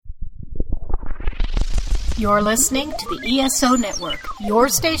You're listening to the ESO Network, your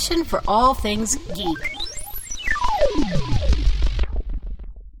station for all things geek.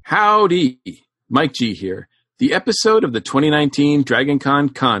 Howdy, Mike G here. The episode of the 2019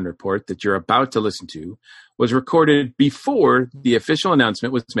 DragonCon Con report that you're about to listen to was recorded before the official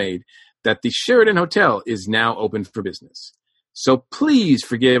announcement was made that the Sheraton Hotel is now open for business. So please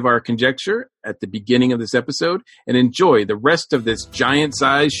forgive our conjecture at the beginning of this episode and enjoy the rest of this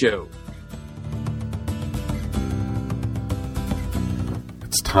giant-sized show.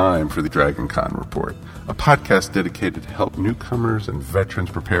 It's time for the DragonCon Report, a podcast dedicated to help newcomers and veterans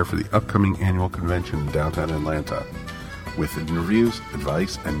prepare for the upcoming annual convention in downtown Atlanta. With interviews,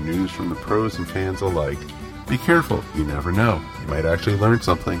 advice, and news from the pros and fans alike, be careful, you never know. You might actually learn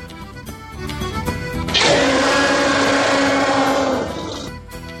something.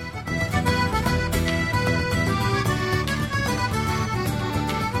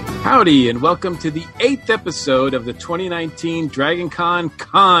 Howdy, and welcome to the 8th episode of the 2019 DragonCon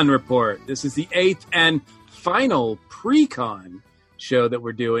Con Report. This is the 8th and final pre-con show that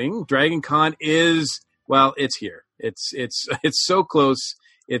we're doing. DragonCon is, well, it's here. It's so close.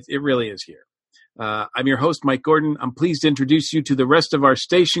 It really is here. I'm your host, Mike Gordon. I'm pleased to introduce you to the rest of our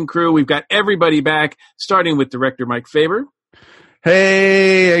station crew. We've got everybody back, starting with director Mike Faber.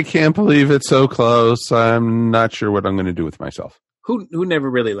 Hey, I can't believe it's so close. I'm not sure what I'm going to do with myself. Who never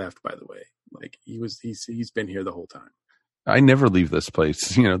really left, by the way. Like he's been here the whole time. I never leave this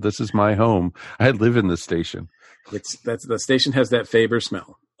place. You know, this is my home. I live in this station. The station has that Faber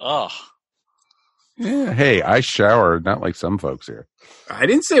smell. Oh. Yeah, hey, I shower, not like some folks here. I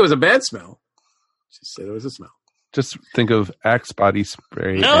didn't say it was a bad smell. Just said it was a smell. Just think of Axe body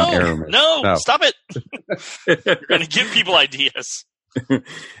spray and Aromat. No, stop it. You're going to give people ideas.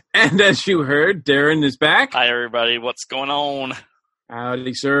 And as you heard, Darren is back. Hi, everybody. What's going on?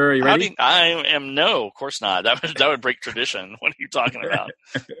 Howdy, sir. Are you ready? I am. No, of course not. That would break tradition. What are you talking about?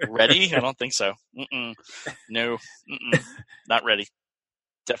 Ready? I don't think so. No. Not ready.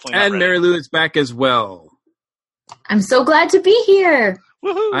 Definitely not and ready. Mary Lou is back as well. I'm so glad to be here.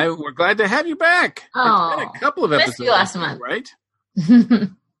 Woohoo. We're glad to have you back. Oh, it's been a couple of episodes. Missed you last month. Right?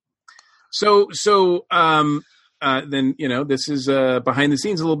 Then, you know, this is behind the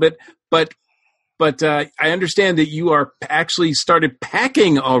scenes a little bit, but I understand that you are actually started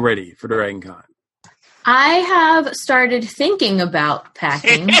packing already for DragonCon. I have started thinking about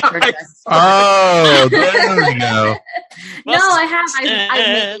packing. Oh, there we go. No, I have. I've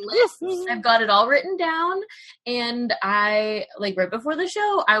made lists. I've got it all written down. And I, like, right before the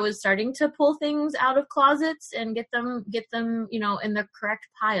show, I was starting to pull things out of closets and get them, you know, in the correct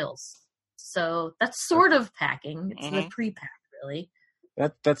piles. So that's sort of packing. It's the pre-pack, really.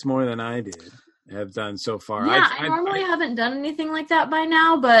 That's more than I have done so far. Yeah, I normally haven't done anything like that by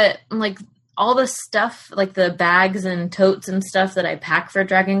now, but like all the stuff, like the bags and totes and stuff that I pack for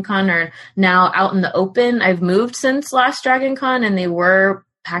DragonCon are now out in the open. I've moved since last DragonCon, and they were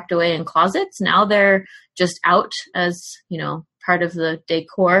packed away in closets. Now they're just out as, you know, part of the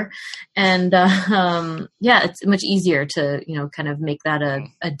decor. And yeah, it's much easier to, you know, kind of make that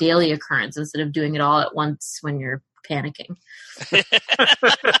a daily occurrence instead of doing it all at once when you're panicking.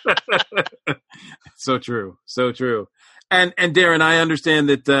 So true. And Darren, I understand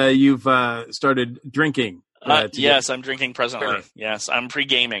that you've started drinking. Yes, I'm drinking presently. Sure. Yes, I'm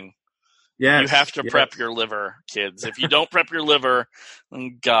pre-gaming. Yes, you have to prep your liver, kids. If you don't prep your liver,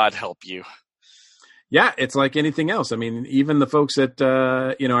 then God help you. Yeah, it's like anything else. I mean, even the folks that,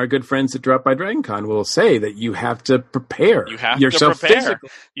 you know, our good friends that drop by DragonCon will say that you have to prepare yourself physically.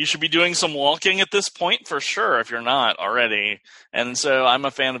 You should be doing some walking at this point for sure if you're not already. And so I'm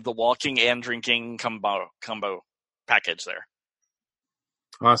a fan of the walking and drinking combo package there.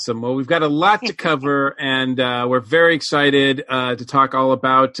 Awesome. Well, we've got a lot to cover, and we're very excited to talk all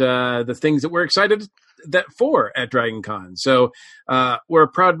about the things that we're excited for at DragonCon. So we're a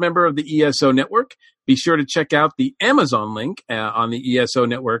proud member of the ESO Network. Be sure to check out the Amazon link on the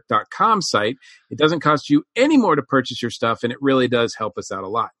esonetwork.com site. It doesn't cost you any more to purchase your stuff, and it really does help us out a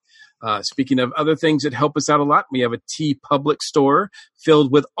lot. Speaking of other things that help us out a lot, we have a TeePublic store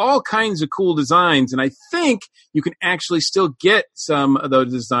filled with all kinds of cool designs, and I think you can actually still get some of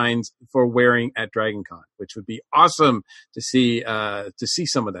those designs for wearing at DragonCon, which would be awesome to see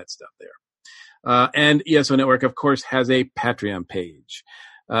some of that stuff there. And ESO Network, of course, has a Patreon page.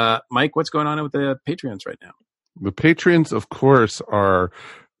 Mike, what's going on with the Patreons right now? The Patreons, of course, are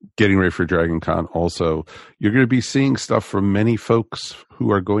getting ready for DragonCon. Also, you're going to be seeing stuff from many folks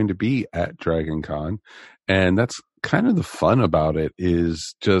who are going to be at DragonCon, and that's kind of the fun about it,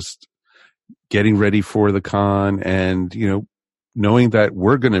 is just getting ready for the con and, you know, knowing that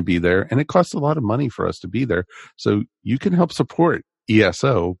we're going to be there, and it costs a lot of money for us to be there. So you can help support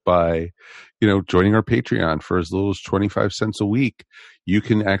ESO by, joining our Patreon for as little as 25 cents a week. You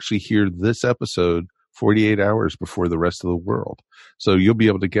can actually hear this episode 48 hours before the rest of the world. So you'll be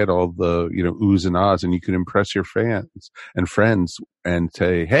able to get all the, oohs and ahs, and you can impress your fans and friends and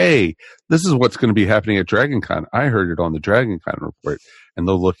say, hey, this is what's going to be happening at DragonCon. I heard it on the DragonCon report. And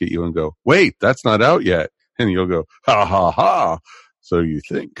they'll look at you and go, wait, that's not out yet. And you'll go, ha, ha, ha. So you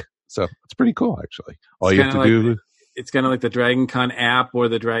think. So it's pretty cool, actually. All you have to do. It's kind of like the DragonCon app or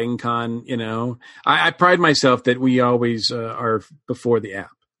the DragonCon, I pride myself that we always are before the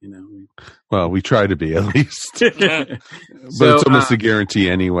app. Well, we try to be, at least. But it's almost a guarantee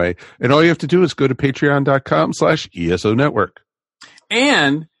anyway. And all you have to do is go to patreon.com/ESO Network.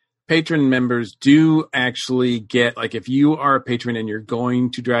 And patron members do actually get, if you are a patron and you're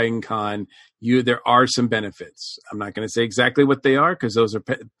going to DragonCon, there are some benefits. I'm not going to say exactly what they are because those are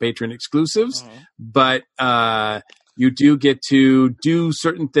patron exclusives, but you do get to do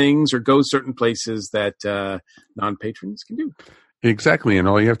certain things or go certain places that non-patrons can do. Exactly, and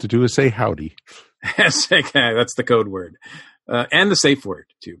all you have to do is say howdy. That's the code word. And the safe word,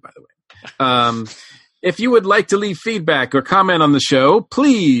 too, by the way. If you would like to leave feedback or comment on the show,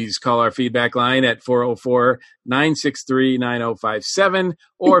 please call our feedback line at 404-963-9057,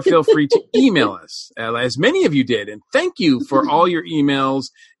 or feel free to email us, as many of you did. And thank you for all your emails,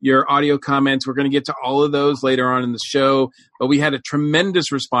 your audio comments. We're going to get to all of those later on in the show, but we had a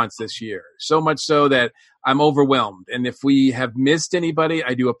tremendous response this year, so much so that I'm overwhelmed. And if we have missed anybody,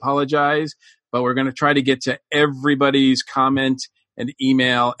 I do apologize, but we're going to try to get to everybody's comment and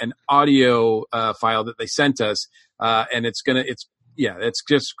email and audio file that they sent us. And it's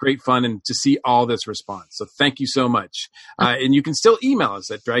just great fun and to see all this response. So thank you so much. And you can still email us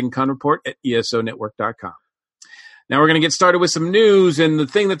at dragonconreport@esonetwork.com. Now we're going to get started with some news. And the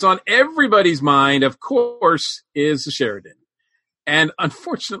thing that's on everybody's mind, of course, is the Sheraton. And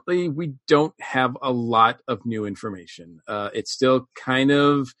unfortunately, we don't have a lot of new information. It's still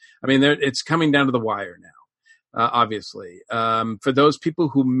it's coming down to the wire now. Obviously. For those people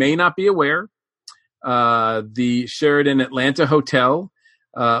who may not be aware, the Sheraton Atlanta Hotel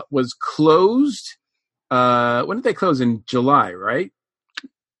was closed. When did they close? In July, right?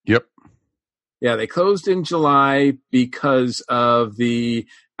 Yep. Yeah, they closed in July because of the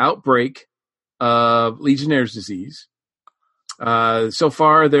outbreak of Legionnaire's disease. So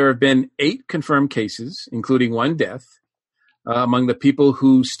far, there have been 8 confirmed cases, including 1 death. Among the people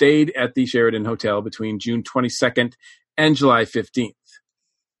who stayed at the Sheraton Hotel between June 22nd and July 15th.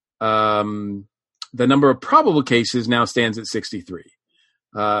 The number of probable cases now stands at 63.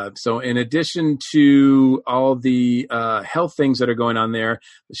 So in addition to all the health things that are going on there,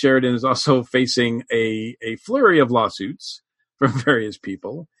 the Sheraton is also facing a flurry of lawsuits from various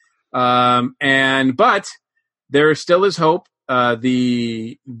people. But there still is hope.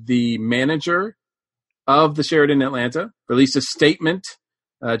 The manager of the Sheraton Atlanta released a statement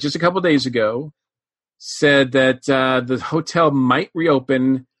just a couple days ago, said that the hotel might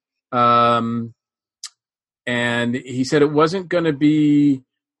reopen, and he said it wasn't going to be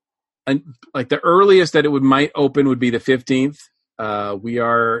the earliest that it might open would be the 15th. We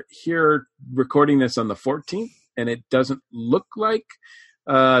are here recording this on the 14th, and it doesn't look like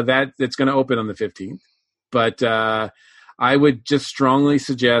that it's going to open on the 15th. But I would just strongly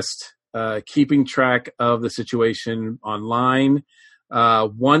suggest keeping track of the situation online.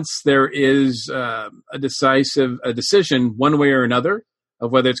 Once there is a decision one way or another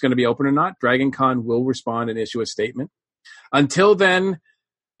of whether it's going to be open or not, DragonCon will respond and issue a statement. Until then,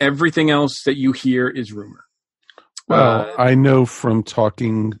 everything else that you hear is rumor. Well, I know from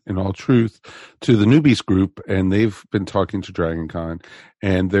talking in all truth to the Newbies group, and they've been talking to DragonCon,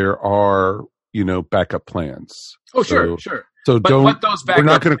 and there are, backup plans. Oh, sure. So we don't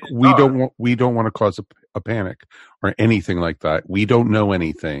want to cause a panic or anything like that. We don't know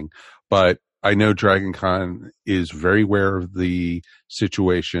anything, but I know DragonCon is very aware of the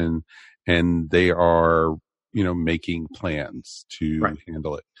situation, and they are, making plans to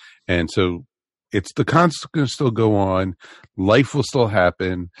handle it. And so the con's going to still go on. Life will still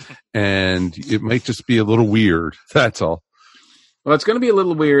happen, and it might just be a little weird. That's all. Well, it's going to be a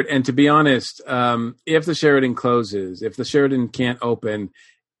little weird. And to be honest, if the Sheraton closes, if the Sheraton can't open,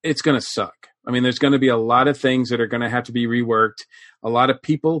 it's going to suck. I mean, there's going to be a lot of things that are going to have to be reworked, a lot of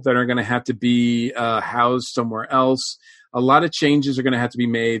people that are going to have to be housed somewhere else. A lot of changes are going to have to be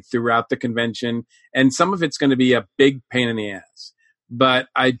made throughout the convention, and some of it's going to be a big pain in the ass. But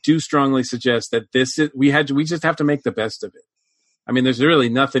I do strongly suggest that we just have to make the best of it. I mean, there's really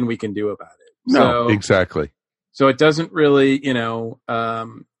nothing we can do about it. No, exactly. So it doesn't really, I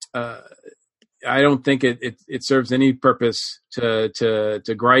don't think it serves any purpose to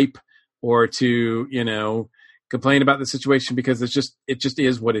gripe or to, complain about the situation, because it just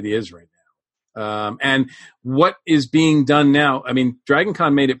is what it is right now. And what is being done now, I mean,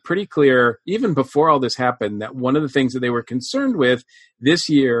 DragonCon made it pretty clear, even before all this happened, that one of the things that they were concerned with this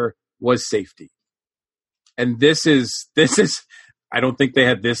year was safety. And this is, I don't think they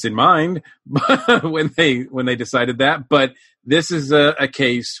had this in mind when they decided that, but this is a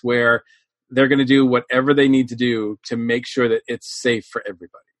case where they're going to do whatever they need to do to make sure that it's safe for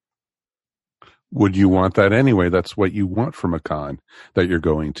everybody. Would you want that anyway? That's what you want from a con that you're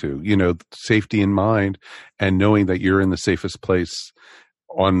going to, safety in mind and knowing that you're in the safest place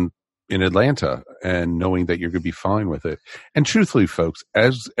in Atlanta and knowing that you're going to be fine with it. And truthfully, folks,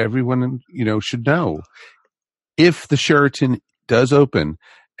 as everyone, should know, if the Sheraton does open,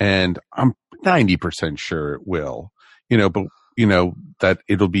 and I'm 90% sure it will, but that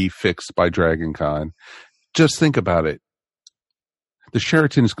it'll be fixed by DragonCon. Just think about it. The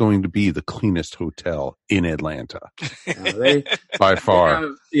Sheraton is going to be the cleanest hotel in Atlanta, by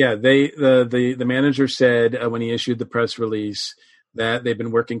far. The manager said when he issued the press release that they've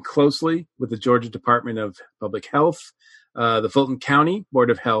been working closely with the Georgia Department of Public Health, the Fulton County Board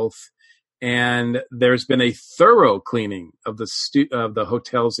of Health, and there's been a thorough cleaning of the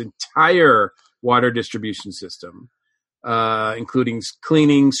hotel's entire water distribution system, including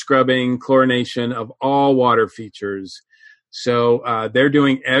cleaning, scrubbing, chlorination of all water features. So they're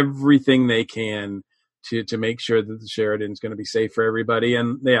doing everything they can to make sure that the Sheraton's going to be safe for everybody.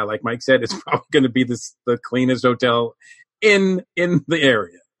 And yeah, like Mike said, it's probably going to be the cleanest hotel in the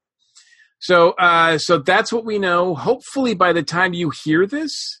area. So that's what we know. Hopefully by the time you hear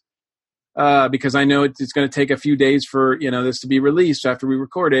this, because I know it's going to take a few days for, this to be released after we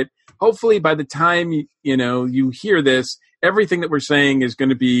record it. Hopefully by the time, you hear this, everything that we're saying is going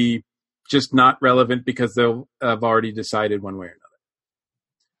to be just not relevant because they'll have already decided one way or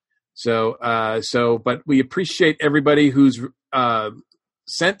another. But we appreciate everybody who's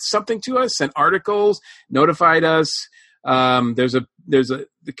sent something to us, sent articles, notified us. The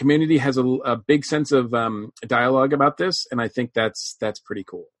community has a big sense of dialogue about this, and I think that's pretty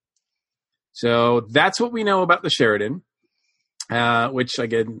cool. So that's what we know about the Sheraton, which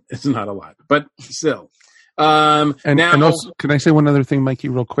again is not a lot, but still. And also, can I say one other thing, Mikey,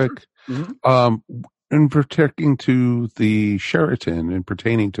 real quick? Mm-hmm. In protecting to the Sheraton and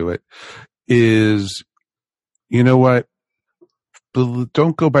pertaining to it is, what?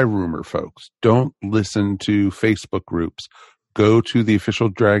 Don't go by rumor, folks. Don't listen to Facebook groups. Go to the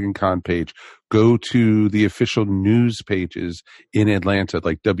official DragonCon page. Go to the official news pages in Atlanta,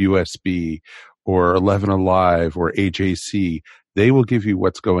 like WSB or 11 Alive or AJC. They will give you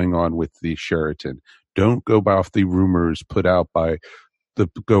what's going on with the Sheraton. Don't go off the rumors put out by the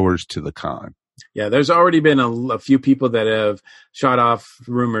goers to the con. Yeah, there's already been a few people that have shot off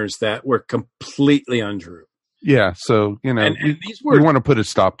rumors that were completely untrue. Yeah, so, and we want to put a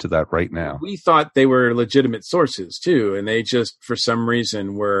stop to that right now. We thought they were legitimate sources, too, and they just, for some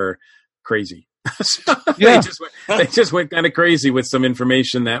reason, were crazy. Yeah. They just went kind of crazy with some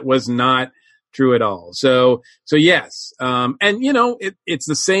information that was not true at all. So yes. And it's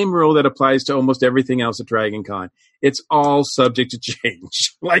the same rule that applies to almost everything else at DragonCon. It's all subject to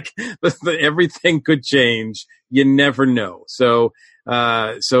change. Like everything could change. You never know. So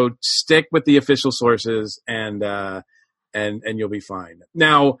stick with the official sources and you'll be fine.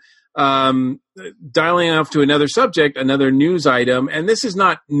 Now, dialing off to another subject, another news item, and this is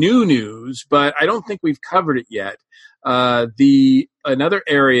not new news, but I don't think we've covered it yet. Another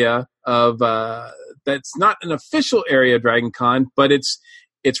area of that's not an official area of DragonCon, but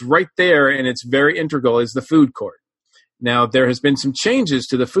it's right there and it's very integral, is the food court. Now, there has been some changes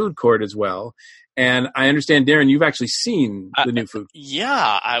to the food court as well, and I understand, Darren, you've actually seen the new food.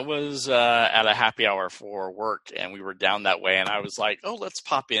 Yeah, I was at a happy hour for work, and we were down that way, and I was like, oh, let's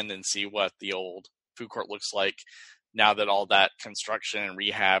pop in and see what the old food court looks like now that all that construction and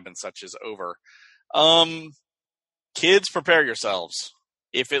rehab and such is over. Kids, prepare yourselves.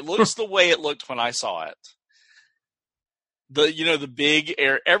 If it looks the way it looked when I saw it, the big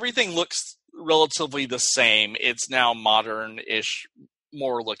air, everything looks relatively the same. It's now modern-ish,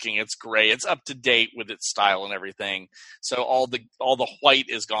 more looking. It's gray. It's up to date with its style and everything. So all the white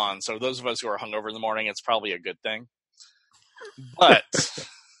is gone. So those of us who are hungover in the morning, it's probably a good thing. But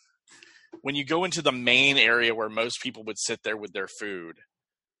when you go into the main area where most people would sit there with their food,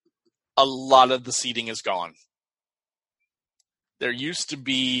 a lot of the seating is gone. There used to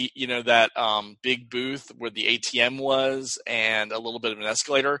be, that big booth where the ATM was and a little bit of an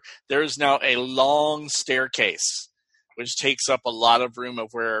escalator. There is now a long staircase, which takes up a lot of room of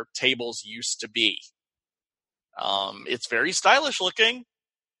where tables used to be. It's very stylish looking,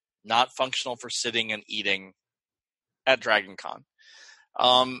 not functional for sitting and eating at Dragon Con.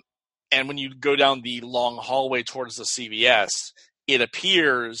 And when you go down the long hallway towards the CVS, it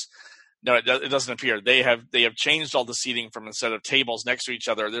appears... No, it doesn't appear. They have changed all the seating from, instead of tables next to each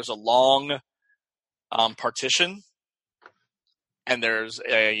other, there's a long partition, and there's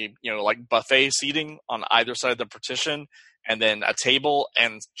a like buffet seating on either side of the partition, and then a table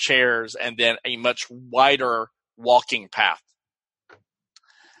and chairs, and then a much wider walking path.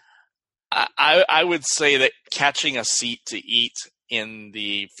 I would say that catching a seat to eat in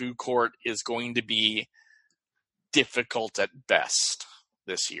the food court is going to be difficult at best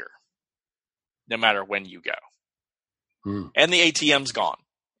this year, no matter when you go. And the ATM's gone.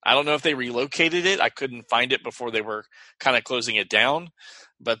 I don't know if they relocated it. I couldn't find it before they were kind of closing it down.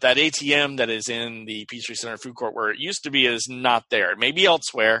 But that ATM that is in the Peachtree Center food court where it used to be is not there. It may be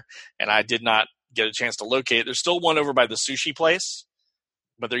elsewhere, and I did not get a chance to locate it. There's still one over by the sushi place,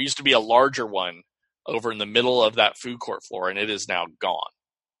 but there used to be a larger one over in the middle of that food court floor, and it is now gone.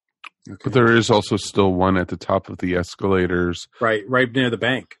 Okay. But there is also still one at the top of the escalators. Right near the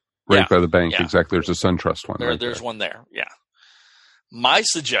bank. Right by the bank, exactly. There's a SunTrust one. There's one there, yeah. My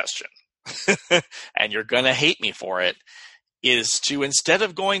suggestion, and you're going to hate me for it, is to, instead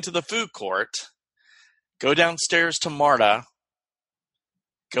of going to the food court, go downstairs to MARTA,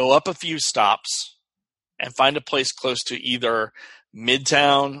 go up a few stops, and find a place close to either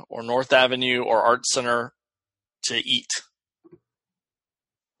Midtown or North Avenue or Art Center to eat.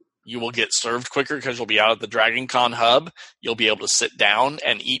 You will get served quicker because you'll be out at the Dragon Con hub. You'll be able to sit down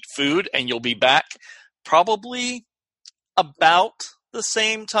and eat food, and you'll be back probably about the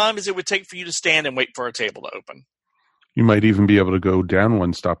same time as it would take for you to stand and wait for a table to open. You might even be able to go down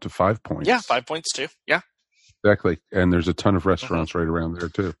one stop to 5 Points. Yeah, 5 Points too. Yeah. Exactly. And there's a ton of restaurants right around there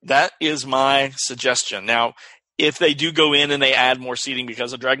too. That is my suggestion. Now, if they do go in and they add more seating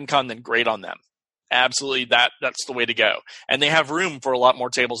because of Dragon Con, then great on them. Absolutely, that's the way to go. And they have room for a lot more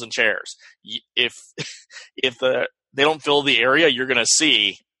tables and chairs. If they don't fill the area, you're going to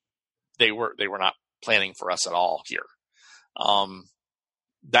see they were not planning for us at all here.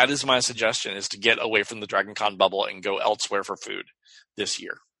 That is my suggestion, is to get away from the Dragon Con bubble and go elsewhere for food this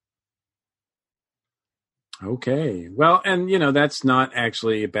year. Okay. Well, and that's not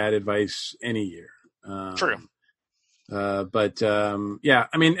actually a bad advice any year. True. But yeah,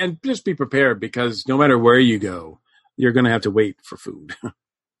 I mean, and just be prepared, because no matter where you go, you're going to have to wait for food.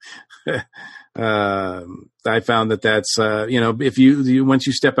 I found that's, if you once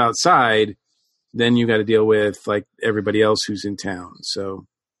you step outside, then you got to deal with like everybody else who's in town. So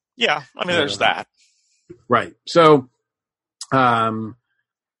yeah, I mean, there's that. Right. So,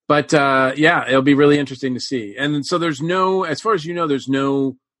 but yeah, it'll be really interesting to see. And so there's no, as far as there's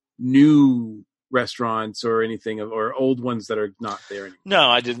no new restaurants or anything, or old ones that are not there anymore. No,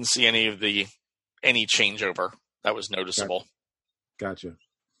 I didn't see any changeover that was noticeable. Gotcha.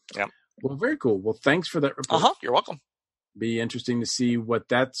 Yeah. Well, very cool. Well, thanks for that report. You're welcome. Be interesting to see what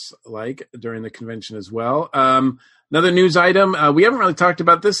that's like during the convention as well. Another news item. We haven't really talked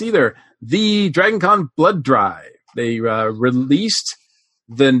about this either. The Dragon Con Blood Drive. They released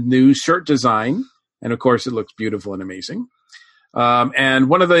the new shirt design, and of course, it looks beautiful and amazing. And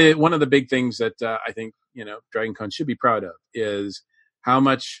one of the big things that I think Dragon Con should be proud of is how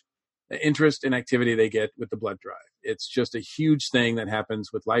much interest and activity they get with the blood drive. It's just a huge thing that happens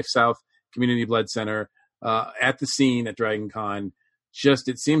with Life South Community Blood Center at the scene at Dragon Con. Just,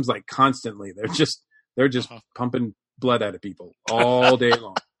 it seems like constantly they're just pumping blood out of people all day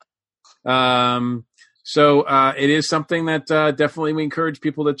long. So it is something that definitely we encourage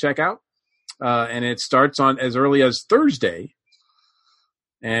people to check out. And it starts on as early as Thursday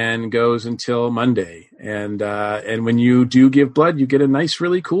and goes until Monday. And when you do give blood, you get a nice,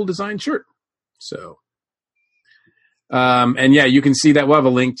 really cool design shirt. So, and yeah, you can see that. We'll have a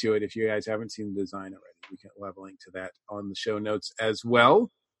link to it if you guys haven't seen the design already. We'll have a link to that on the show notes as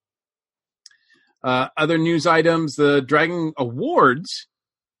well. Other news items: the Dragon Awards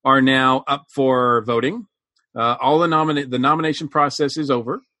are now up for voting. All the nomination process is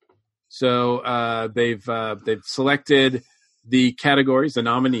over. So they've selected the categories, the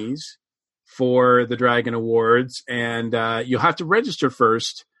nominees for the Dragon Awards, and you'll have to register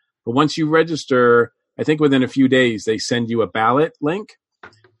first. But once you register, I think within a few days they send you a ballot link,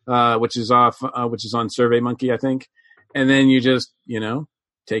 which is on SurveyMonkey, I think, and then you just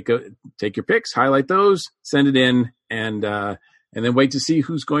take your picks, highlight those, send it in, and and then wait to see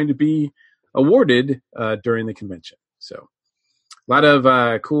who's going to be awarded during the convention. So a lot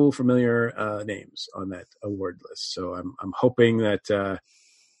of cool, familiar names on that award list. So I'm hoping that,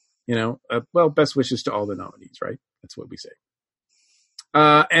 best wishes to all the nominees, right? That's what we say.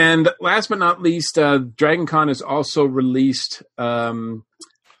 And last but not least, Dragon Con has also released the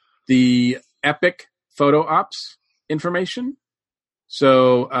Epic photo ops information.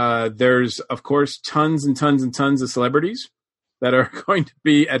 So there's, of course, tons and tons and tons of celebrities that are going to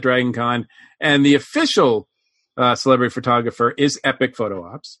be at Dragon Con. And the official celebrity photographer is Epic Photo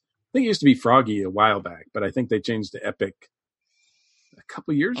Ops. I think it used to be Froggy a while back, but I think they changed to Epic a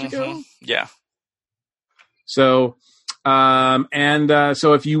couple years ago. Yeah. So,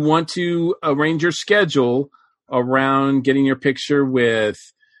 so if you want to arrange your schedule around getting your picture with,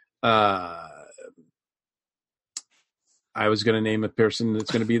 I was going to name a person that's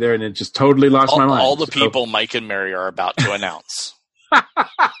going to be there, and it just totally lost my mind. All the people Mike and Mary are about to announce.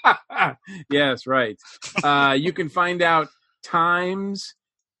 Yes, right. You can find out times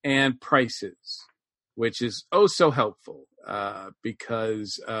and prices, which is so helpful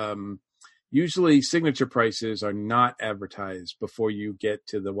because usually signature prices are not advertised before you get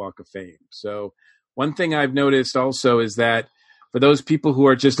to the Walk of Fame. So one thing I've noticed also is that for those people who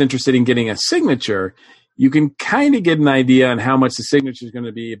are just interested in getting a signature, you can kind of get an idea on how much the signature is going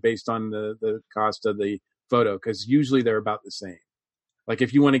to be based on the cost of the photo, because usually they're about the same. Like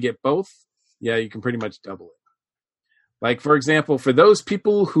if you want to get both, you can pretty much double it. Like, for example, for those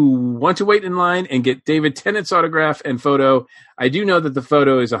people who want to wait in line and get David Tennant's autograph and photo, I do know that the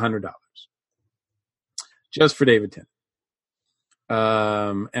photo is $100 just for David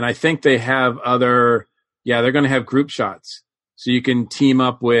Tennant. And I think they have they're going to have group shots. So you can team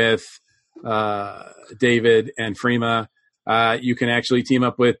up with David and Freema. You can actually team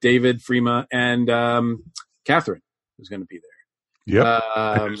up with David, Freema, and Catherine, who's going to be there. Yep.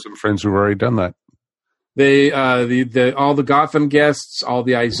 I have some friends who've already done that. They all the Gotham guests, all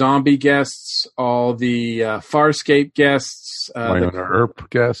the iZombie guests, all the Farscape guests, Wynonna Earp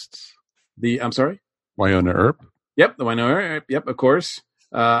guests. I'm sorry, Wynonna Earp. Yep, the Wynonna Earp. Yep, of course.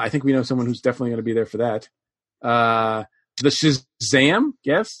 I think we know someone who's definitely going to be there for that. The Shazam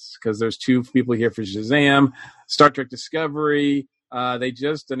guests, because there's two people here for Shazam. Star Trek Discovery. They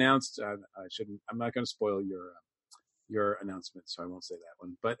just announced. I'm not going to spoil your announcement, so I won't say that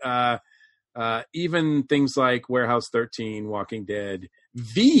one. But even things like Warehouse 13, Walking Dead,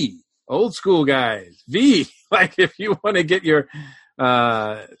 V, old school guys, V. Like if you want to get your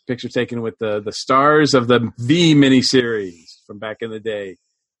picture taken with the stars of the V miniseries from back in the day,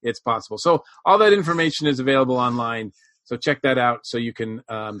 it's possible. So all that information is available online. So check that out so you can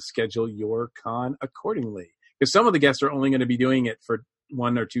schedule your con accordingly. Because some of the guests are only going to be doing it for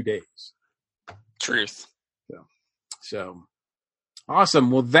 1 or 2 days. Truth. So awesome.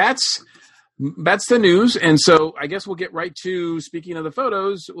 Well, that's the news. And so I guess we'll get right to, speaking of the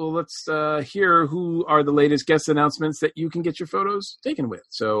photos, well, let's hear who are the latest guest announcements that you can get your photos taken with.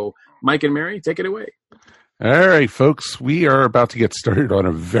 So Mike and Mary, take it away. All right, folks, we are about to get started on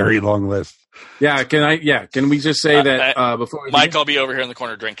a very long list. Yeah. Can we just say that before we Mike, I'll be over here in the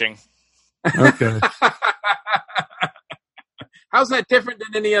corner drinking. Okay. How's that different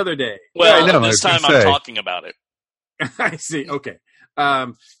than any other day? Well, I know, this time I'm talking about it. I see. Okay.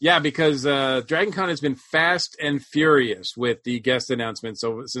 Because Dragon Con has been fast and furious with the guest announcements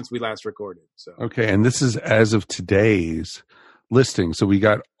since we last recorded. So Okay, and this is as of today's listing. So we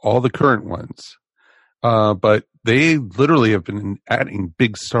got all the current ones. But they literally have been adding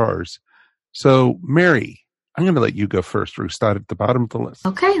big stars. So, Mary, I'm going to let you go first. We're starting at the bottom of the list.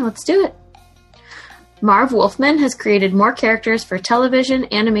 Okay, let's do it. Marv Wolfman has created more characters for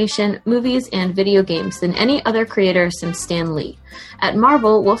television, animation, movies, and video games than any other creator since Stan Lee. At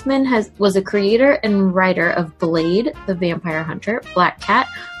Marvel, Wolfman was a creator and writer of Blade, the Vampire Hunter, Black Cat,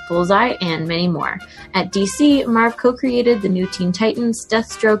 Bullseye, and many more. At DC, Marv co-created the new Teen Titans,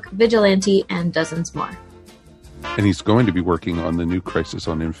 Deathstroke, Vigilante, and dozens more. And he's going to be working on the new Crisis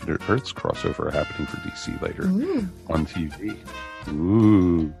on Infinite Earths crossover happening for DC later on TV.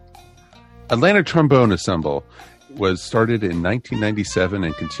 Ooh. Atlanta Trombone Ensemble was started in 1997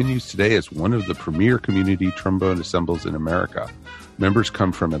 and continues today as one of the premier community trombone ensembles in America. Members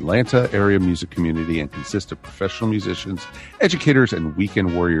come from Atlanta area music community and consist of professional musicians, educators, and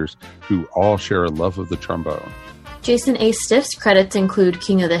weekend warriors who all share a love of the trombone. Jason A. Stiff's credits include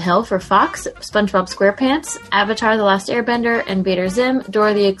King of the Hill for Fox, SpongeBob SquarePants, Avatar The Last Airbender, Invader Zim,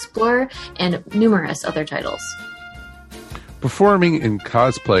 Dora the Explorer, and numerous other titles. Performing in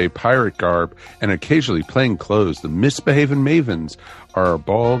cosplay, pirate garb, and occasionally plain clothes, the Misbehavin' Mavens are a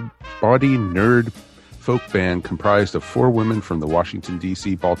bald-body nerd folk band comprised of 4 women from the Washington,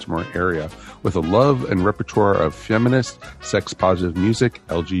 D.C., Baltimore area with a love and repertoire of feminist, sex-positive music,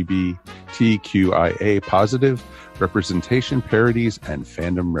 LGBTQIA positive, representation, parodies, and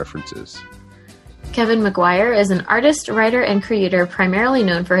fandom references. Kevin McGuire is an artist, writer, and creator primarily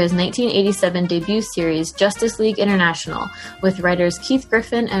known for his 1987 debut series Justice League International with writers Keith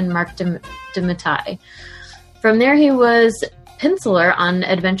Giffen and Mark DeMatteis. From there he was penciler on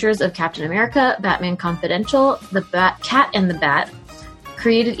Adventures of Captain America, Batman Confidential, The Cat and the Bat,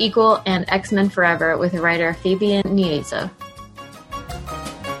 Created Equal, and X-Men Forever with writer Fabian Nicieza.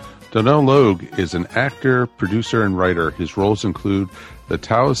 Donal Logue is an actor, producer, and writer. His roles include The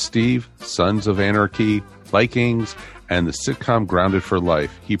Taoist Steve, Sons of Anarchy, Vikings, and the sitcom Grounded for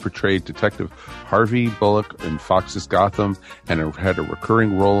Life. He portrayed Detective Harvey Bullock in Fox's Gotham and had a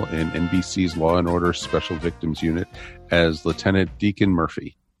recurring role in NBC's Law & Order Special Victims Unit as Lieutenant Deacon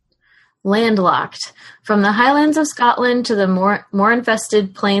Murphy. Landlocked. From the highlands of Scotland to the more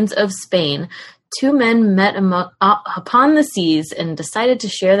infested plains of Spain, 2 men met upon the seas and decided to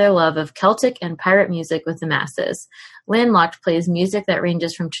share their love of Celtic and pirate music with the masses. Landlocked plays music that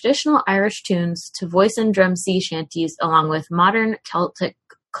ranges from traditional Irish tunes to voice and drum sea shanties, along with modern Celtic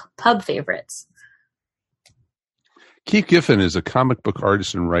pub favorites. Keith Giffen is a comic book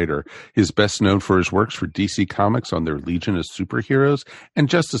artist and writer. He is best known for his works for DC Comics on their Legion of Superheroes and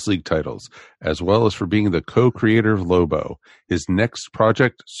Justice League titles, as well as for being the co-creator of Lobo. His next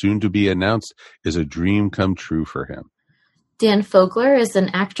project, soon to be announced, is a dream come true for him. Dan Fogler is an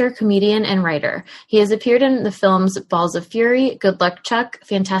actor, comedian, and writer. He has appeared in the films Balls of Fury, Good Luck Chuck,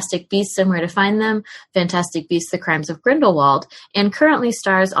 Fantastic Beasts and Where to Find Them, Fantastic Beasts: The Crimes of Grindelwald, and currently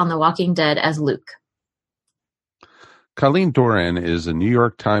stars on The Walking Dead as Luke. Colleen Doran is a New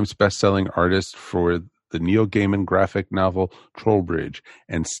York Times bestselling artist for the Neil Gaiman graphic novel Trollbridge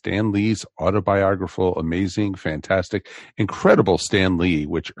and Stan Lee's autobiographical, amazing, fantastic, incredible Stan Lee,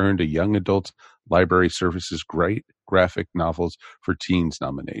 which earned a Young Adult Library Services Great Graphic Novels for Teens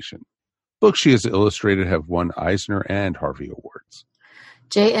nomination. Books she has illustrated have won Eisner and Harvey Awards.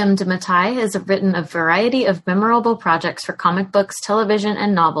 J.M. DeMatteis has written a variety of memorable projects for comic books, television,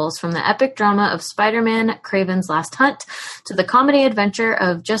 and novels, from the epic drama of Spider-Man: Kraven's Last Hunt to the comedy adventure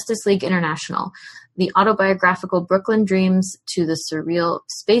of Justice League International, the autobiographical Brooklyn Dreams to the surreal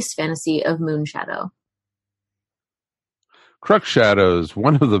space fantasy of Moonshadow. Crux Shadows,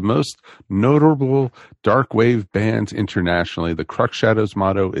 one of the most notable dark wave bands internationally. The Crux Shadows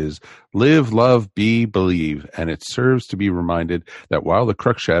motto is live, love, be, believe, and it serves to be reminded that while the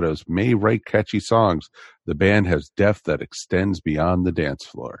Crux Shadows may write catchy songs, the band has depth that extends beyond the dance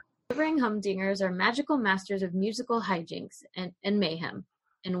floor. Shivering Humdingers are magical masters of musical hijinks and mayhem,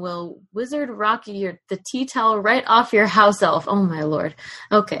 and will wizard rock the tea towel right off your house elf. Oh my lord.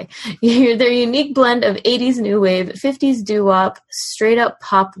 Okay. Their unique blend of 80s new wave, 50s doo-wop, straight up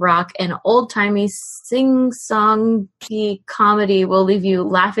pop rock, and old-timey sing-songy comedy will leave you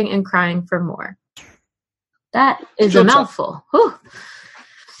laughing and crying for more. That is a mouthful. Whew.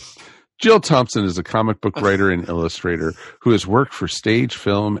 Jill Thompson is a comic book writer and illustrator who has worked for stage,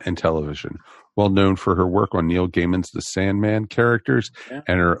 film, and television. Well known for her work on Neil Gaiman's The Sandman characters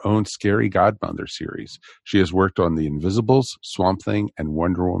and her own Scary Godmother series. She has worked on The Invisibles, Swamp Thing, and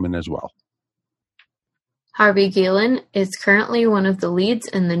Wonder Woman as well. Harvey Galen is currently one of the leads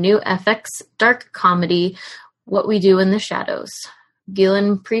in the new FX dark comedy What We Do in the Shadows.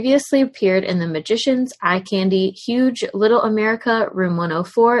 Galen previously appeared in The Magicians, Eye Candy, Huge, Little America, Room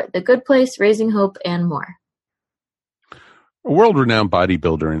 104, The Good Place, Raising Hope, and more. A world-renowned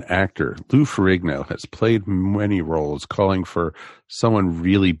bodybuilder and actor, Lou Ferrigno, has played many roles, calling for someone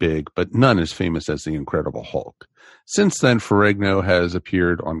really big, but none as famous as the Incredible Hulk. Since then, Ferrigno has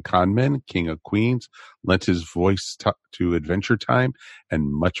appeared on Con Men, King of Queens, lent his voice to Adventure Time,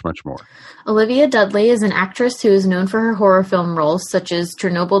 and much, much more. Olivia Dudley is an actress who is known for her horror film roles such as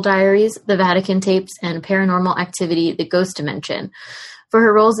Chernobyl Diaries, The Vatican Tapes, and Paranormal Activity: The Ghost Dimension. For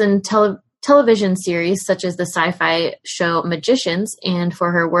her roles in television series such as the sci-fi show Magicians, and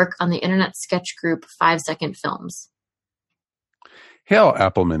for her work on the internet sketch group 5 Second Films. Hale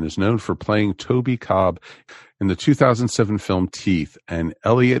Appleman is known for playing Toby Cobb in the 2007 film Teeth and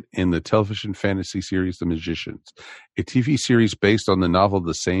Elliot in the television fantasy series The Magicians, a TV series based on the novel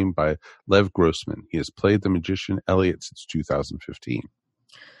the same by Lev Grossman. He has played the magician Elliot since 2015.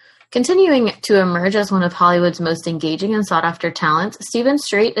 Continuing to emerge as one of Hollywood's most engaging and sought-after talents, Stephen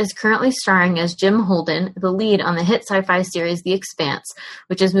Strait is currently starring as Jim Holden, the lead on the hit sci-fi series The Expanse,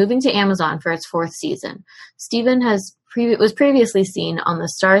 which is moving to Amazon for its 4th season. Stephen was previously seen on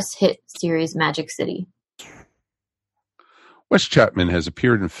the Starz hit series Magic City. Wes Chapman has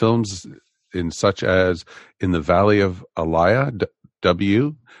appeared in films in such as In the Valley of Elia,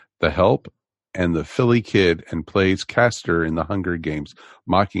 W, The Help, and The Philly Kid, and plays Castor in The Hunger Games,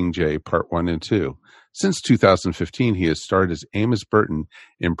 Mockingjay Part 1 and 2. Since 2015, he has starred as Amos Burton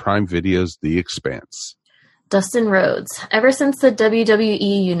in Prime Video's The Expanse. Dustin Rhodes. Ever since the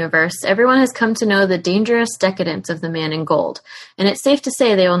WWE Universe, everyone has come to know the dangerous decadence of the man in gold, and it's safe to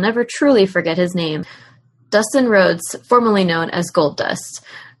say they will never truly forget his name. Dustin Rhodes, formerly known as Goldust.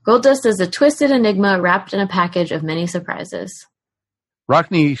 Goldust is a twisted enigma wrapped in a package of many surprises.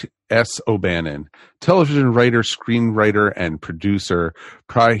 Rockne S. O'Bannon, television writer, screenwriter, and producer,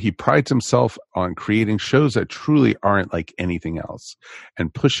 he prides himself on creating shows that truly aren't like anything else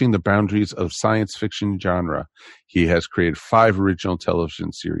and pushing the boundaries of science fiction genre. He has created 5 original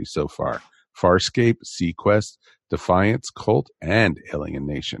television series so far: Farscape, Sequest, Defiance, Cult, and Alien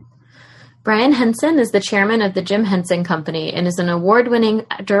Nation. Brian Henson is the chairman of the Jim Henson Company and is an award-winning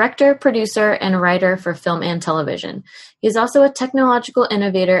director, producer, and writer for film and television. He is also a technological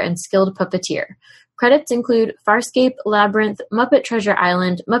innovator and skilled puppeteer. Credits include Farscape, Labyrinth, Muppet Treasure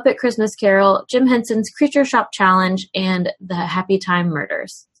Island, Muppet Christmas Carol, Jim Henson's Creature Shop Challenge, and The Happy Time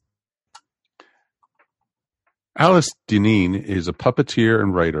Murders. Alice Dineen is a puppeteer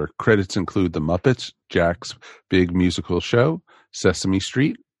and writer. Credits include The Muppets, Jack's Big Musical Show, Sesame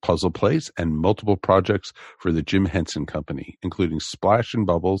Street, Puzzle Place, and multiple projects for the Jim Henson Company, including Splash and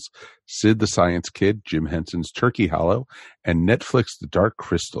Bubbles, Sid the Science Kid, Jim Henson's Turkey Hollow, and Netflix The Dark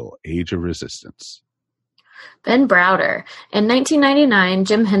Crystal, Age of Resistance. Ben Browder. In 1999,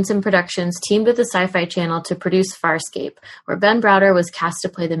 Jim Henson Productions teamed with the Sci-Fi Channel to produce Farscape, where Ben Browder was cast to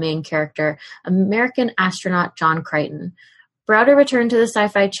play the main character, American astronaut John Crichton. Browder returned to the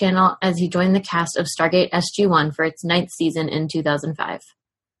Sci-Fi Channel as he joined the cast of Stargate SG-1 for its 9th season in 2005.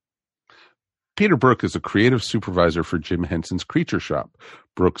 Peter Brook is a creative supervisor for Jim Henson's Creature Shop.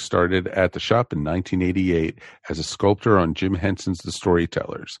 Brook started at the shop in 1988 as a sculptor on Jim Henson's The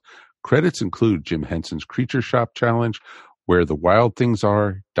Storytellers. Credits include Jim Henson's Creature Shop Challenge, Where the Wild Things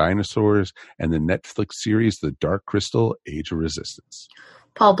Are, Dinosaurs, and the Netflix series The Dark Crystal, Age of Resistance.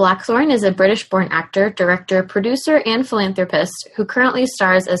 Paul Blackthorne is a British-born actor, director, producer, and philanthropist who currently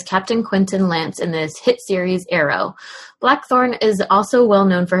stars as Captain Quentin Lance in the hit series Arrow. Blackthorne is also well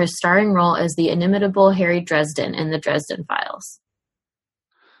known for his starring role as the inimitable Harry Dresden in The Dresden Files.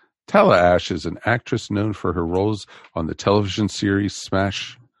 Tala Ash is an actress known for her roles on the television series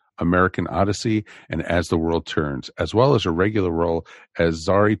Smash, American Odyssey, and As the World Turns, as well as a regular role as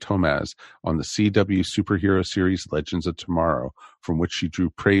Zari Tomaz on the CW superhero series Legends of Tomorrow, from which she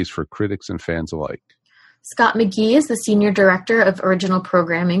drew praise for critics and fans alike. Scott McGee is the Senior Director of Original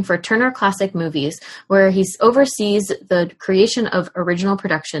Programming for Turner Classic Movies, where he oversees the creation of original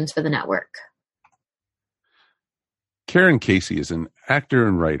productions for the network. Karen Casey is an actor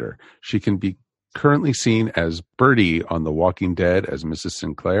and writer. She can be currently seen as Birdie on The Walking Dead, as Mrs.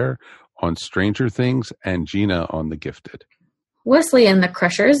 Sinclair on Stranger Things, and Gina on The Gifted. Wesley and the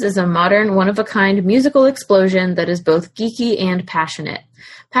Crushers is a modern, one-of-a-kind musical explosion that is both geeky and passionate.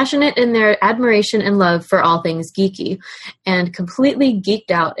 Passionate in their admiration and love for all things geeky, and completely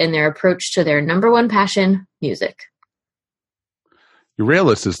geeked out in their approach to their number one passion, music.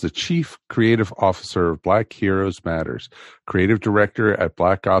 Uralis is the Chief Creative Officer of Black Heroes Matters, Creative Director at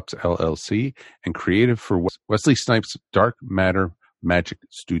Black Ops LLC, and creative for Wesley Snipes' Dark Matter Magic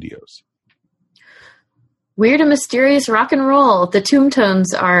Studios. Weird and mysterious rock and roll. The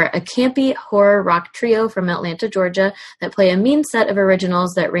Tombtones are a campy horror rock trio from Atlanta, Georgia that play a mean set of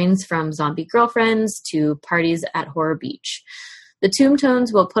originals that range from Zombie Girlfriends to Parties at Horror Beach. The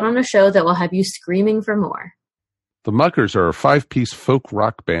Tombtones will put on a show that will have you screaming for more. The Muckers are a 5-piece folk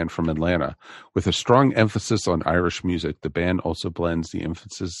rock band from Atlanta. With a strong emphasis on Irish music, the band also blends the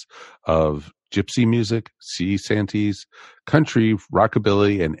emphasis of gypsy music, sea shanties, country,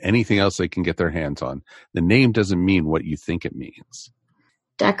 rockabilly, and anything else they can get their hands on. The name doesn't mean what you think it means.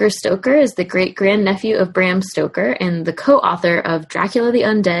 Dacre Stoker is the great-grandnephew of Bram Stoker and the co-author of Dracula the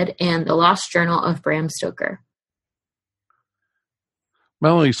Undead and The Lost Journal of Bram Stoker.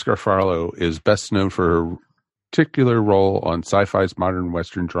 Melanie Scarfarlo is best known for her particular role on Sci-Fi's modern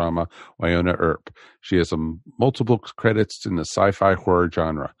Western drama, Wynonna Earp. She has multiple credits in the sci-fi horror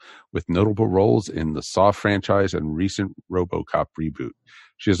genre, with notable roles in the Saw franchise and recent RoboCop reboot.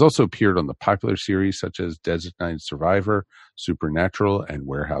 She has also appeared on the popular series such as Designated Survivor, Supernatural, and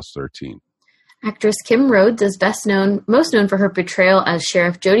Warehouse 13. Actress Kim Rhodes is most known for her portrayal as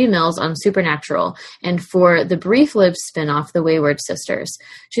Sheriff Jody Mills on Supernatural and for the brief-lived spin-off The Wayward Sisters.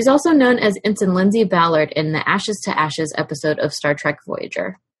 She's also known as Ensign Lindsay Ballard in the Ashes to Ashes episode of Star Trek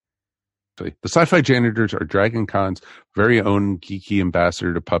Voyager. The Sci-Fi Janitors are Dragon Con's very own geeky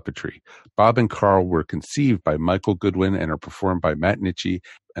ambassador to puppetry. Bob and Carl were conceived by Michael Goodwin and are performed by Matt Nitschke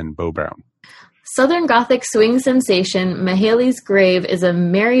and Bo Brown. Southern Gothic swing sensation Mahaley's Grave is a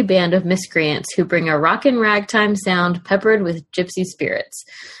merry band of miscreants who bring a rockin' ragtime sound peppered with gypsy spirits.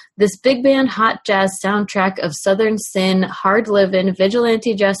 This big band hot jazz soundtrack of Southern sin, hard livin',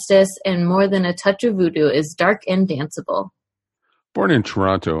 vigilante justice, and more than a touch of voodoo is dark and danceable. Born in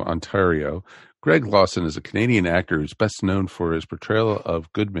Toronto, Ontario, Greg Lawson is a Canadian actor who's best known for his portrayal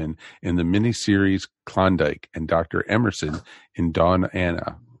of Goodman in the miniseries Klondike and Dr. Emerson in Dawn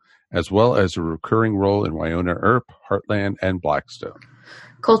Anna, as well as a recurring role in Wynonna Earp, Heartland, and Blackstone.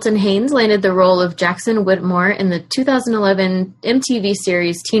 Colton Haynes landed the role of Jackson Whitmore in the 2011 MTV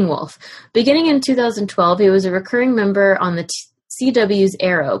series Teen Wolf. Beginning in 2012, he was a recurring member on the CW's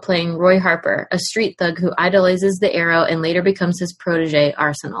Arrow, playing Roy Harper, a street thug who idolizes the Arrow and later becomes his protege,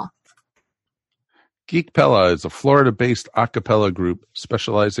 Arsenal. Geekpella is a Florida-based a cappella group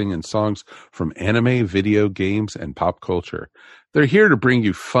specializing in songs from anime, video games, and pop culture. They're here to bring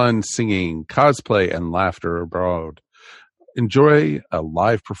you fun singing, cosplay, and laughter abroad. Enjoy a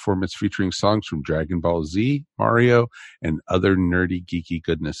live performance featuring songs from Dragon Ball Z, Mario, and other nerdy, geeky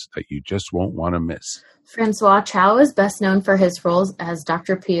goodness that you just won't want to miss. Francois Chow is best known for his roles as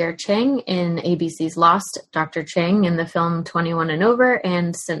Dr. Pierre Chang in ABC's Lost, Dr. Chang in the film 21 and Over,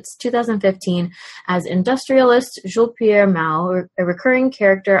 and since 2015 as industrialist Jules-Pierre Mao, a recurring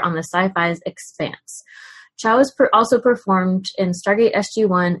character on the Sci-Fi's Expanse. Chow has also performed in Stargate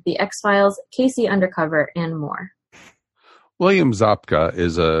SG-1, The X-Files, Casey Undercover, and more. William Zabka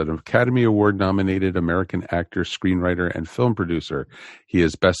is an Academy Award-nominated American actor, screenwriter, and film producer. He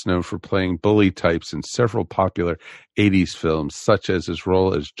is best known for playing bully types in several popular 80s films, such as his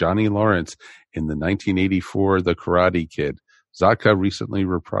role as Johnny Lawrence in the 1984 The Karate Kid. Zabka recently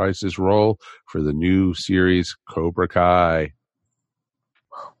reprised his role for the new series Cobra Kai.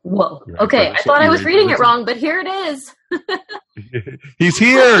 Whoa. Okay, I thought I was reading it wrong, but here it is. He's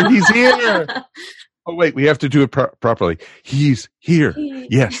here! He's here! Oh, wait, we have to do it properly. He's here.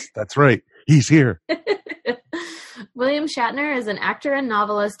 Yes, that's right. He's here. William Shatner is an actor and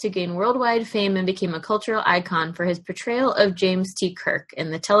novelist who gained worldwide fame and became a cultural icon for his portrayal of James T. Kirk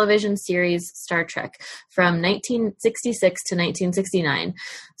in the television series Star Trek from 1966 to 1969,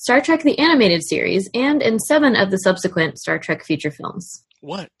 Star Trek the Animated Series, and in 7 of the subsequent Star Trek feature films.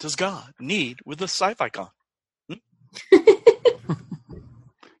 What does God need with a sci-fi con?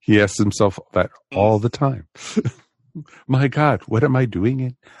 He asks himself that all the time. My God, what am I doing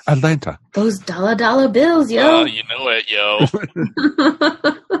in Atlanta? Those dollar bills, yo. Oh, you know it, yo.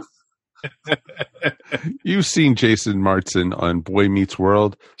 You've seen Jason Martzin on Boy Meets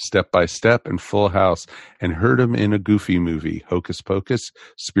World, Step by Step, and Full House, and heard him in a Goofy movie, Hocus Pocus,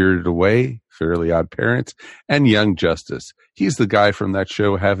 Spirited Away, Fairly Odd Parents, and Young Justice. He's the guy from that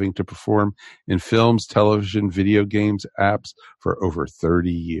show having to perform in films, television, video games, apps for over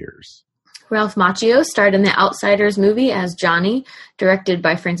 30 years. Ralph Macchio starred in the Outsiders movie as Johnny, directed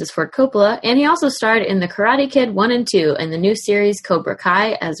by Francis Ford Coppola, and he also starred in The Karate Kid 1 and 2 and the new series Cobra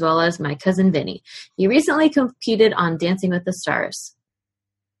Kai, as well as My Cousin Vinny. He recently competed on Dancing with the Stars.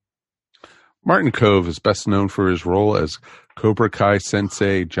 Martin Kove is best known for his role as Cobra Kai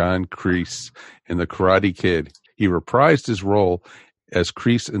sensei John Kreese in The Karate Kid. He reprised his role as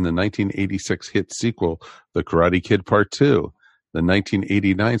Kreese in the 1986 hit sequel, The Karate Kid Part 2. The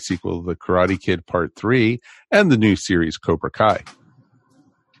 1989 sequel, The Karate Kid Part 3, and the new series Cobra Kai.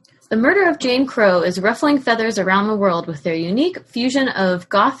 The Murder of Jane Crow is ruffling feathers around the world with their unique fusion of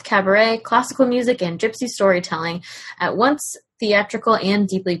goth, cabaret, classical music, and gypsy storytelling, at once theatrical and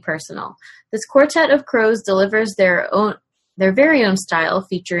deeply personal. This quartet of crows delivers their very own style,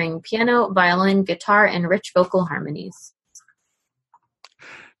 featuring piano, violin, guitar, and rich vocal harmonies.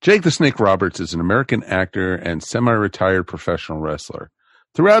 Jake the Snake Roberts is an American actor and semi-retired professional wrestler.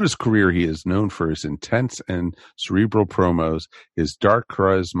 Throughout his career, he is known for his intense and cerebral promos, his dark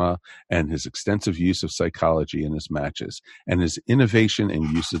charisma, and his extensive use of psychology in his matches, and his innovation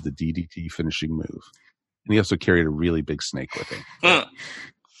and use of the DDT finishing move. And he also carried a really big snake with him.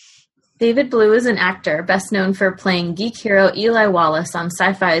 David Blue is an actor, best known for playing geek hero Eli Wallace on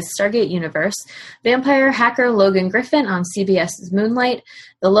Sci-Fi's Stargate Universe, vampire hacker Logan Griffin on CBS's Moonlight,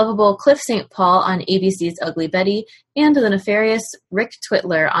 the lovable Cliff St. Paul on ABC's Ugly Betty, and the nefarious Rick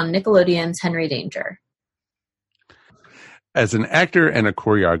Twitler on Nickelodeon's Henry Danger. As an actor and a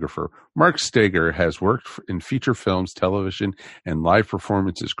choreographer, Mark Steger has worked in feature films, television, and live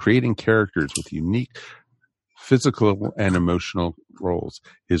performances, creating characters with unique physical and emotional roles.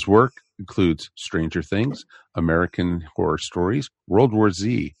 His work includes Stranger Things, American Horror Stories, World War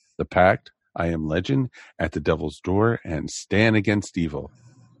Z, The Pact, I Am Legend, At the Devil's Door, and Stand Against Evil.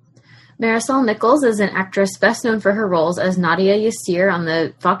 Marisol Nichols is an actress best known for her roles as Nadia Yassir on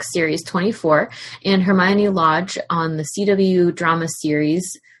the Fox series 24 and Hermione Lodge on the CW drama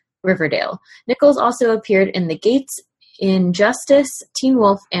series Riverdale. Nichols also appeared in The Gates, Injustice, Teen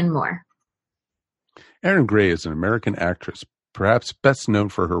Wolf, and more. Erin Gray is an American actress, perhaps best known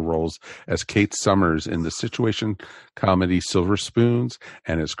for her roles as Kate Summers in the situation comedy Silver Spoons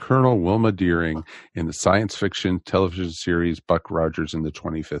and as Colonel Wilma Deering in the science fiction television series Buck Rogers in the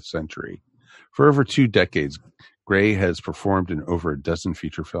 25th Century. For over 2 decades, Gray has performed in over a dozen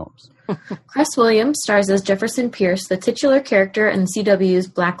feature films. Cress Williams stars as Jefferson Pierce, the titular character in CW's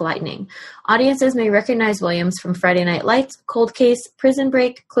Black Lightning. Audiences may recognize Williams from Friday Night Lights, Cold Case, Prison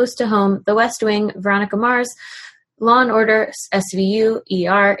Break, Close to Home, The West Wing, Veronica Mars, Law & Order, SVU,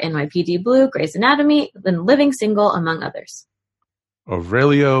 ER, NYPD Blue, Grey's Anatomy, and Living Single, among others.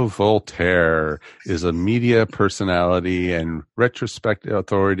 Aurelio Voltaire is a media personality and retrospective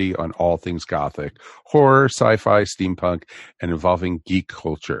authority on all things Gothic, horror, sci-fi, steampunk, and involving geek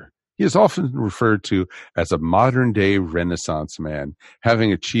culture. He is often referred to as a modern-day Renaissance man,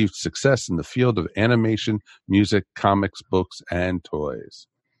 having achieved success in the field of animation, music, comics, books, and toys.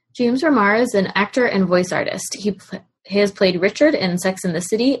 James Remar is an actor and voice artist. He has played Richard in Sex and the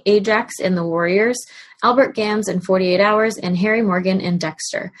City, Ajax in The Warriors, Albert Gams in 48 Hours, and Harry Morgan in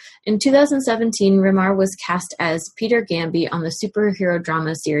Dexter. In 2017, Remar was cast as Peter Gamby on the superhero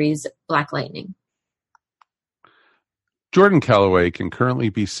drama series Black Lightning. Jordan Calloway can currently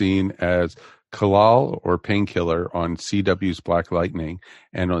be seen as Kalal or Painkiller on CW's Black Lightning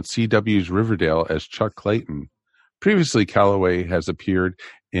and on CW's Riverdale as Chuck Clayton. Previously, Calloway has appeared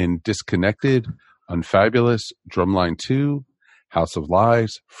in Disconnected, Unfabulous, Drumline 2, House of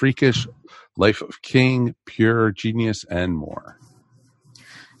Lies, Freakish, Life of King, Pure Genius, and more.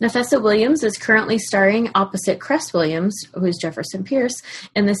 Nafessa Williams is currently starring opposite Cress Williams, who is Jefferson Pierce,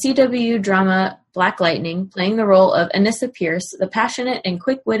 in the CW drama Black Lightning, playing the role of Anissa Pierce, the passionate and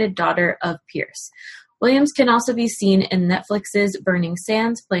quick-witted daughter of Pierce. Williams can also be seen in Netflix's Burning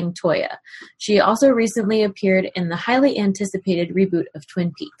Sands playing Toya. She also recently appeared in the highly anticipated reboot of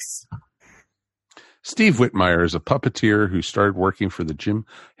Twin Peaks. Steve Whitmire is a puppeteer who started working for the Jim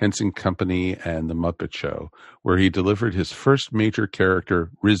Henson Company and The Muppet Show, where he delivered his first major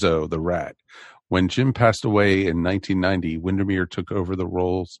character, Rizzo the Rat. When Jim passed away in 1990, Windermere took over the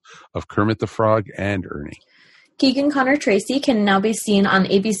roles of Kermit the Frog and Ernie. Keegan Connor Tracy can now be seen on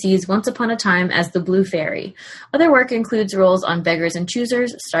ABC's Once Upon a Time as the Blue Fairy. Other work includes roles on Beggars and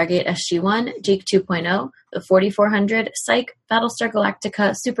Choosers, Stargate SG-1, Jake 2.0, The 4400, Psych, Battlestar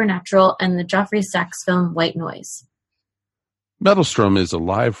Galactica, Supernatural, and the Joffrey Sachs film White Noise. Metalstrom is a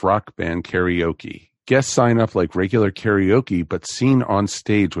live rock band karaoke. Guests sign up like regular karaoke, but seen on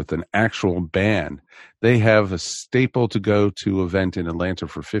stage with an actual band. They have a staple to go to event in Atlanta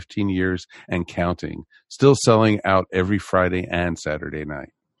for 15 years and counting, still selling out every Friday and Saturday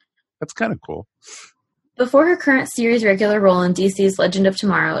night. That's kind of cool. Before her current series regular role in DC's Legend of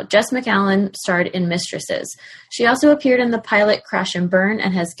Tomorrow, Jess McAllen starred in Mistresses. She also appeared in the pilot Crash and Burn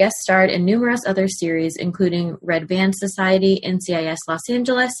and has guest starred in numerous other series, including Red Band Society, NCIS Los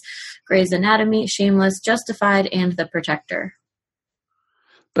Angeles, Grey's Anatomy, Shameless, Justified, and The Protector.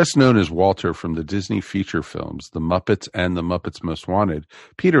 Best known as Walter from the Disney feature films The Muppets and The Muppets Most Wanted,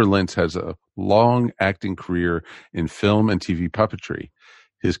 Peter Lentz has a long acting career in film and TV puppetry.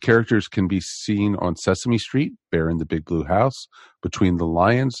 His characters can be seen on Sesame Street, Bear in the Big Blue House, Between the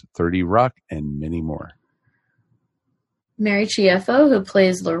Lions, 30 Rock, and many more. Mary Chieffo, who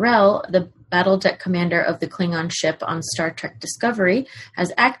plays Laurel, the battlejet commander of the Klingon ship on Star Trek Discovery,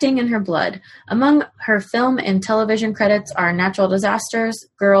 has acting in her blood. Among her film and television credits are Natural Disasters,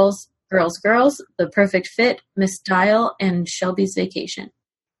 Girls, Girls, Girls, The Perfect Fit, Miss Dial, and Shelby's Vacation.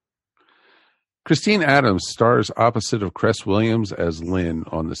 Christine Adams stars opposite of Cress Williams as Lynn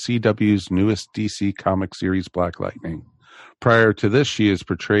on the CW's newest DC comic series Black Lightning. Prior to this, she has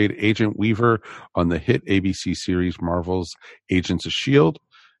portrayed Agent Weaver on the hit ABC series Marvel's Agents of S.H.I.E.L.D.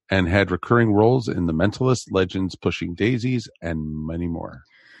 and had recurring roles in The Mentalist, Legends, Pushing Daisies, and many more.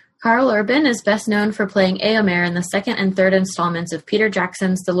 Carl Urban is best known for playing Éomer in the second and third installments of Peter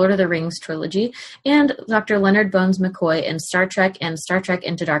Jackson's The Lord of the Rings trilogy and Dr. Leonard Bones McCoy in Star Trek and Star Trek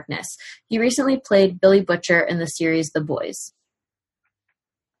Into Darkness. He recently played Billy Butcher in the series The Boys.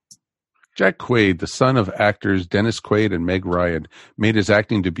 Jack Quaid, the son of actors Dennis Quaid and Meg Ryan, made his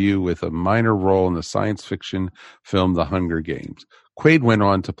acting debut with a minor role in the science fiction film The Hunger Games. Quaid went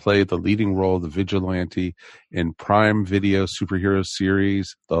on to play the leading role of the vigilante in Prime Video superhero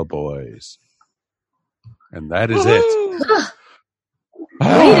series The Boys. And that is it. We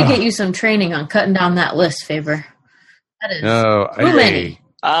need to get you some training on cutting down that list, Faber. That is too many.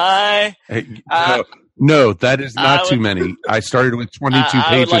 No, that is not too many. I started with 22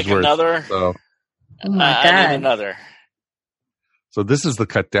 pages like worth. Another. So. Oh my God. I need another. So this is the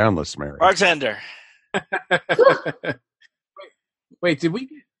cut down list, Mary. Bartender. Wait, did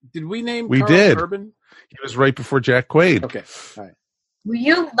we name? We Carl did. Urban? He was right before Jack Quaid. Okay, all right. Were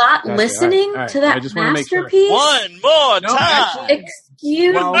you not listening all right. to that I just wanna make sure. masterpiece? One more No, time. actually-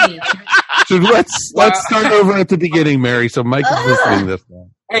 Excuse me. So let's start over at the beginning, Mary. So Mike is listening this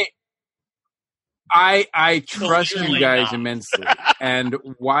time. Hey, I trust Clearly you guys not. immensely, and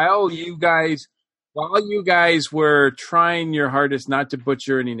while you guys were trying your hardest not to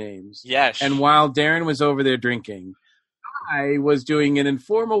butcher any names, Yes. and while Darren was over there drinking, I was doing an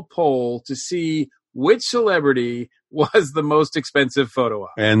informal poll to see which celebrity was the most expensive photo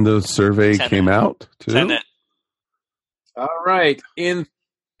op. And the survey Tenet. came out too. Tenet. All right. In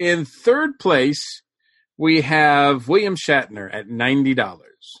third place, we have William Shatner at $90.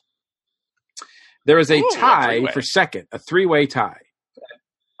 There is a Ooh, tie three-way. for second, a three-way tie.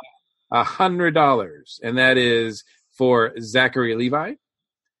 $100, and that is for Zachary Levi,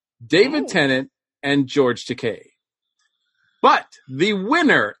 David Tennant, and George Takei. But the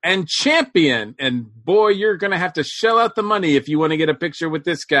winner and champion, and boy, you're going to have to shell out the money if you want to get a picture with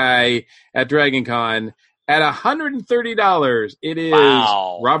this guy at DragonCon. At $130, it is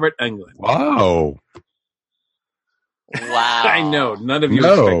Wow. Robert Englund. Wow. Wow. I know, none of you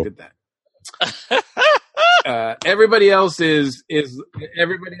No. expected that. Everybody else is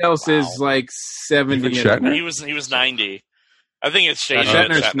like 70. Even and Shatner? He was 90. I think it's shady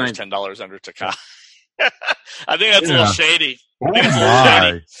Shatner's that Shatner's 90. $10 under Takai. I think that's a little shady. Oh I think it's a little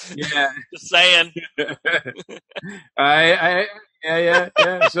my. shady. Yeah. Just saying.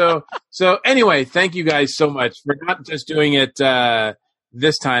 Yeah. So anyway, thank you guys so much for not just doing it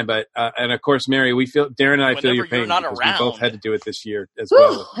this time, but and of course, Mary, Darren and I feel Whenever your pain you're not because we both around. had to do it this year as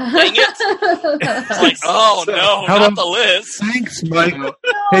well. Dang it. It's like, oh no, How not about- the list. Thanks, Mike.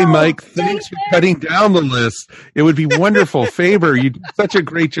 Hey, Mike, thanks for cutting down the list. It would be wonderful. Faber, you did such a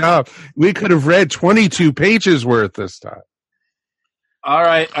great job. We could have read 22 pages worth this time. All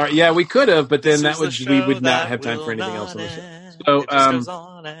right. Yeah, we could have, but then This is the we show would not that have time for will anything else on the not show. end. So, It just goes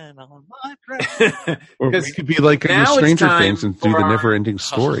on and on, my friend. Or we Because could be like in the now it's Stranger time Things and do for the our- never-ending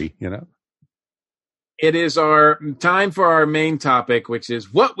story, you know? It is our time for our main topic, which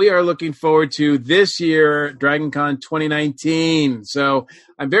is what we are looking forward to this year, DragonCon 2019. So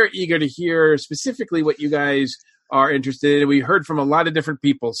I'm very eager to hear specifically what you guys are interested in. We heard from a lot of different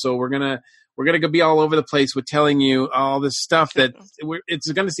people, so we're gonna go be all over the place with telling you all this stuff that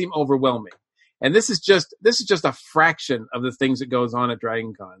it's going to seem overwhelming. And this is just a fraction of the things that goes on at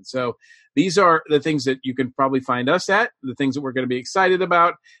DragonCon. So these are the things that you can probably find us at, the things that we're going to be excited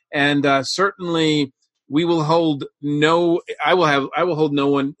about, and certainly. I will hold no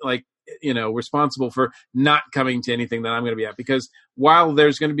one responsible for not coming to anything that I'm going to be at, because while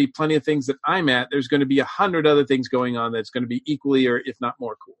there's going to be plenty of things that I'm at, there's going to be 100 other things going on that's going to be equally or if not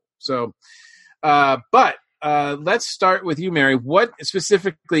more cool. So, but let's start with you, Mary. What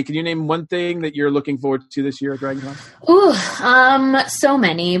specifically, can you name one thing that you're looking forward to this year at DragonCon? Ooh, so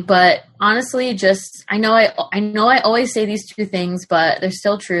many, but honestly, just I know I always say these two things, but they're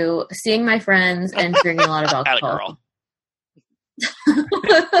still true. Seeing my friends and drinking a lot of Atta alcohol. girl.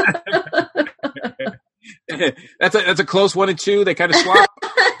 That's a close 1 and 2. They kind of swap.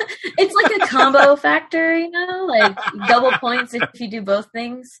 It's like a combo factor, like double points if you do both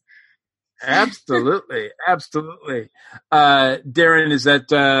things. Absolutely. Darren, is that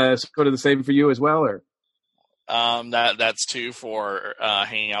sort of the same for you as well, or? That's two for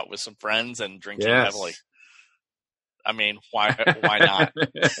hanging out with some friends and drinking Yes. heavily. I mean, why not?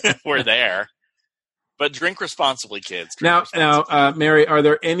 We're there. But drink responsibly, kids. Drink responsibly. Mary, are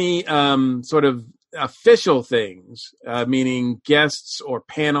there any sort of official things, meaning guests or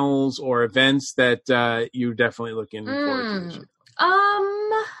panels or events that you're definitely looking forward to this year?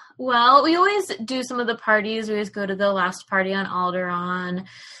 Well, we always do some of the parties. We always go to the last party on Alderaan,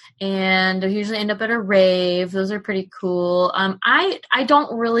 and we usually end up at a rave. Those are pretty cool. I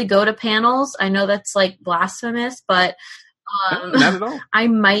don't really go to panels. I know that's like blasphemous, but Not at all. I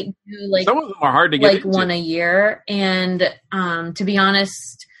might do Some of them are hard to get into. one a year. And to be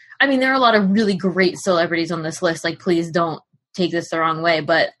honest, I mean, there are a lot of really great celebrities on this list. Like, please don't take this the wrong way,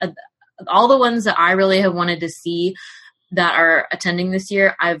 but all the ones that I really have wanted to see that are attending this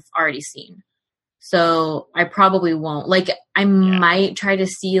year, I've already seen. So I probably won't. I might try to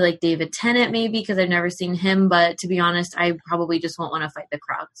see David Tennant maybe, because I've never seen him. But to be honest, I probably just won't want to fight the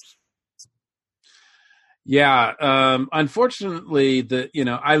crowds. Yeah. Unfortunately,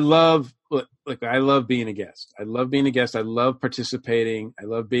 I love being a guest. I love being a guest. I love participating. I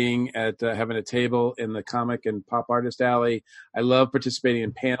love being at having a table in the comic and pop artist alley. I love participating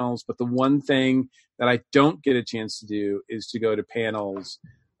in panels. But the one thing that I don't get a chance to do is to go to panels.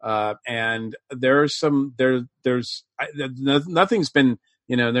 And there's nothing's been,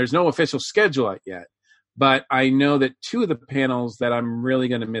 there's no official schedule yet. But I know that two of the panels that I'm really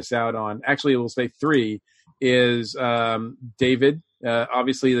going to miss out on, actually, we'll say three, is David,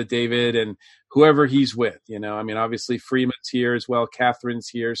 obviously the David and whoever he's with. Obviously Freeman's here as well. Catherine's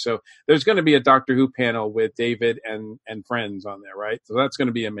here. So there's going to be a Doctor Who panel with David and friends on there, right? So that's going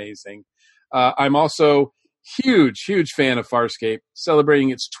to be amazing. I'm also huge fan of Farscape, celebrating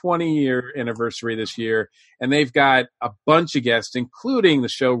its 20-year anniversary this year. And they've got a bunch of guests, including the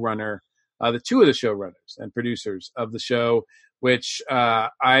showrunner, the two of the showrunners and producers of the show, which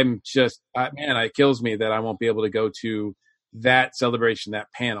I'm just, it kills me that I won't be able to go to that celebration,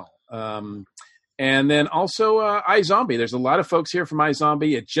 that panel. And then also iZombie. There's a lot of folks here from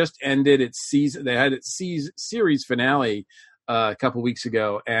iZombie. It just ended its season. They had its series finale a couple weeks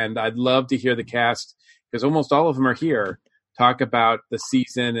ago, and I'd love to hear the cast, because almost all of them are here, talk about the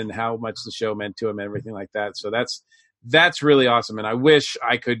season and how much the show meant to them and everything like that. So that's really awesome, and I wish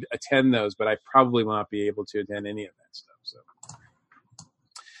I could attend those, but I probably will not be able to attend any of that stuff.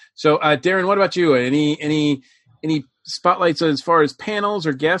 So Darren, what about you? Any spotlights as far as panels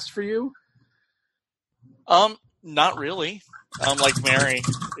or guests for you? Not really. Like Mary,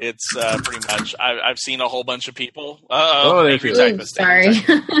 it's pretty much. I've seen a whole bunch of people. Angry typist. Sorry.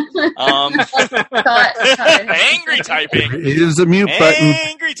 Angry typing. It is a mute button.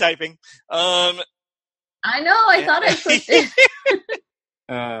 Angry typing. I know. I thought I clicked it.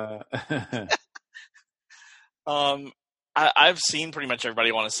 I've seen pretty much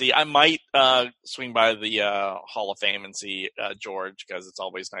everybody I want to see. I might swing by the Hall of Fame and see George, because it's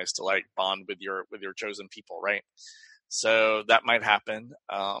always nice to bond with your chosen people, right? So that might happen.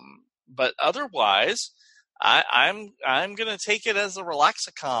 But otherwise, I'm gonna take it as a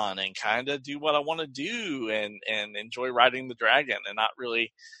relaxicon and kind of do what I want to do and enjoy riding the dragon and not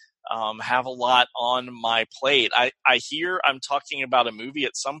really have a lot on my plate. I hear I'm talking about a movie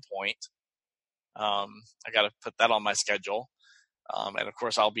at some point. I got to put that on my schedule. And of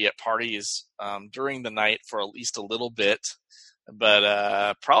course I'll be at parties during the night for at least a little bit,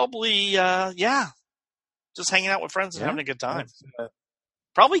 but probably just hanging out with friends and having a good time.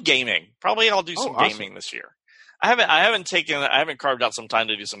 Probably gaming. Probably I'll do some gaming this year. I haven't carved out some time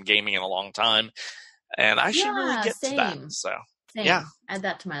to do some gaming in a long time, and I should really get to that. So same. Yeah, add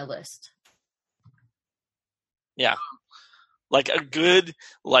that to my list. Yeah. Like a good,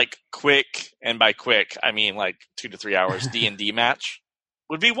 quick, and by quick, I mean 2 to 3 hours D&D match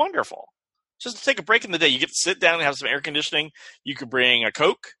would be wonderful. Just to take a break in the day. You get to sit down and have some air conditioning. You could bring a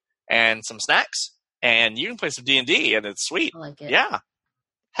Coke and some snacks, and you can play some D&D, and it's sweet. I like it. Yeah.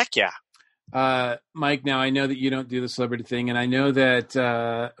 Heck yeah. Mike, now I know that you don't do the celebrity thing, and I know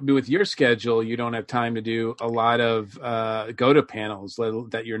that with your schedule, you don't have time to do a lot of go-to panels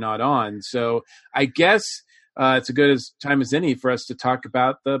that you're not on. So I guess it's a good time as any for us to talk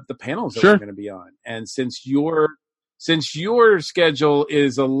about the panels that we're going to be on. And since your schedule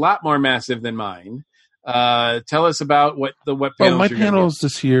is a lot more massive than mine, tell us about what panels. Well, my panels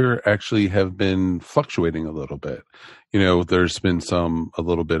this year actually have been fluctuating a little bit. There's been a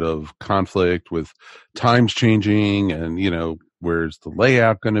little bit of conflict with times changing, and where's the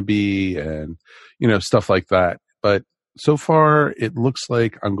layout going to be, and stuff like that. But so far, it looks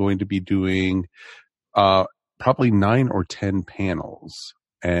like I'm going to be doing probably 9 or 10 panels,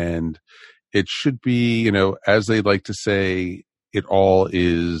 and it should be, as they like to say, it all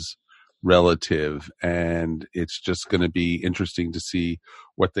is relative, and it's just going to be interesting to see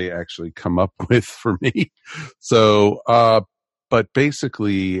what they actually come up with for me. So, but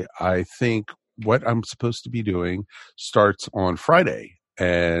basically, I think what I'm supposed to be doing starts on Friday,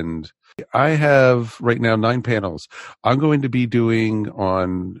 and I have right now 9 panels. I'm going to be doing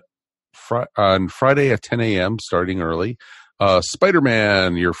on Friday at 10 a.m., starting early,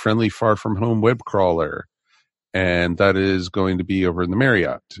 Spider-Man, your friendly far from home web crawler. And that is going to be over in the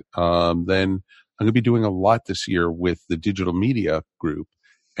Marriott. Then I'm going to be doing a lot this year with the digital media group.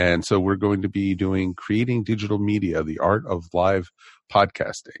 And so we're going to be creating digital media, the art of live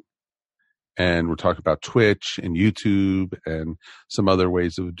podcasting. And we're talking about Twitch and YouTube and some other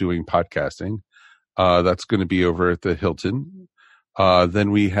ways of doing podcasting. That's going to be over at the Hilton.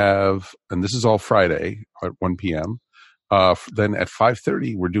 Then we have, and this is all Friday at 1 p.m. Then at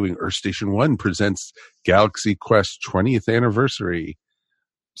 5:30, we're doing Earth Station 1 presents Galaxy Quest 20th anniversary.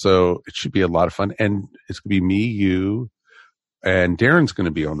 So it should be a lot of fun. And it's going to be me, you, and Darren's going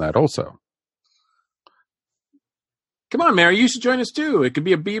to be on that also. Come on, Mary, you should join us too. It could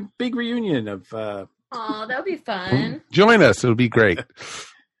be a big reunion of. Oh, that would be fun. Join us; it'll be great.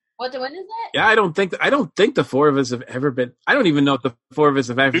 When is that? Yeah, I don't think the four of us have ever been. I don't even know if the four of us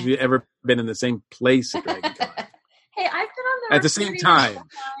have actually ever been in the same place at Dragon Con. Hey, I've been on the At the same time.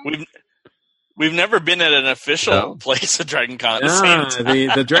 We've never been at an official place at Dragon Con at the same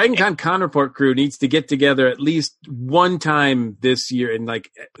time. The Dragon Con Report crew needs to get together at least one time this year and like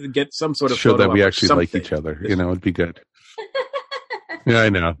get some sort of show photo that we of actually something. like each other. You know, it'd be good. Yeah, I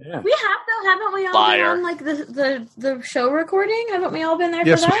know. Yeah. We have though, haven't we all been on like the show recording? Haven't we all been there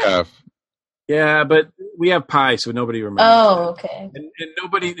Yes, for that? we have. Yeah, but we have pie, so nobody remembers. Oh, okay.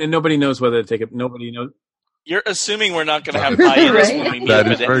 And nobody knows whether to take it. Nobody knows. You're assuming we're not going to have pie-ins Right? when we meet That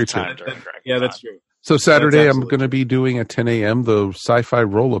up is at very any true. time during Dragon Yeah, Con. that's true. So Saturday, That's I'm absolutely going to be doing at 10 a.m. the Sci-Fi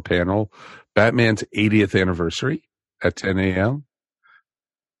Rolla panel, Batman's 80th anniversary at 10 a.m.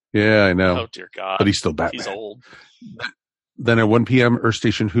 Yeah, I know. Oh, dear God. But he's still Batman. He's old. Then at 1 p.m., Earth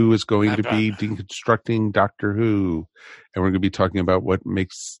Station Who is going to be deconstructing Doctor Who. And we're going to be talking about what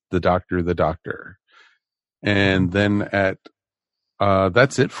makes the Doctor the Doctor. And then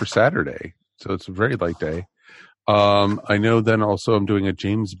that's it for Saturday. So it's a very light day. I know then also I'm doing a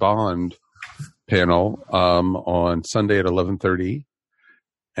James Bond panel on Sunday at 11:30.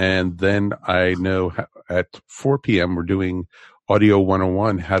 And then I know at 4 p.m. we're doing Audio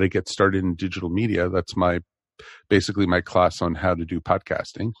 101, how to get started in digital media. That's basically my class on how to do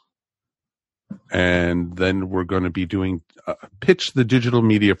podcasting. And then we're going to be doing Pitch the Digital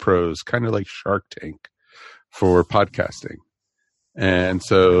Media Pros, kind of like Shark Tank for podcasting. And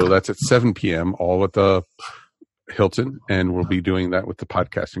so that's at 7 p.m., all at the Hilton. And we'll be doing that with the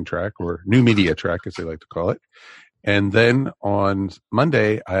podcasting track, or new media track, as they like to call it. And then on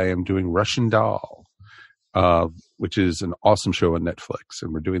Monday, I am doing Russian Doll, which is an awesome show on Netflix.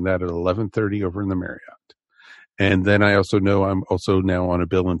 And we're doing that at 11:30 over in the Marriott. And then I also know I'm also now on a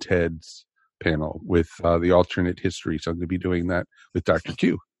Bill and Ted's panel with the alternate history. So I'm going to be doing that with Dr.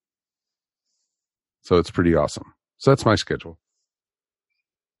 Q. So it's pretty awesome. So that's my schedule.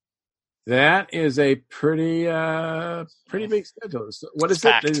 That is a pretty big schedule. So what is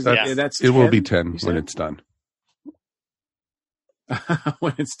Stacked, it? yeah. That's It will 10, be 10 you when said? it's done.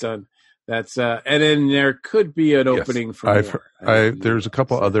 When it's done. That's and then there could be an opening for more. There's a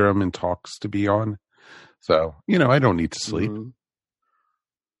couple other I'm in talks to be on. So, I don't need to sleep. Mhm.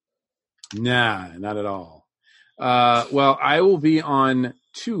 Nah, not at all. Well, I will be on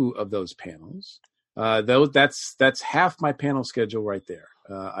 2 of those panels. That's half my panel schedule right there.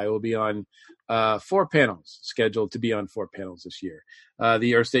 I will be on 4 panels, scheduled to be on 4 panels this year.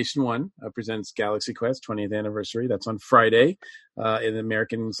 The Earth Station 1 presents Galaxy Quest 20th anniversary. That's on Friday in the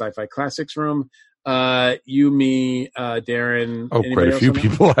American Sci-Fi Classics room. You, me, Darren. Oh, quite a few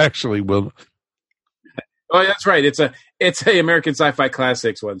people actually will. Oh, that's right. It's a American Sci-Fi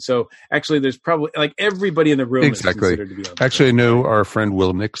Classics one. So actually, there's probably like everybody in the room Exactly. is considered to be on. Actually, I know our friend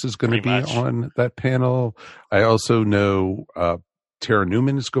Will Nix is going to Pretty be much. on that panel. I also know Tara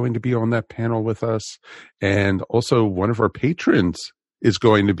Newman is going to be on that panel with us. And also one of our patrons is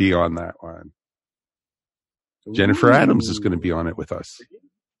going to be on that one. Jennifer Ooh. Adams is going to be on it with us.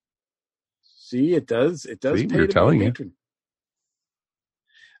 See, it does. It does. See, pay we're to be a telling you. patron.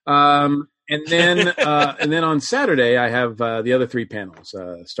 And then on Saturday I have the other 3 panels,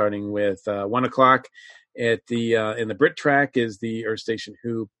 starting with 1 o'clock at the in the Brit track is the Earth Station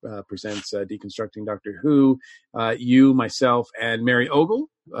Who presents Deconstructing Doctor Who. You, myself, and Mary Ogle,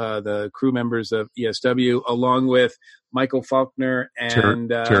 the crew members of ESW, along with Michael Faulkner and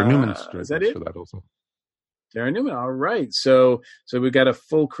Tara Newman's is that it? for that also. Tara Newman. All right. So we've got a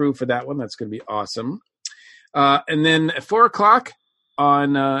full crew for that one. That's going to be awesome. And then at 4 o'clock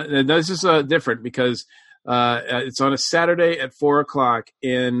on, this is different because it's on a Saturday at 4 o'clock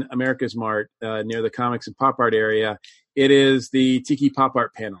in America's Mart near the Comics and Pop Art area. It is the Tiki Pop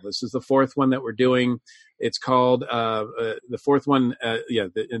Art panel. This is the 4th one that we're doing. It's called the 4th one,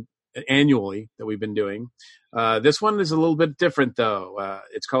 annually that we've been doing. This one is a little bit different though.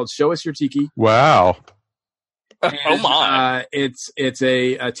 It's called Show Us Your Tiki. Wow. And, Oh my! It's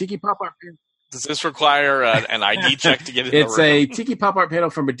a Tiki Pop Art panel. Does this require an ID check to get in It's the room? a Tiki Pop Art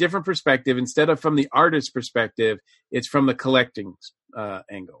panel from a different perspective. Instead of from the artist's perspective, it's from the collecting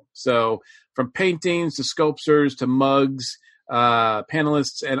angle. So from paintings to sculptures to mugs,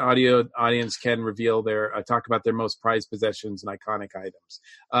 panelists and audience can reveal talk about their most prized possessions and iconic items.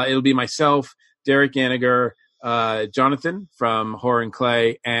 It'll be myself, Derek Yaniger, Jonathan from Horror and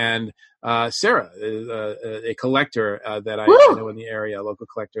Clay, and Sarah, a collector that I know in the area, a local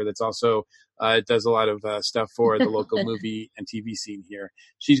collector that's also does a lot of stuff for the local movie and TV scene here.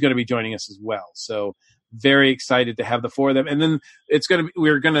 She's going to be joining us as well. So very excited to have the four of them. And then it's going to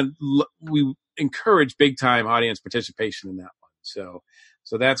be, we encourage big time audience participation in that one. So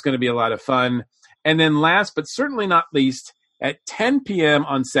that's going to be a lot of fun. And then last, but certainly not least, at 10 p.m.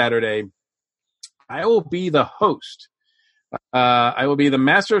 on Saturday, I will be the host. I will be the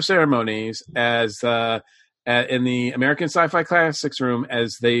master of ceremonies as in the American Sci-Fi Classics room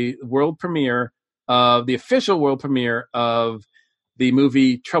as the official world premiere of the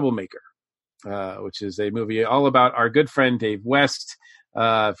movie Troublemaker, which is a movie all about our good friend Dave West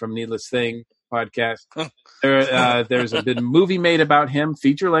from Needless Thing podcast. There's been a movie made about him,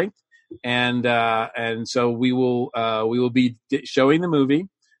 feature length, and so we will be showing the movie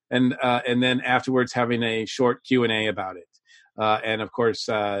and then afterwards having a short Q&A about it. And of course,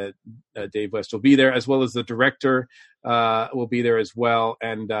 Dave West will be there, as well as the director will be there as well.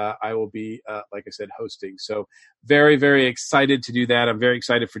 And I will be, like I said, hosting. So very, very excited to do that. I'm very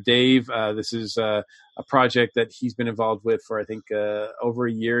excited for Dave. This is a project that he's been involved with for, I think, over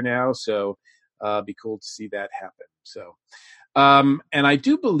a year now. So be cool to see that happen. So, and I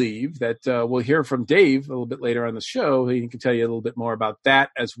do believe that we'll hear from Dave a little bit later on the show. He can tell you a little bit more about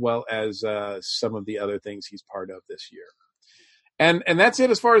that, as well as some of the other things he's part of this year. And that's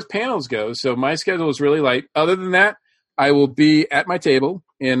it as far as panels go. So my schedule is really light. Other than that, I will be at my table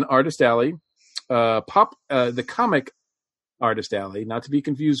in Artist Alley, the comic Artist Alley, not to be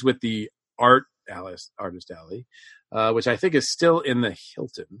confused with the Artist Alley, which I think is still in the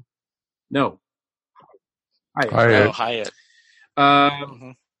Hilton. No, Hyatt.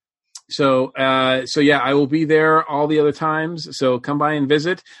 So yeah, I will be there all the other times. So come by and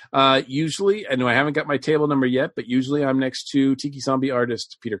visit. Usually, I know I haven't got my table number yet, but usually I'm next to Tiki Zombie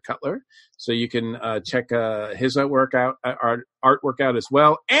artist Peter Cutler. So you can check his artwork out as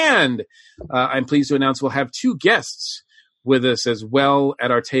well. And I'm pleased to announce we'll have two guests with us as well at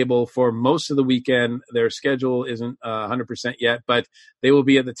our table for most of the weekend. Their schedule isn't 100% yet, but they will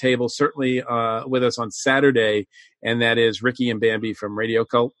be at the table certainly with us on Saturday. And that is Ricky and Bambi from Radio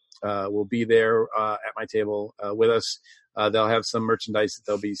Cult. Will be there at my table with us. They'll have some merchandise that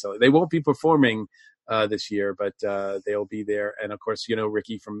they'll be selling. They won't be performing this year, but they'll be there. And of course, you know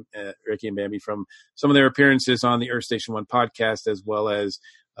Ricky and Bambi from some of their appearances on the Earth Station One podcast, as well as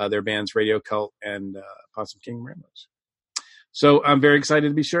their bands Radio Cult and Possum King Ramblers. So I'm very excited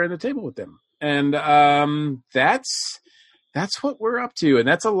to be sharing the table with them. And that's what we're up to, and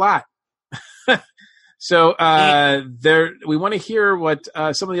that's a lot. So we want to hear what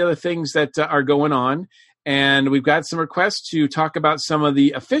some of the other things that are going on, and we've got some requests to talk about some of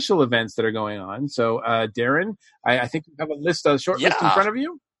the official events that are going on. So Darren, I think you have a short list in front of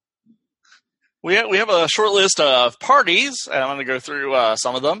you. We have a short list of parties, and I'm going to go through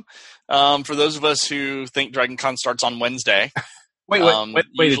some of them. For those of us who think DragonCon starts on Wednesday, wait,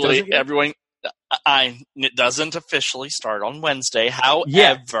 usually it doesn't officially start on Wednesday.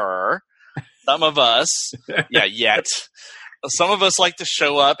 However. Some of us, some of us like to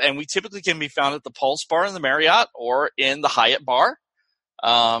show up, and we typically can be found at the Pulse Bar in the Marriott or in the Hyatt Bar,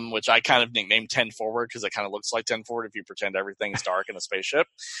 which I kind of nicknamed 10 Forward because it kind of looks like 10 Forward if you pretend everything's dark in a spaceship.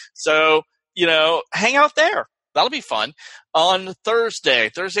 So, hang out there. That'll be fun. On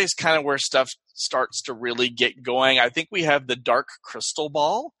Thursday's kind of where stuff starts to really get going. I think we have the Dark Crystal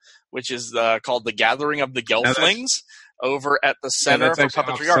Ball, which is called the Gathering of the Gelflings. Over at the Center for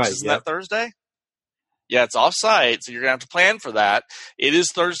Puppetry Arts. Isn't that Thursday? Yeah, it's off-site, so you're going to have to plan for that. It is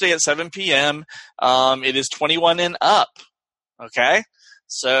Thursday at 7 p.m. It is 21 and up, okay?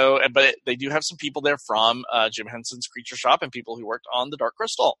 So, but they do have some people there from Jim Henson's Creature Shop and people who worked on the Dark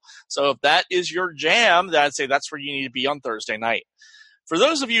Crystal. So if that is your jam, I'd say that's where you need to be on Thursday night. For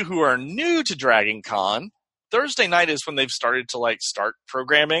those of you who are new to DragonCon, Thursday night is when they've started to start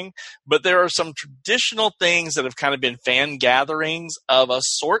programming, but there are some traditional things that have kind of been fan gatherings of a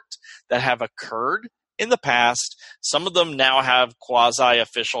sort that have occurred in the past. Some of them now have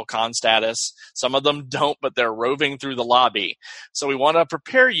quasi-official con status. Some of them don't, but they're roving through the lobby. So we want to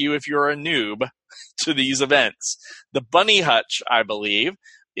prepare you if you're a noob to these events. The Bunny Hutch, I believe,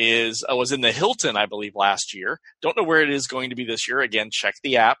 was in the Hilton, I believe, last year. Don't know where it is going to be this year. Again, check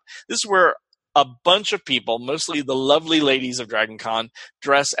the app. This is where a bunch of people, mostly the lovely ladies of DragonCon,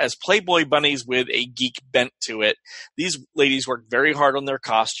 dress as Playboy bunnies with a geek bent to it. These ladies work very hard on their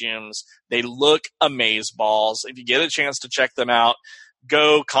costumes. They look amazeballs. If you get a chance to check them out,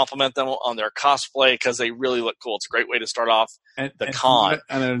 go compliment them on their cosplay because they really look cool. It's a great way to start off the con.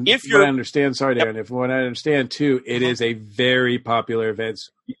 If I understand, sorry, Darren, if what I understand too, it is a very popular event.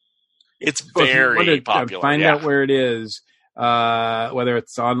 It's very popular. Find out where it is, whether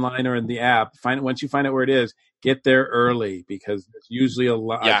it's online or in the app. Once you find out where it is, get there early because there's usually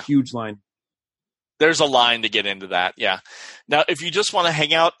a huge line. There's a line to get into that, yeah. Now, if you just want to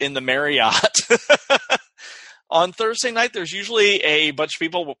hang out in the Marriott, on Thursday night, there's usually a bunch of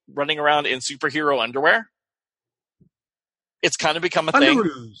people running around in superhero underwear. It's kind of become a thing.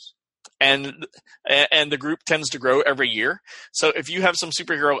 And the group tends to grow every year. So if you have some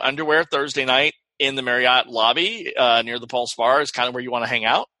superhero underwear Thursday night in the Marriott lobby near the Pulse Bar is kind of where you want to hang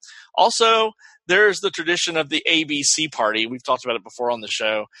out. Also, there's the tradition of the ABC party. We've talked about it before on the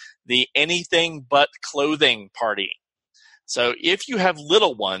show, the anything but clothing party. So if you have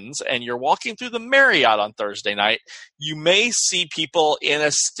little ones and you're walking through the Marriott on Thursday night, you may see people in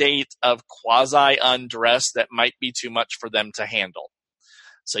a state of quasi-undress that might be too much for them to handle.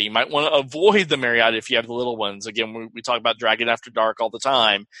 So you might want to avoid the Marriott if you have the little ones. Again, we talk about Dragon After Dark all the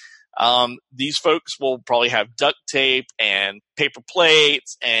time. These folks will probably have duct tape and paper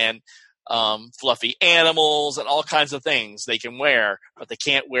plates and fluffy animals and all kinds of things they can wear, but they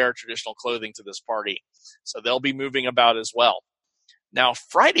can't wear traditional clothing to this party. So they'll be moving about as well. Now,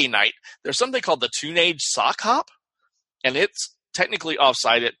 Friday night, there's something called the Toonage Sock Hop, and it's technically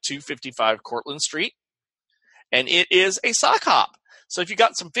offsite at 255 Cortlandt Street, and it is a sock hop. So if you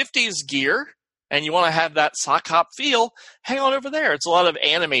got some 50s gear and you want to have that sock hop feel, hang on over there. It's a lot of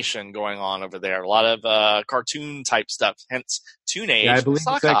animation going on over there, a lot of cartoon type stuff, hence Toonage. Yeah, I believe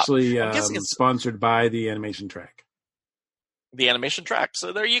Sock it's actually it's sponsored by the animation track. The animation track.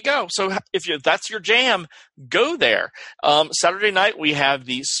 So there you go. So if that's your jam, go there. Saturday night, we have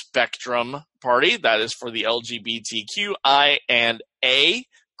the Spectrum party. That is for the LGBTQI and A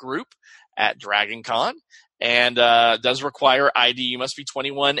group at Dragon Con. And does require ID. You must be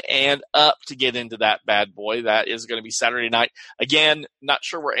 21 and up to get into that bad boy. That is going to be Saturday night. Again, not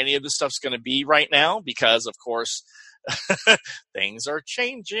sure where any of this stuff's going to be right now because, of course, things are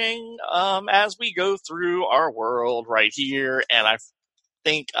changing as we go through our world right here. And I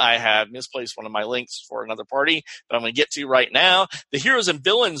think I have misplaced one of my links for another party, but I'm going to get to right now. The Heroes and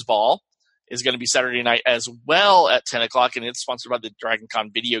Villains Ball is going to be Saturday night as well at 10 o'clock, and it's sponsored by the Dragon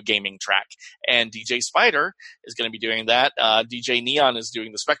Con video gaming track. And DJ Spider is going to be doing that. DJ Neon is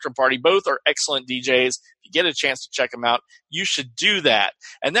doing the Spectrum Party. Both are excellent DJs. If you get a chance to check them out, you should do that.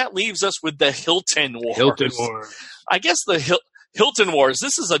 And that leaves us with the Hilton Wars. Hilton Wars. I guess the Hilton Wars.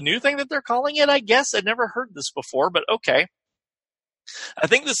 This is a new thing that they're calling it, I guess. I'd never heard this before, but okay. I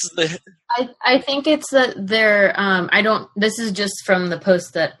think this is the. I think it's that they're. This is just from the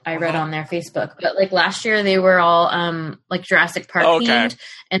post that I read on their Facebook. But like last year, they were all like Jurassic Park themed,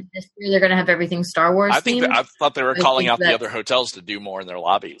 and this year they're going to have everything Star Wars themed. I thought they were calling out the other hotels to do more in their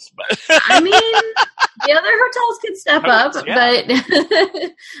lobbies, but I mean, the other hotels could step up, but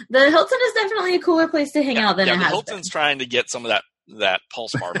the Hilton is definitely a cooler place to hang out than it has been. Hilton's trying to get some of that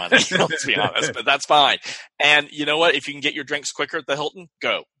Pulse Bar money, let's be honest, but that's fine. And you know what? If you can get your drinks quicker at the Hilton,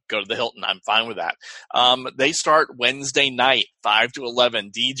 go to the Hilton. I'm fine with that. They start Wednesday night, 5 to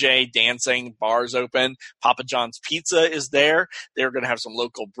 11. DJ, dancing, bars open. Papa John's Pizza is there. They're going to have some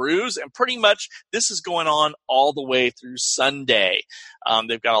local brews, and pretty much this is going on all the way through Sunday.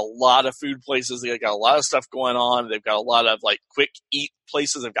 They've got a lot of food places. They've got a lot of stuff going on. They've got a lot of like quick eat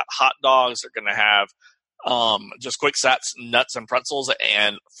places. They've got hot dogs. They're going to have just quick sats, nuts and pretzels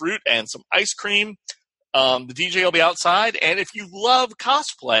and fruit and some ice cream. The DJ will be outside. And if you love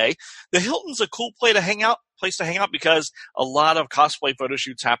cosplay, the Hilton's a cool place to hang out because a lot of cosplay photo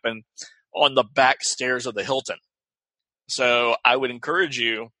shoots happen on the back stairs of the Hilton. So I would encourage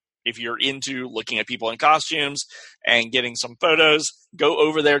you, if you're into looking at people in costumes and getting some photos, go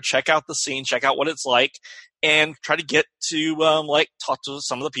over there, check out the scene, check out what it's like, and try to get to talk to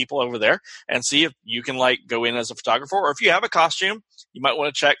some of the people over there and see if you can go in as a photographer, or if you have a costume, you might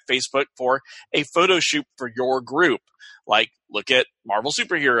want to check Facebook for a photo shoot for your group. Look at Marvel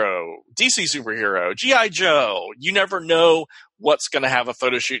Superhero, DC Superhero, G.I. Joe. You never know what's going to have a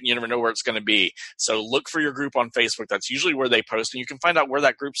photo shoot, and you never know where it's going to be. So look for your group on Facebook. That's usually where they post, and you can find out where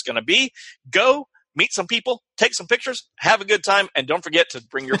that group's going to be. Go meet some people, take some pictures, have a good time, and don't forget to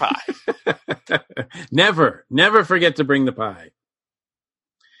bring your pie. Never forget to bring the pie.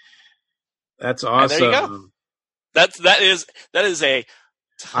 That's awesome. And there you go. That is a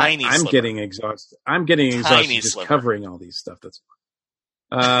tiny. I'm sliver. getting exhausted. I'm getting exhausted just covering all these stuff. That's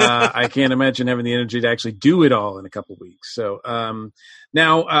I can't imagine having the energy to actually do it all in a couple weeks. So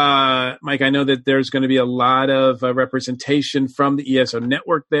now, Mike, I know that there's going to be a lot of representation from the ESO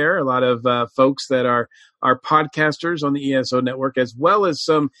network there, a lot of folks that are podcasters on the ESO network, as well as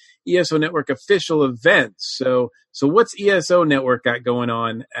some ESO network official events. So what's ESO network got going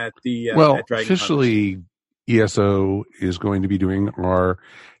on at the at Dragon officially Con? ESO is going to be doing I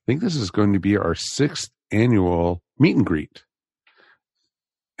think this is going to be our 6th annual meet and greet.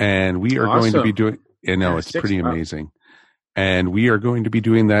 And we are going to be doing, it's pretty amazing. And we are going to be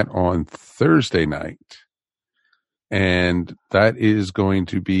doing that on Thursday night. And that is going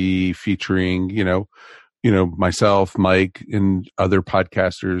to be featuring, myself, Mike, and other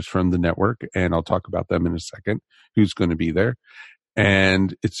podcasters from the network. And I'll talk about them in a second, who's going to be there.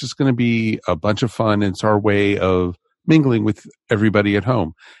 And it's just going to be a bunch of fun. It's our way of mingling with everybody at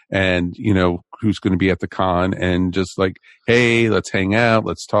home and, who's going to be at the con and just like, hey, let's hang out.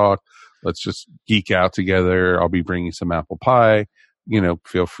 Let's talk. Let's just geek out together. I'll be bringing some apple pie,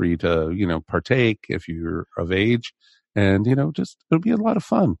 feel free to, partake if you're of age and, just, it'll be a lot of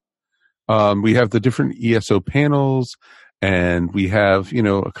fun. We have the different ESO panels and we have,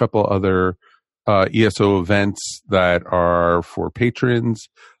 a couple other, ESO events that are for patrons.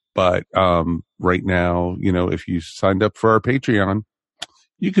 But right now, if you signed up for our Patreon,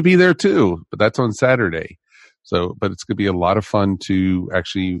 you could be there too. But that's on Saturday. So, but it's going to be a lot of fun to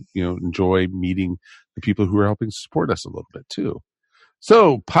actually, enjoy meeting the people who are helping support us a little bit too.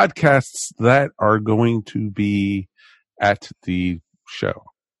 So, podcasts that are going to be at the show.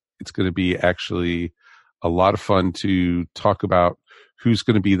 It's going to be actually a lot of fun to talk about who's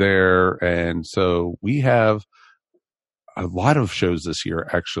going to be there. And so we have a lot of shows this year,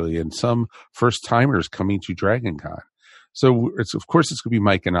 actually, and some first timers coming to Dragon Con. So it's going to be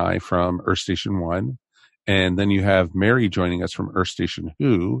Mike and I from Earth Station 1. And then you have Mary joining us from Earth Station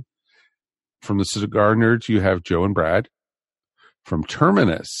Who. From the Cigar Nerds, you have Joe and Brad. From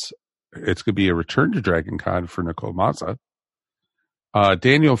Terminus, it's going to be a return to Dragon Con for Nicole Mazza.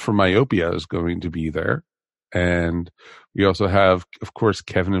 Daniel from Myopia is going to be there. And we also have, of course,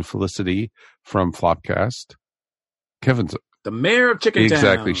 Kevin and Felicity from Flopcast. Kevin's the mayor of Chicken Town.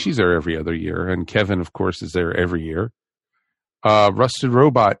 Exactly. She's there every other year. And Kevin, of course, is there every year. Rusted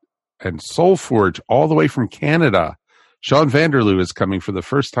Robot and Soul Forge, all the way from Canada. Sean Vanderloo is coming for the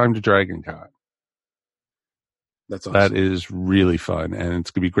first time to Dragon Con. That's awesome. That is really fun. And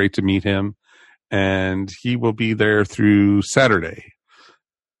it's going to be great to meet him. And he will be there through Saturday.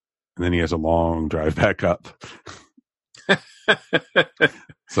 And then he has a long drive back up.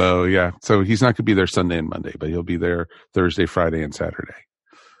 So, yeah. So he's not going to be there Sunday and Monday, but he'll be there Thursday, Friday, and Saturday.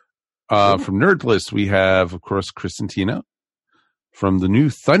 From Nerdlist, we have, of course, Chris and Tina. From the new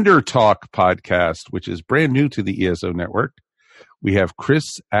Thunder Talk podcast, which is brand new to the ESO network, we have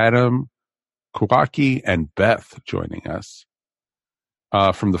Chris, Adam, Kowaki, and Beth joining us.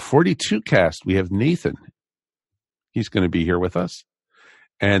 From the 42 cast, we have Nathan. He's going to be here with us.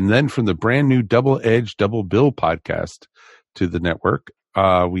 And then from the brand new Double Edge, Double Bill podcast to the network,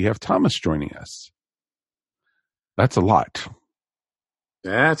 we have Thomas joining us. That's a lot.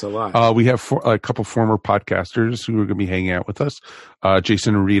 That's a lot. We have a couple former podcasters who are going to be hanging out with us.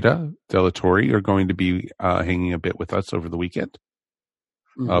 Jason and Rita Delatorre are going to be hanging a bit with us over the weekend.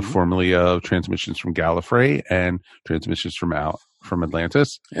 Formerly of Transmissions from Gallifrey and Transmissions from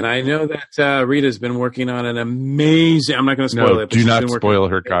Atlantis. And I know that Rita's been working on an amazing, I'm not going to spoil it. But do not spoil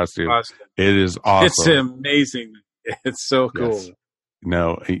her costume. It is awesome. It's amazing. It's so cool. Yes.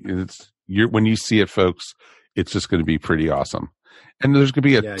 No, when you see it, folks, it's just going to be pretty awesome. And there's going to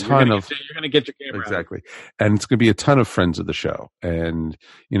be a ton of... You're going to get your camera Exactly. Out. And it's going to be a ton of friends of the show. And,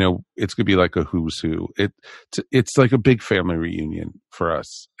 it's going to be like a who's who. It's like a big family reunion for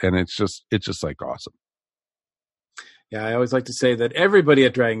us. And it's just like awesome. Yeah, I always like to say that everybody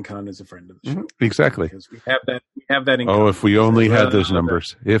at Dragon Con is a friend of the show. Exactly. Because we have that in common. If we only had those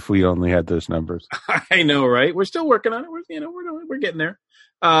numbers. If we only had those numbers. I know, right? We're still working on it. We're getting there.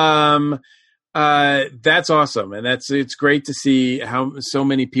 That's awesome. And it's great to see how so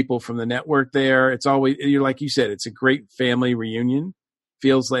many people from the network there. It's always, like you said, it's a great family reunion.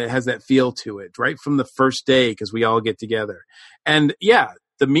 Feels like it has that feel to it right from the first day because we all get together. And yeah,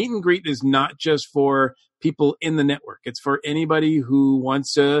 the meet and greet is not just for people in the network. It's for anybody who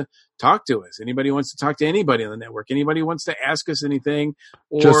wants to talk to us. Anybody who wants to talk to anybody on the network. Anybody who wants to ask us anything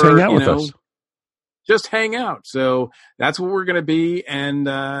or just hang out with us. Just hang out. So that's what we're going to be. And,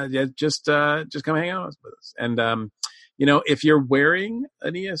 just come hang out with us. And, if you're wearing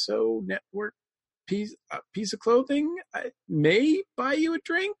an ESO network piece of clothing, I may buy you a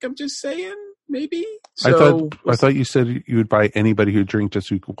drink. I'm just saying, maybe. So I thought you said you would buy anybody who drank just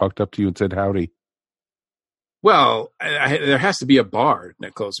who walked up to you and said howdy. Well, there has to be a bar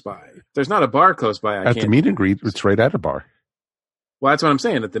close by. If there's not a bar close by, I at can't. The meet and greet, it's right at a bar. Well, that's what I'm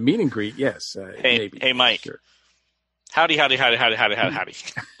saying. At the meet and greet, yes. Hey, Mike. Sure. Howdy.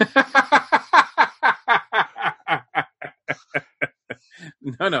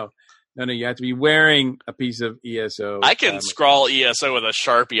 No. You have to be wearing a pice of ESO. I can scrawl ESO with a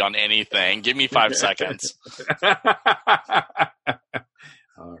Sharpie on anything. Give me 5 seconds.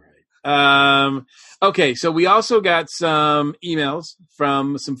 All right. Okay, so we also got some emails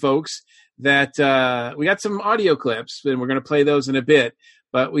from some folks that we got some audio clips, and we're going to play those in a bit.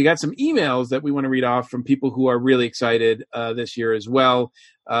 But we got some emails that we want to read off from people who are really excited this year as well.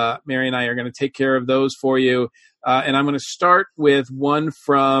 Mary and I are going to take care of those for you. And I'm going to start with one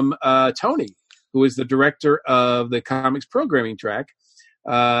from Tony, who is the director of the comics programming track.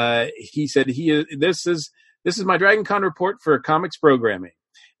 He said, this is my Dragon Con report for comics programming.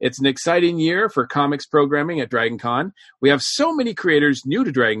 It's an exciting year for comics programming at Dragon Con. We have so many creators new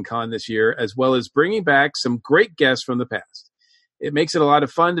to Dragon Con this year, as well as bringing back some great guests from the past. It makes it a lot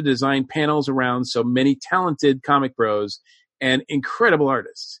of fun to design panels around so many talented comic pros and incredible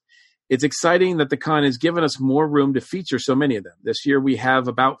artists. It's exciting that the con has given us more room to feature so many of them. This year we have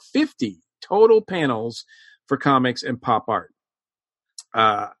about 50 total panels for comics and pop art.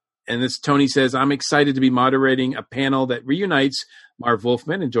 And this Tony says, I'm excited to be moderating a panel that reunites Marv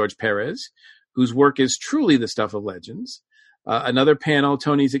Wolfman and George Perez, whose work is truly the stuff of legends. Another panel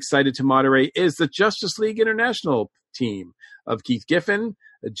Tony's excited to moderate is the Justice League International team of Keith Giffen,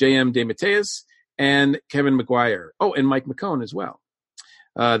 J.M. DeMatteis, and Kevin McGuire. Oh, and Mike McCone as well.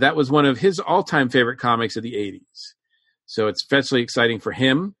 That was one of his all-time favorite comics of the 80s. So it's especially exciting for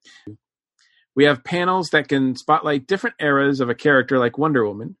him. We have panels that can spotlight different eras of a character like Wonder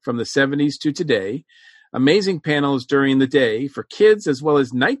Woman from the 70s to today. Amazing panels during the day for kids as well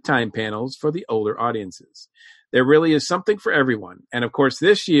as nighttime panels for the older audiences. There really is something for everyone. And of course,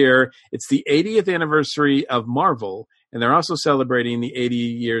 this year, it's the 80th anniversary of Marvel, and they're also celebrating the 80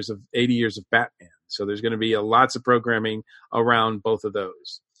 years of Batman. So there's going to be lots of programming around both of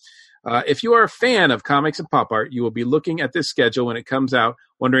those. If you are a fan of comics and pop art, you will be looking at this schedule when it comes out,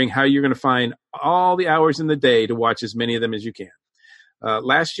 wondering how you're going to find all the hours in the day to watch as many of them as you can.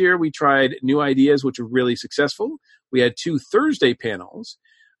 Last year, we tried new ideas, which were really successful. We had 2 Thursday panels,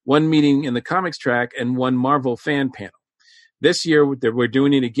 one meeting in the comics track and one Marvel fan panel. This year, we're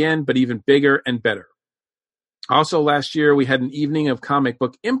doing it again, but even bigger and better. Also, last year, we had an evening of comic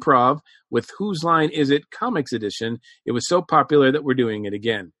book improv with Whose Line Is It? Comics Edition. It was so popular that we're doing it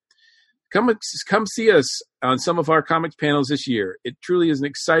again. Come see us on some of our comics panels this year. It truly is an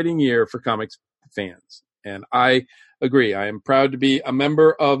exciting year for comics fans. And I agree. I am proud to be a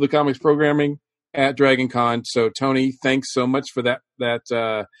member of the comics programming at Dragon Con. So, Tony, thanks so much for that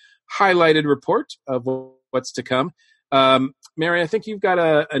highlighted report of what's to come. Mary, I think you've got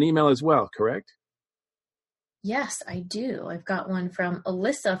an email as well, correct? Yes, I do. I've got one from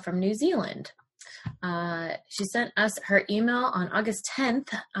Alyssa from New Zealand. She sent us her email on August 10th,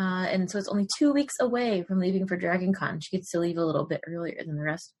 and so it's only 2 weeks away from leaving for Dragon Con. She gets to leave a little bit earlier than the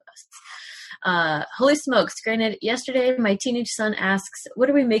rest of us. Holy smokes. Granted, yesterday my teenage son asks, what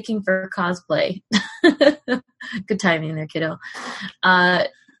are we making for cosplay? Good timing there, kiddo.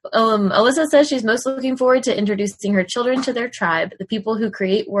 Alyssa says she's most looking forward to introducing her children to their tribe, the people who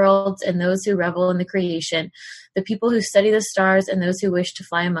create worlds and those who revel in the creation, the people who study the stars and those who wish to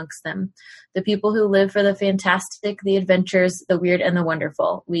fly amongst them, the people who live for the fantastic, the adventures, the weird, and the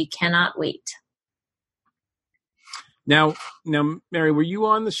wonderful. We cannot wait. Now, Mary, were you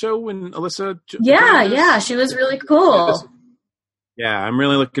on the show when Alyssa? Yeah, she was really cool. Yeah, I'm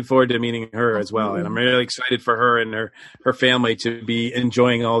really looking forward to meeting her as well, and I'm really excited for her and her family to be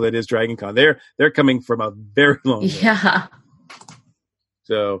enjoying all that is Dragon Con. They're coming from a very long way. Yeah.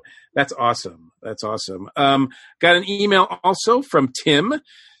 So that's awesome. That's awesome. Got an email also from Tim.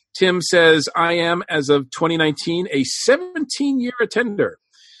 Tim says, I am, as of 2019, a 17-year attender.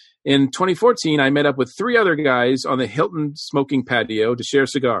 In 2014, I met up with 3 other guys on the Hilton smoking patio to share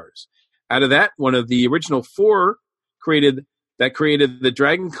cigars. Out of that, one of the original 4 created the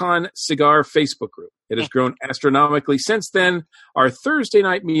Dragon Con Cigar Facebook group. It has grown astronomically since then. Our Thursday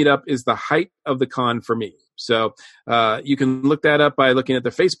night meetup is the height of the con for me. So you can look that up by looking at the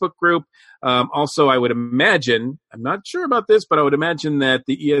Facebook group. Also, I would imagine, I'm not sure about this, but I would imagine that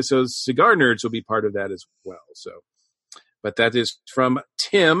the ESO's Cigar Nerds will be part of that as well. So, but that is from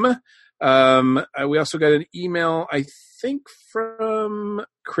Tim. We also got an email, I think, from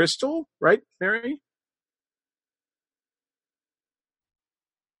Crystal, right, Mary?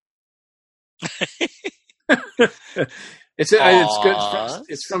 It's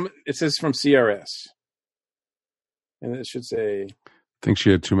good. It says from CRS, and it should say. I think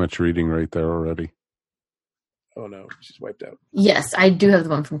she had too much reading right there already. Oh no, she's wiped out. Yes, I do have the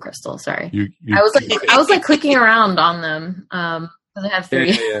one from Crystal. Sorry, You I was like clicking around on them because I have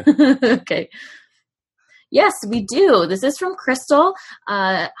 3. Yeah. Okay. Yes, we do. This is from Crystal.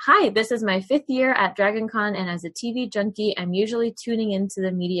 Hi, this is my 5th year at DragonCon, and as a TV junkie, I'm usually tuning into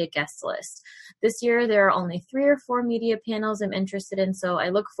the media guest list. This year, there are only 3 or 4 media panels I'm interested in, so I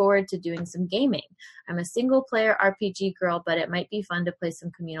look forward to doing some gaming. I'm a single-player RPG girl, but it might be fun to play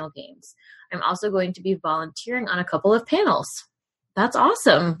some communal games. I'm also going to be volunteering on a couple of panels. That's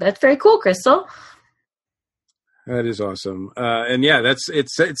very cool, Crystal. That is awesome. And yeah,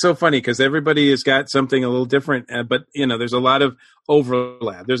 it's so funny because everybody has got something a little different, but there's a lot of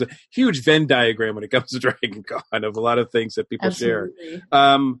overlap. There's a huge Venn diagram when it comes to DragonCon of a lot of things that people Absolutely.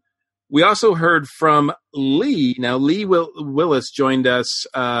 share. We also heard from Lee. Now, Lee Willis joined us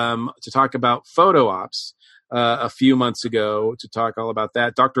to talk about photo ops a few months ago, to talk all about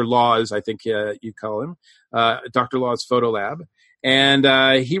that. Dr. Laws, I think you call him, Dr. Laws Photo Lab.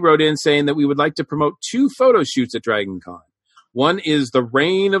 And he wrote in saying that we would like to promote 2 photo shoots at DragonCon. One is the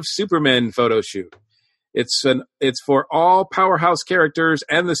Reign of Supermen photo shoot. It's for all Powerhouse characters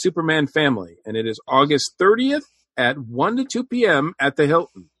and the Superman family, and it is August 30th at 1 to 2 p.m. at the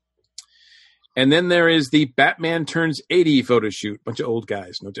Hilton. And then there is the Batman Turns 80 photo shoot. Bunch of old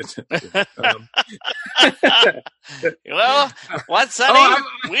guys. No, well, what's Sonny?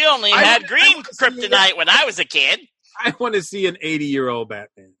 We only had green kryptonite when I was a kid. I want to see an 80-year-old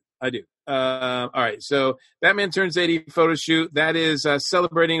Batman. I do. All right. So Batman Turns 80 photo shoot. That is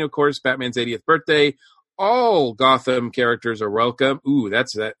celebrating, of course, Batman's 80th birthday. All Gotham characters are welcome. Ooh, that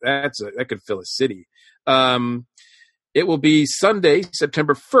could fill a city. It will be Sunday,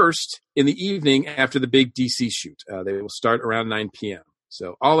 September 1st in the evening after the big DC shoot. They will start around 9 p.m.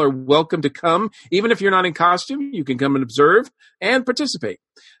 So all are welcome to come. Even if you're not in costume, you can come and observe and participate.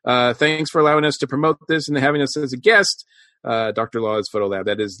 Thanks for allowing us to promote this and having us as a guest. Dr. Law's Photo Lab.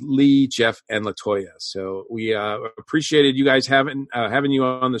 That is Lee, Jeff, and LaToya. So we appreciated you guys having you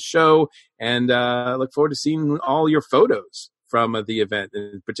on the show, and look forward to seeing all your photos from the event,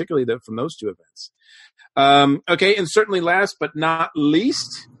 and particularly from those 2 events. Okay, and certainly last but not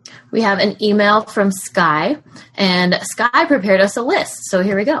least, we have an email from Sky, and Sky prepared us a list. So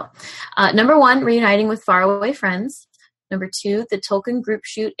here we go. Number 1, reuniting with faraway friends. Number 2, the Tolkien group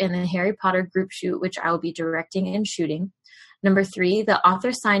shoot and the Harry Potter group shoot, which I will be directing and shooting. Number 3, the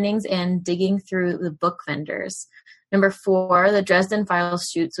author signings and digging through the book vendors. Number 4, the Dresden Files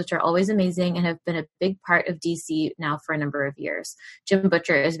shoots, which are always amazing and have been a big part of DC now for a number of years. Jim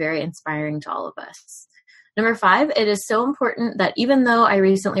Butcher is very inspiring to all of us. Number 5, it is so important that even though I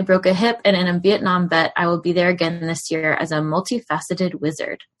recently broke a hip and am a Vietnam vet, I will be there again this year as a multifaceted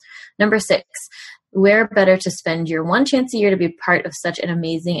wizard. Number 6, where better to spend your one chance a year to be part of such an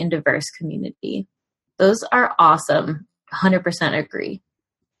amazing and diverse community? Those are awesome. 100% agree.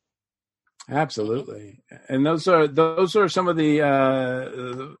 Absolutely. And those are some of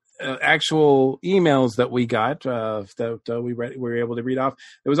the actual emails that we got that we were able to read off.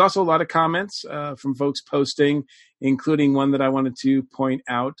 There was also a lot of comments from folks posting, including one that I wanted to point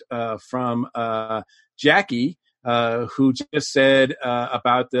out from Jackie, who just said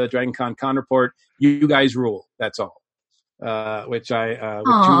about the DragonCon Con report, you guys rule. That's all. Which I with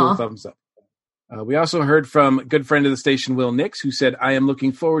 2 little thumbs up. We also heard from a good friend of the station, Will Nix, who said, I am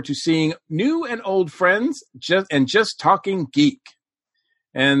looking forward to seeing new and old friends just talking geek.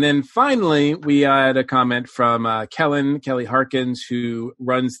 And then finally, we had a comment from Kelly Harkins, who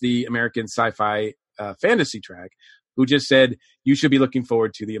runs the American Sci-Fi Fantasy Track, who just said, you should be looking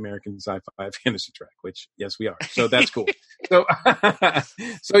forward to the American Sci-Fi Fantasy Track, which, yes, we are. So that's cool.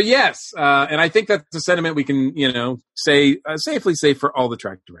 So yes, and I think that's the sentiment we can, safely say for all the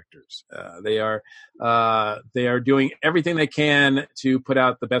track directors. They are doing everything they can to put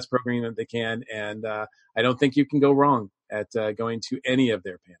out the best programming that they can, and I don't think you can go wrong at going to any of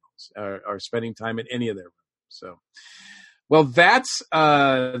their panels or spending time in any of their rooms. So. Well, that's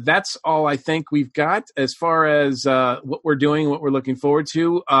all I think we've got as far as what we're doing, what we're looking forward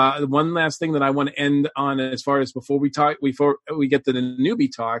to. One last thing that I want to end on, as far as before we get to the newbie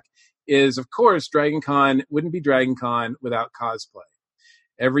talk, is of course DragonCon wouldn't be DragonCon without cosplay.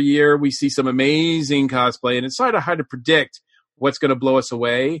 Every year we see some amazing cosplay, and it's sort of hard to predict what's going to blow us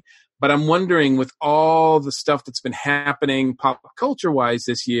away. But I'm wondering, with all the stuff that's been happening pop culture-wise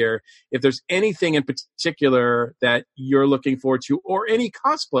this year, if there's anything in particular that you're looking forward to, or any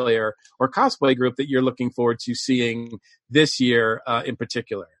cosplayer or cosplay group that you're looking forward to seeing this year in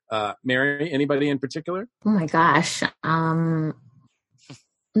particular. Mary, anybody in particular? Oh my gosh.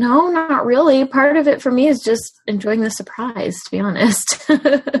 No, not really. Part of it for me is just enjoying the surprise, to be honest.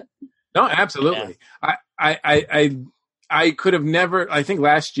 No, absolutely. Yeah. I could have never. I think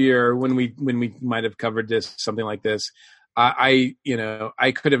last year when we might have covered something like this, I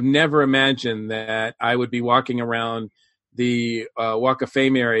could have never imagined that I would be walking around the Walk of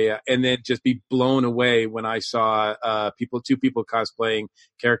Fame area and then just be blown away when I saw two people cosplaying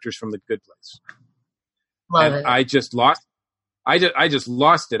characters from The Good Place. Love it. I just lost. I just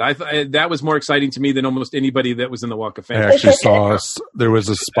lost it. I thought that was more exciting to me than almost anybody that was in the Walk of Fame. I actually saw there was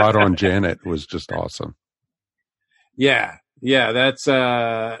a spot on Janet. It was just awesome. Yeah. That's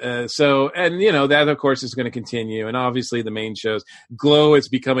so, and that of course is going to continue, and obviously the main shows. Glow has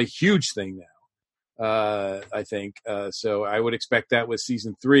become a huge thing now. I think so. I would expect that with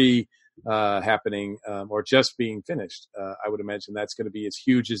season 3 happening or just being finished. I would imagine that's going to be as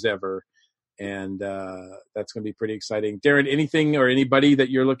huge as ever. And that's going to be pretty exciting. Darren, anything or anybody that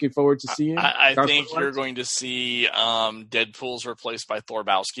you're looking forward to seeing? I think you're going to see Deadpool's replaced by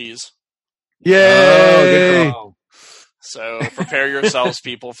Thorbowskis. Yay! Oh, so prepare yourselves,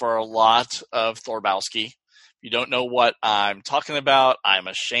 people, for a lot of Thorbowski. If you don't know what I'm talking about, I'm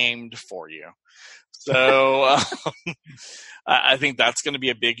ashamed for you. So I think that's going to be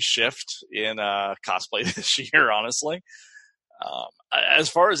a big shift in cosplay this year, honestly. As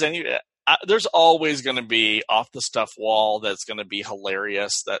far as there's always going to be off the stuff wall that's going to be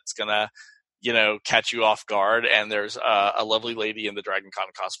hilarious, that's going to, catch you off guard. And there's a lovely lady in the Dragon Con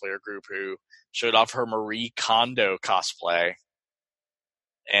cosplayer group who showed off her Marie Kondo cosplay.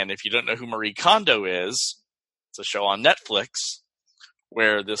 And if you don't know who Marie Kondo is, it's a show on Netflix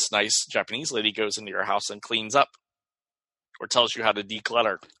where this nice Japanese lady goes into your house and cleans up or tells you how to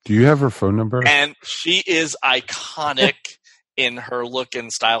declutter. Do you have her phone number? And she is iconic in her look and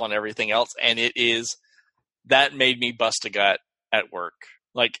style and everything else. And that made me bust a gut at work.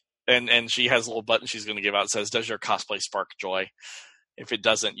 And she has a little button she's going to give out that says, "Does your cosplay spark joy? If it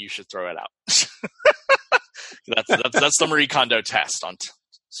doesn't, you should throw it out." That's the Marie Kondo test on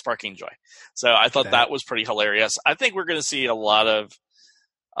sparking joy. So I thought that was pretty hilarious. I think we're going to see a lot of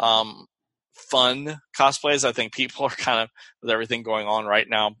fun cosplays. I think people are kind of, with everything going on right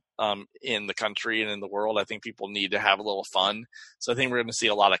now in the country and in the world, I think people need to have a little fun. So I think we're going to see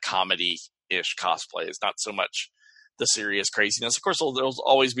a lot of comedy-ish cosplays, not so much the serious craziness. Of course, there'll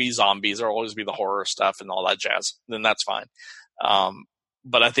always be zombies. There'll always be the horror stuff and all that jazz. Then that's fine.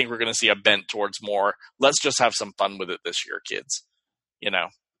 But I think we're going to see a bent towards more, let's just have some fun with it this year, kids.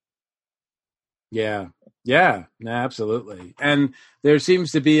 Yeah, absolutely. And there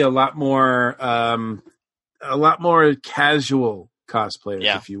seems to be a lot more casual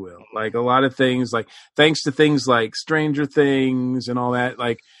cosplayers, if you will. Like a lot of things, like thanks to things like Stranger Things and all that,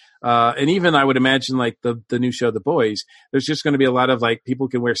 and even I would imagine like the new show, The Boys, there's just going to be a lot of like people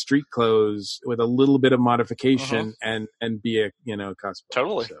can wear street clothes with a little bit of modification and be a cosplayer.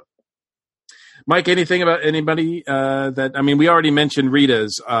 Totally. So. Mike, anything about anybody we already mentioned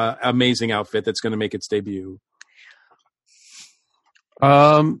Rita's amazing outfit that's going to make its debut.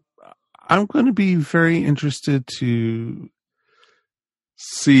 I'm going to be very interested to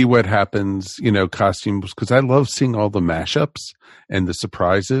see what happens, costumes, because I love seeing all the mashups and the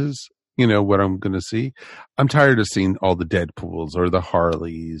surprises, what I'm going to see. I'm tired of seeing all the Deadpools or the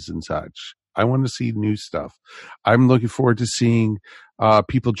Harleys and such. I want to see new stuff. I'm looking forward to seeing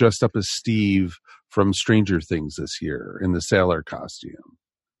people dressed up as Steve from Stranger Things this year in the sailor costume.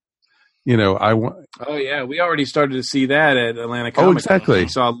 I want. Oh yeah, we already started to see that at Atlanta Comic-Con. Oh, exactly. We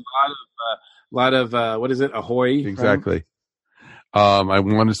saw a lot of what is it? Ahoy. Exactly. I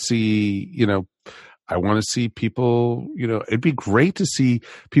want to see. I want to see people. It'd be great to see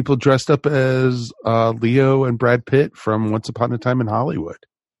people dressed up as Leo and Brad Pitt from Once Upon a Time in Hollywood.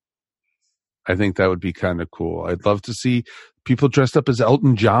 I think that would be kind of cool. I'd love to see people dressed up as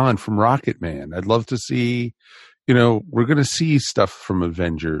Elton John from Rocket Man. I'd love to see, we're going to see stuff from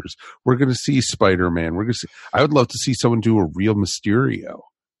Avengers. We're going to see Spider-Man. I would love to see someone do a real Mysterio.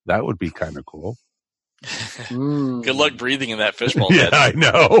 That would be kind of cool. Good luck breathing in that fishbowl head. Yeah, I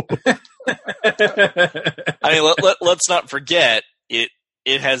know. I mean, let's not forget it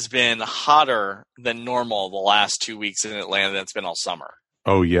has been hotter than normal the last 2 weeks in Atlanta than it's been all summer.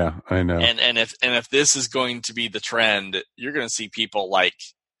 Oh yeah, I know. And if this is going to be the trend, you're going to see people like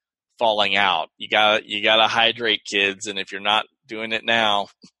falling out. You gotta hydrate, kids, and if you're not doing it now,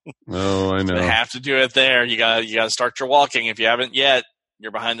 oh, I know, you have to do it there. You gotta start your walking. If you haven't yet,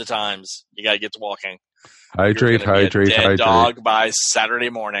 you're behind the times. You gotta get to walking. Hydrate. Dog by Saturday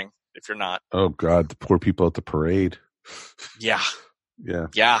morning. If you're not, oh God, the poor people at the parade. Yeah. Yeah.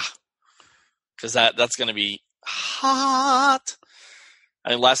 Yeah. Because that's going to be hot.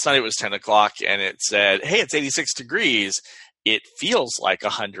 I mean, last night it was 10 o'clock and it said, hey, it's 86 degrees. It feels like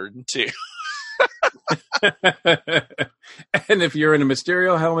 102. And if you're in a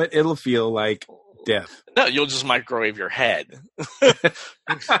Mysterio helmet, it'll feel like death. No, you'll just microwave your head.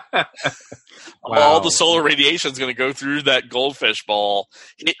 Wow. All the solar radiation is going to go through that goldfish bowl,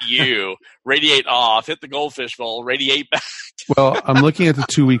 hit you, radiate off, hit the goldfish bowl, radiate back. Well, I'm looking at the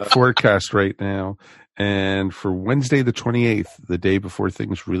 2-week forecast right now, and for Wednesday the 28th, the day before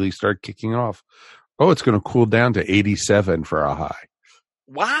things really start kicking off, it's going to cool down to 87 for a high.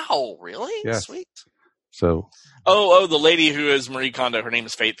 Wow, really? Yes. Sweet. So, the lady who is Marie Kondo, her name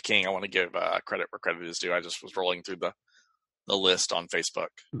is Faith King. I want to give credit where credit is due. I just was rolling through the list on Facebook.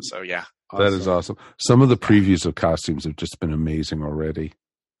 So, yeah. awesome. That is awesome. Some of the previews of costumes have just been amazing already.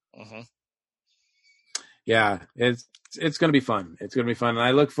 Mm-hmm. Yeah, it's going to be fun. It's going to be fun. And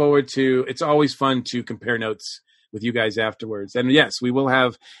I look forward to, it's always fun to compare notes with you guys afterwards. And yes, we will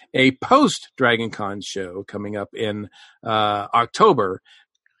have a post Dragon Con show coming up in October,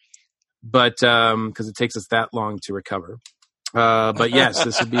 but because it takes us that long to recover. But yes,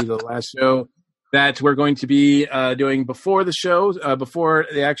 this will be the last show that we're going to be doing before the show, before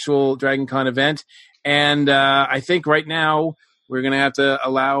the actual Dragon Con event. And I think right now we're going to have to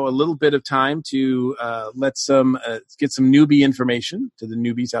allow a little bit of time to get some newbie information to the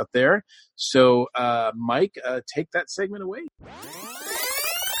newbies out there. So, Mike, take that segment away.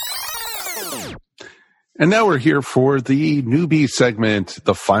 And now we're here for the newbie segment,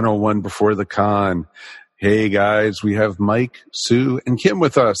 the final one before the con. Hey, guys, we have Mike, Sue, and Kim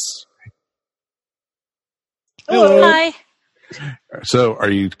with us. Hello. Hi. So, are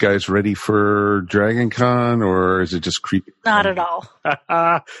you guys ready for Dragon Con, or is it just creepy? Not at all.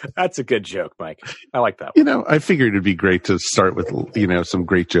 That's a good joke, Mike. I like that one. I figured it'd be great to start with, some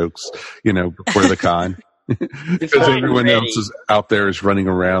great jokes, before the con. Because everyone else is out there is running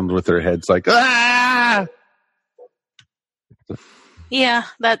around with their heads like, ah! Yeah,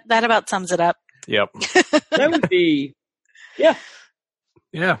 that about sums it up. Yep. That would be, yeah.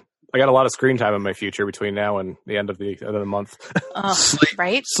 Yeah. I got a lot of screen time in my future between now and the end of the month.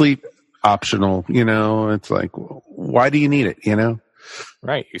 Sleep optional, it's like, why do you need it,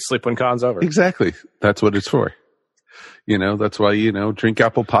 Right. You sleep when con's over. Exactly. That's what it's for. That's why, drink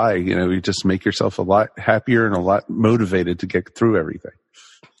apple pie, you just make yourself a lot happier and a lot motivated to get through everything.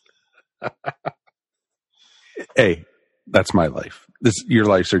 Hey, that's my life. Your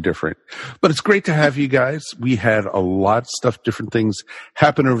lives are different, but it's great to have you guys. We had a lot of stuff, different things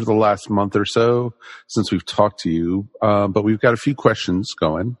happen over the last month or so since we've talked to you. But we've got a few questions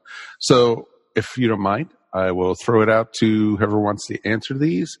going. So if you don't mind, I will throw it out to whoever wants to answer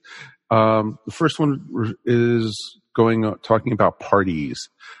these. The first one is talking about parties.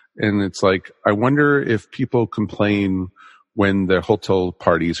 And it's like, I wonder if people complain when the hotel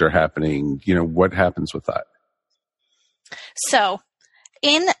parties are happening, what happens with that? So,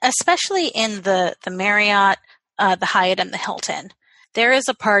 especially in the Marriott, the Hyatt, and the Hilton, there is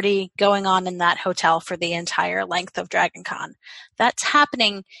a party going on in that hotel for the entire length of Dragon Con. That's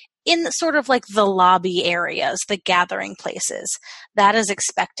happening in sort of like the lobby areas, the gathering places. That is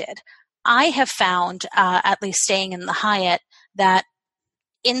expected. I have found, at least staying in the Hyatt, that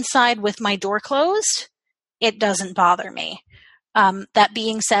inside with my door closed, it doesn't bother me. That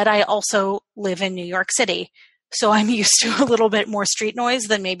being said, I also live in New York City. So I'm used to a little bit more street noise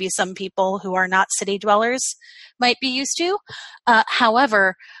than maybe some people who are not city dwellers might be used to.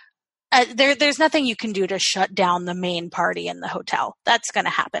 However, there's nothing you can do to shut down the main party in the hotel. That's going to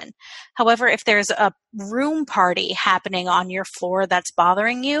happen. However, if there's a room party happening on your floor that's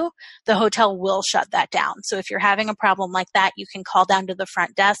bothering you, the hotel will shut that down. So if you're having a problem like that, you can call down to the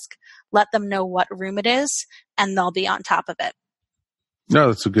front desk, let them know what room it is, and they'll be on top of it. No,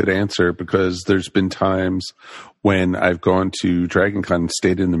 that's a good answer, because there's been times when I've gone to Dragon Con and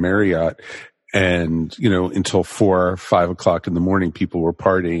stayed in the Marriott, and, until 4 or 5 o'clock in the morning, people were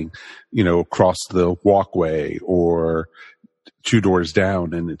partying, across the walkway or 2 doors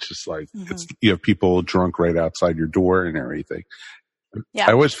down. And it's just like, you have people drunk right outside your door and everything. Yeah.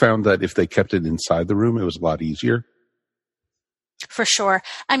 I always found that if they kept it inside the room, it was a lot easier. For sure.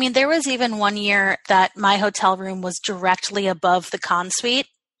 I mean, there was even one year that my hotel room was directly above the con suite,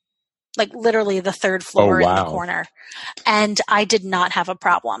 like literally the third floor in the corner. And I did not have a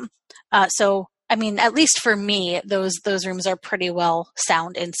problem. So, I mean, at least for me, those rooms are pretty well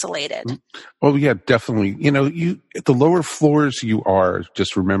sound insulated. Oh, yeah, definitely. The lower floors you are,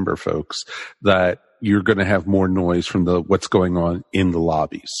 just remember, folks, that you're going to have more noise from what's going on in the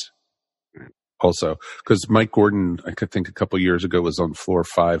lobbies. also, because Mike Gordon, I could think a couple years ago, was on floor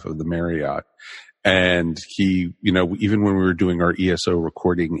 5 of the Marriott. And he, even when we were doing our ESO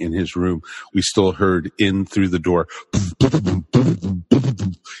recording in his room, we still heard in through the door,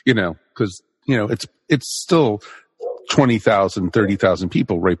 because, it's still 20,000, 30,000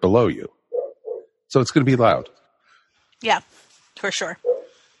 people right below you. So it's going to be loud. Yeah, for sure.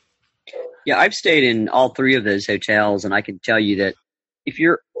 Yeah, I've stayed in all 3 of those hotels, and I can tell you that if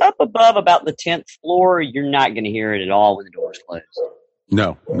you're up above about the 10th floor, you're not going to hear it at all when the door's closed.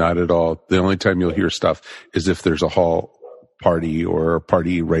 No, not at all. The only time you'll hear stuff is if there's a hall party or a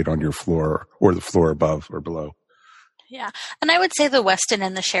party right on your floor or the floor above or below. Yeah. And I would say the Westin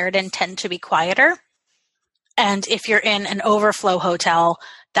and the Sheraton tend to be quieter. And if you're in an overflow hotel,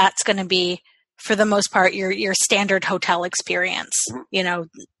 that's going to be, for the most part, your standard hotel experience.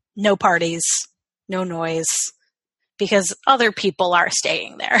 No parties, no noise, because other people are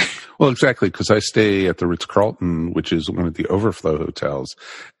staying there. Well, exactly, because I stay at the Ritz-Carlton, which is one of the overflow hotels,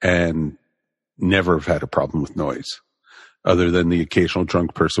 and never have had a problem with noise, other than the occasional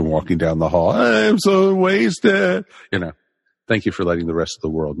drunk person walking down the hall. I'm so wasted. Thank you for letting the rest of the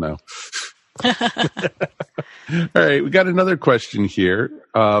world know. All right, we got another question here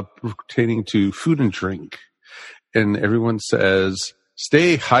pertaining to food and drink. And everyone says,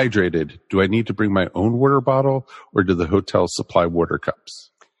 stay hydrated. Do I need to bring my own water bottle, or do the hotels supply water cups?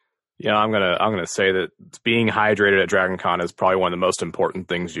 Yeah, I'm gonna say that being hydrated at Dragon Con is probably one of the most important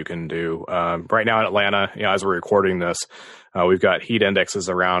things you can do. Right now in Atlanta, as we're recording this, we've got heat indexes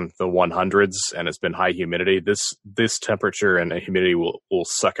around the 100s, and it's been high humidity. This temperature and humidity will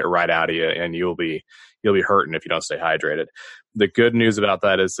suck it right out of you, and you'll be hurting if you don't stay hydrated. The good news about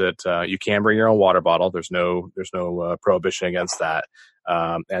that is that you can bring your own water bottle. There's no prohibition against that.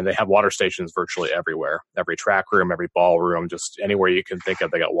 And they have water stations virtually everywhere. Every track room, every ballroom, just anywhere you can think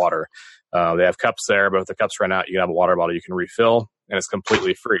of, they got water. They have cups there, but if the cups run out, you can have a water bottle you can refill, and it's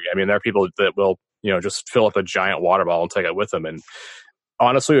completely free. I mean, there are people that will, just fill up a giant water bottle and take it with them. And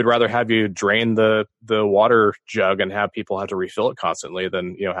honestly, we'd rather have you drain the water jug and have people have to refill it constantly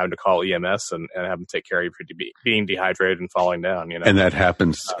than, having to call EMS and have them take care of you being dehydrated and falling down, And that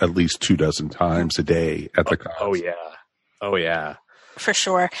happens at least 24 times a day at the cons. Oh, yeah. For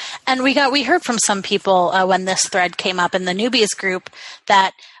sure. And we heard from some people when this thread came up in the newbies group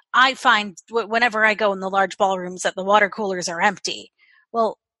that I find whenever I go in the large ballrooms that the water coolers are empty.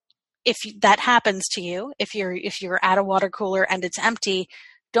 Well, if that happens to you, if you're at a water cooler and it's empty,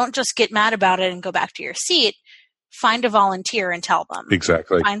 don't just get mad about it and go back to your seat. Find a volunteer and tell them.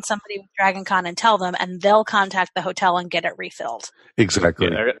 Exactly. Find somebody with Dragon Con and tell them, and they'll contact the hotel and get it refilled. Exactly.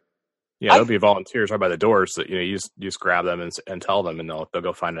 Yeah, there'll be volunteers right by the doors that you just grab them and tell them, and they'll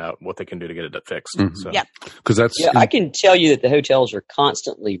go find out what they can do to get it fixed. Mm-hmm. So. Yeah, because I can tell you that the hotels are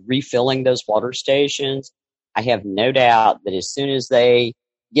constantly refilling those water stations. I have no doubt that as soon as they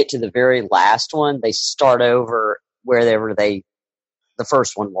get to the very last one, they start over wherever the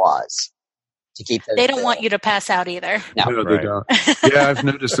first one was to keep those. They don't want you to pass out either. No, they don't. Yeah, I've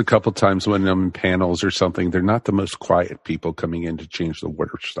noticed a couple times when I'm in panels or something, they're not the most quiet people coming in to change the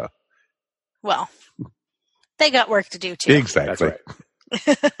water stuff. Well, they got work to do too. Exactly. That's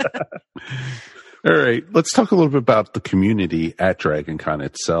right. All right, let's talk a little bit about the community at Dragon Con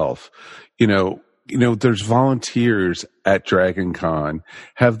itself. There's volunteers at Dragon Con.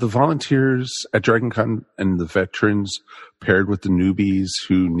 Have the volunteers at Dragon Con and the veterans paired with the newbies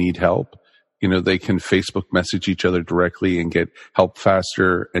who need help? They can Facebook message each other directly and get help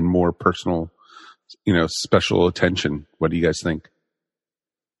faster and more personal, special attention. What do you guys think?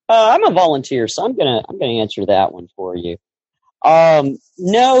 I'm a volunteer, so I'm gonna answer that one for you.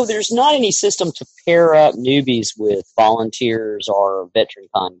 No, there's not any system to pair up newbies with volunteers or veteran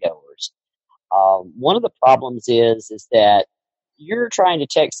con goers. One of the problems is that you're trying to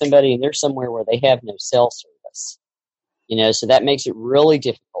text somebody and they're somewhere where they have no cell service. So that makes it really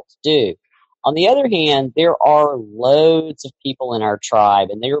difficult to do. On the other hand, there are loads of people in our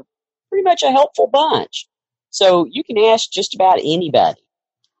tribe, and they're pretty much a helpful bunch. So you can ask just about anybody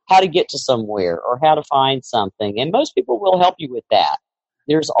how to get to somewhere or how to find something, and most people will help you with that.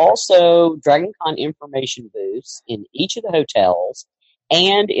 There's also Dragon Con information booths in each of the hotels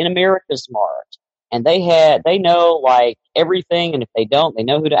and in America's Mart, and they know like everything, and if they don't, they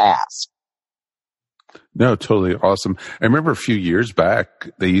know who to ask. No, totally awesome. I remember a few years back,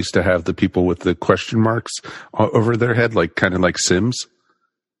 they used to have the people with the question marks over their head, kind of like Sims.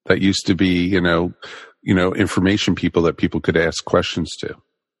 That used to be, information people that people could ask questions to.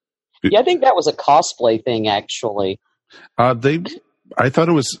 Yeah, I think that was a cosplay thing, actually. I thought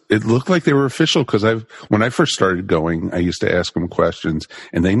it looked like they were official because when I first started going, I used to ask them questions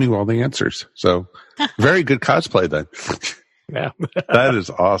and they knew all the answers. So very good cosplay then. Yeah. That is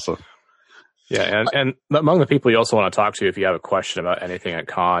awesome. Yeah, and among the people you also want to talk to if you have a question about anything at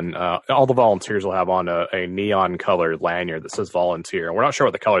con, all the volunteers will have on a neon-colored lanyard that says volunteer. And we're not sure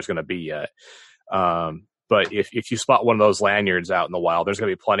what the color is going to be yet. But if you spot one of those lanyards out in the wild, there's going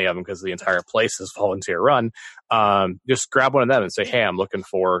to be plenty of them because the entire place is volunteer-run. Just grab one of them and say, hey, I'm looking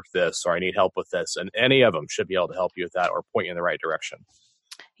for this, or I need help with this. And any of them should be able to help you with that or point you in the right direction.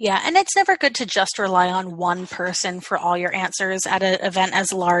 Yeah, and it's never good to just rely on one person for all your answers at an event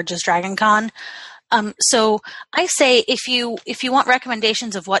as large as Dragon Con. So I say if you want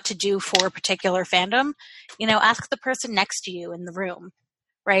recommendations of what to do for a particular fandom, ask the person next to you in the room,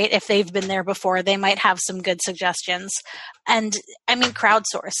 right? If they've been there before, they might have some good suggestions. And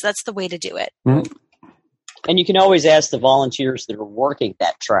crowdsource, that's the way to do it. Mm-hmm. And you can always ask the volunteers that are working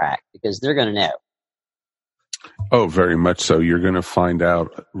that track because they're going to know. Oh, very much so. You're going to find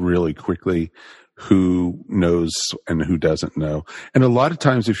out really quickly who knows and who doesn't know. And a lot of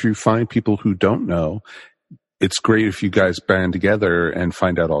times if you find people who don't know, it's great if you guys band together and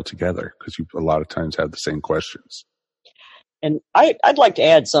find out all together because you a lot of times have the same questions. And I'd like to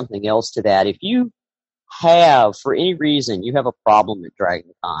add something else to that. If you have, for any reason, you have a problem at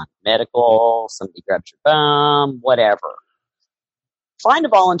Dragon Con, medical, somebody grabs your bum, whatever, find a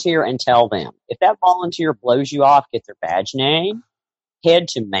volunteer and tell them. If that volunteer blows you off, get their badge name, head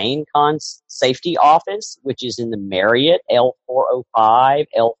to Main Con's safety office, which is in the Marriott, L405,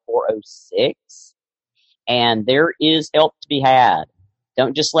 L406, and there is help to be had.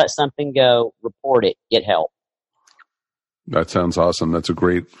 Don't just let something go. Report it. Get help. That sounds awesome. That's a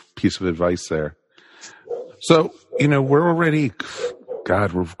great piece of advice there. So, we're already,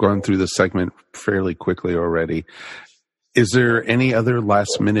 we've gone through this segment fairly quickly already. Is there any other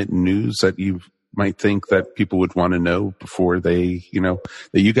last minute news that you might think that people would want to know before they, that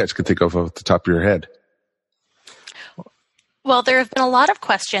you guys could think of off the top of your head? Well, there have been a lot of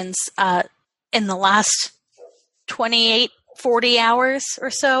questions in the last 28, 40 hours or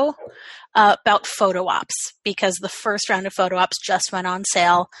so about photo ops because the first round of photo ops just went on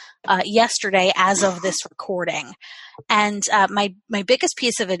sale yesterday as of this recording. And my biggest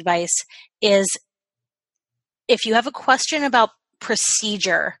piece of advice is if you have a question about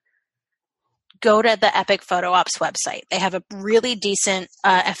procedure, go to the Epic Photo Ops website. They have a really decent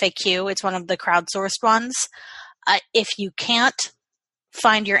FAQ. It's one of the crowdsourced ones. If you can't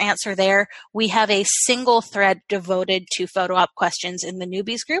find your answer there, we have a single thread devoted to photo op questions in the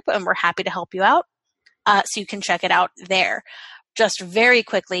newbies group, and we're happy to help you out. So you can check it out there. Just very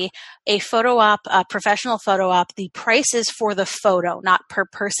quickly, a photo op, a professional photo op, the price is for the photo, not per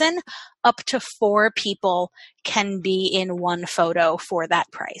person. Up to 4 people can be in one photo for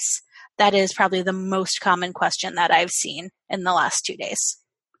that price. That is probably the most common question that I've seen in the last 2 days.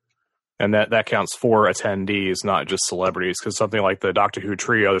 And that counts 4 attendees, not just celebrities, because something like the Doctor Who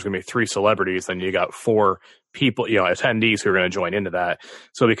trio, there's going to be 3 celebrities, then you got 4 people, attendees who are going to join into that.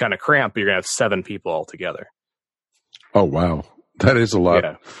 So it'll be kind of cramped, but you're going to have 7 people altogether. Oh, wow. That is a lot.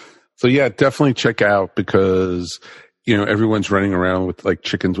 Yeah. So yeah, definitely check out because, everyone's running around with like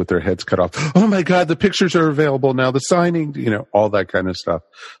chickens with their heads cut off. Oh my God, the pictures are available now, the signing, all that kind of stuff.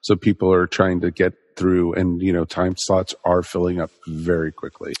 So people are trying to get through and, time slots are filling up very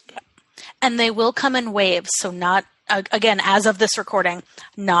quickly. And they will come in waves. So not, again, as of this recording,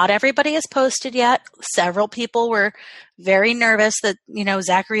 not everybody has posted yet. Several people were very nervous that,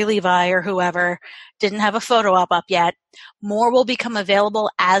 Zachary Levi or whoever didn't have a photo up yet. More will become available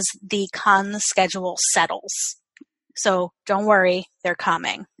as the con schedule settles. So don't worry, they're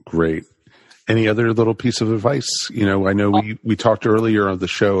coming. Great. Any other little piece of advice? I know we talked earlier on the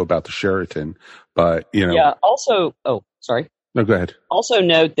show about the Sheraton, but, Yeah, also, sorry. No, go ahead. Also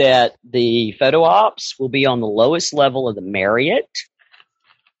note that the photo ops will be on the lowest level of the Marriott,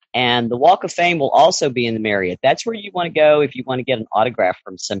 and the Walk of Fame will also be in the Marriott. That's where you want to go if you want to get an autograph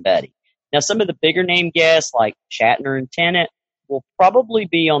from somebody. Now, some of the bigger name guests like Shatner and Tennant will probably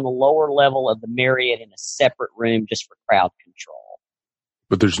be on the lower level of the Marriott in a separate room just for crowd control.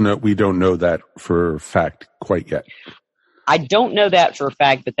 But we don't know that for a fact quite yet. I don't know that for a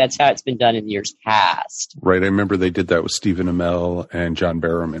fact, but that's how it's been done in years past. Right. I remember they did that with Stephen Amell and John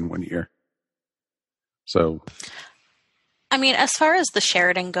Barrowman one year. So, as far as the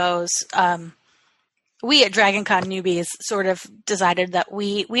Sheraton goes, we at Dragon Con Newbies sort of decided that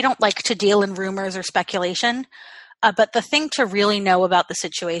we don't like to deal in rumors or speculation. But the thing to really know about the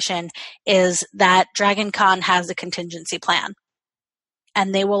situation is that Dragon Con has a contingency plan,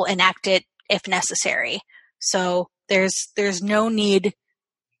 and they will enact it if necessary. So There's no need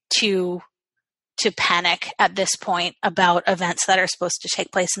to panic at this point about events that are supposed to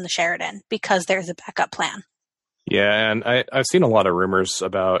take place in the Sheraton, because there's a backup plan. Yeah, and I've seen a lot of rumors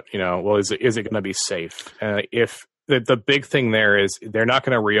about, well, is it going to be safe? If the big thing there is they're not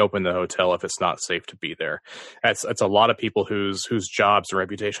going to reopen the hotel if it's not safe to be there. It's a lot of people whose jobs and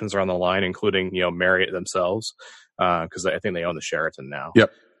reputations are on the line, including Marriott themselves, because I think they own the Sheraton now.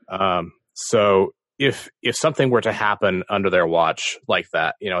 Yep. So if something were to happen under their watch like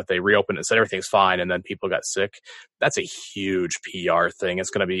that, if they reopened and said everything's fine and then people got sick, that's a huge PR thing. It's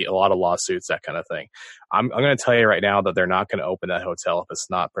going to be a lot of lawsuits, that kind of thing. I'm going to tell you right now that they're not going to open that hotel if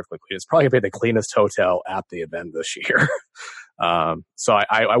it's not perfectly clean. It's probably going to be the cleanest hotel at the event this year. So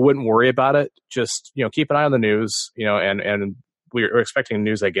I wouldn't worry about it. Just, keep an eye on the news, and we're expecting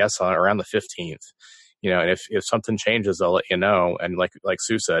news, I guess, around the 15th. And if something changes, they'll let you know. And like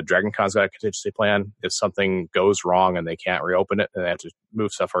Sue said, Dragon Con's got a contingency plan. If something goes wrong and they can't reopen it and they have to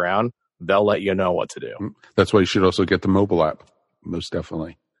move stuff around, they'll let you know what to do. That's why you should also get the mobile app. Most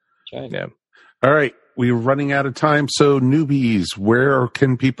definitely. That's right. Yeah. All right. We're running out of time. So newbies, where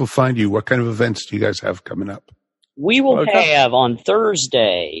can people find you? What kind of events do you guys have coming up? We will have on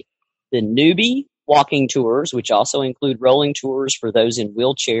Thursday the newbie walking tours, which also include rolling tours for those in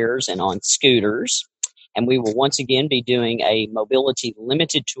wheelchairs and on scooters. And we will once again be doing a mobility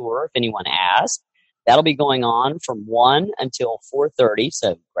limited tour if anyone asks. That'll be going on from 1 until 4:30.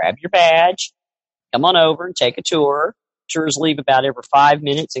 So grab your badge, come on over and take a tour. Tours leave about every 5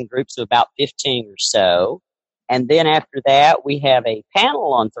 minutes in groups of about 15 or so. And then after that, we have a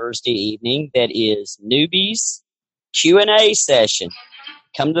panel on Thursday evening that is newbies Q&A session.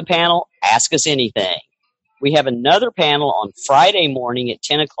 Come to the panel, ask us anything. We have another panel on Friday morning at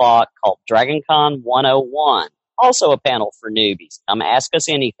 10 o'clock called Dragon Con 101. Also a panel for newbies. Come ask us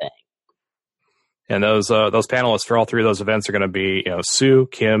anything. And those panelists for all three of those events are going to be Sue,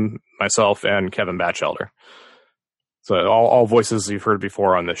 Kim, myself, and Kevin Batchelder. So all voices you've heard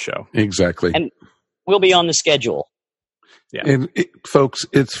before on this show. Exactly. And we'll be on the schedule. Yeah. And folks,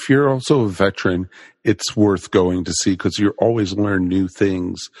 if you're also a veteran, it's worth going to see because you always learn new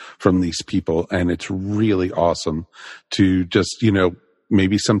things from these people. And it's really awesome to just,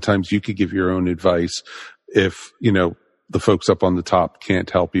 maybe sometimes you could give your own advice if, the folks up on the top can't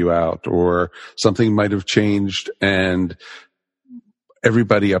help you out or something might have changed. And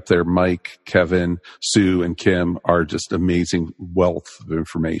everybody up there, Mike, Kevin, Sue, and Kim are just amazing wealth of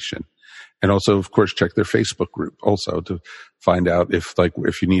information. And also, of course, check their Facebook group also to find out if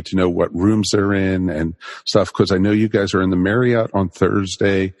you need to know what rooms they're in and stuff. Because I know you guys are in the Marriott on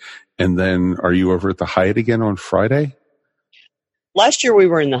Thursday, and then are you over at the Hyatt again on Friday? Last year we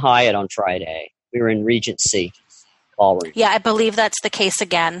were in the Hyatt on Friday. We were in Regency ballroom. Yeah, I believe that's the case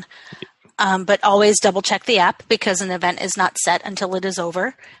again. But always double check the app because an event is not set until it is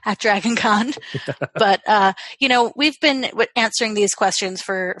over at Dragon Con. But, we've been answering these questions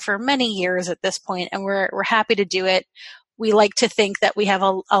for many years at this point, and we're happy to do it. We like to think that we have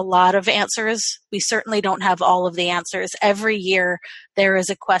a lot of answers. We certainly don't have all of the answers. Every year there is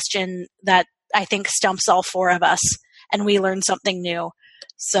a question that I think stumps all four of us, and we learn something new.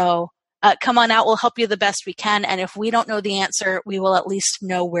 So come on out. We'll help you the best we can. And if we don't know the answer, we will at least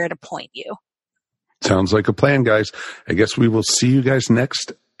know where to point you. Sounds like a plan, guys. I guess we will see you guys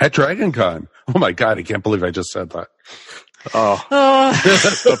next at Dragon Con. Oh, my God. I can't believe I just said that. Oh,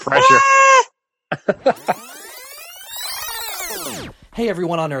 the pressure. Hey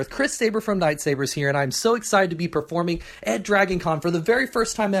everyone on Earth, Chris Saber from Night Sabers here, and I'm so excited to be performing at Dragon Con for the very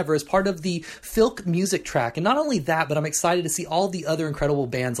first time ever as part of the Filk music track. And not only that, but I'm excited to see all the other incredible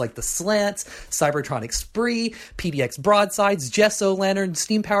bands like The Slants, Cybertronic Spree, PDX Broadsides, Gesso Lantern,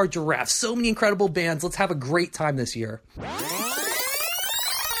 Steam Powered Giraffe. So many incredible bands. Let's have a great time this year.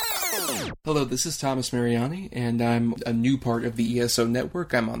 Hello, this is Thomas Mariani, and I'm a new part of the ESO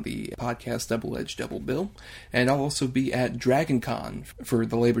network. I'm on the podcast Double Edge Double Bill, and I'll also be at Dragon Con for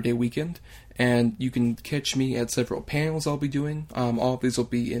the Labor Day weekend, and you can catch me at several panels I'll be doing. All of these will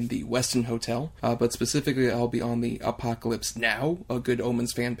be in the Westin Hotel, but specifically I'll be on the Apocalypse Now, a Good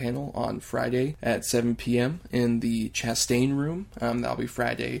Omens fan panel on Friday at 7 p.m. in the Chastain Room. That'll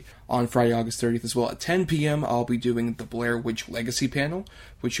be on Friday, August 30th as well. At 10 p.m., I'll be doing the Blair Witch Legacy panel,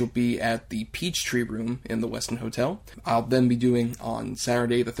 which will be at the Peachtree Room in the Westin Hotel. I'll then be doing on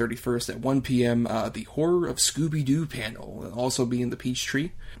Saturday, the 31st at 1 p.m., the Horror of Scooby-Doo panel. It'll also be in the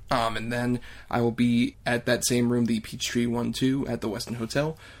Peachtree. And then I will be at that same room, the Peachtree 1-2 at the Westin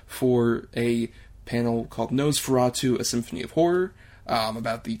Hotel, for a panel called Nosferatu, A Symphony of Horror,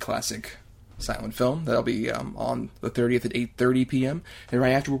 about the classic silent film. That'll be on the 30th at 8:30 p.m. And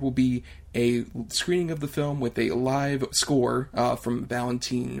right afterward will be a screening of the film with a live score from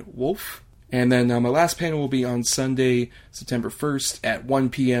Valentine Wolf. And then my last panel will be on Sunday, September 1st at 1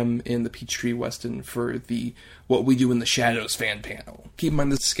 p.m. in the Peachtree Westin for the What We Do in the Shadows fan panel. Keep in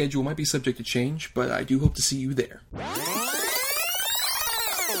mind the schedule might be subject to change, but I do hope to see you there.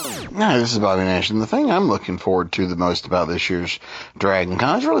 Hi, this is Bobby Nash, and the thing I'm looking forward to the most about this year's Dragon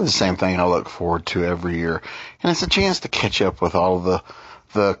Con is really the same thing I look forward to every year, and it's a chance to catch up with all of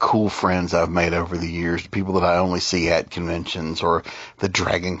the cool friends I've made over the years, the people that I only see at conventions, or the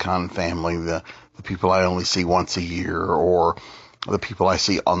Dragon Con family, the people I only see once a year, or the people I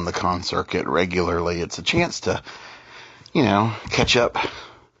see on the con circuit regularly. It's a chance to, catch up,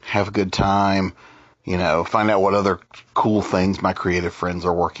 have a good time, find out what other cool things my creative friends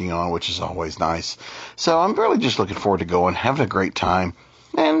are working on, which is always nice. So I'm really just looking forward to going, having a great time,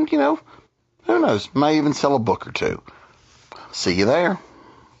 and, who knows, might even sell a book or two. See you there.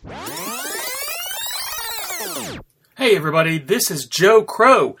 Hey everybody, this is Joe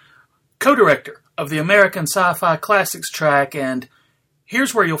Crow, co-director of the American Sci-Fi Classics track, and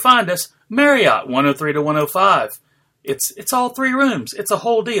here's where you'll find us, Marriott 103 to 105. It's all 3 rooms. It's a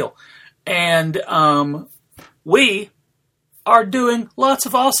whole deal. And we are doing lots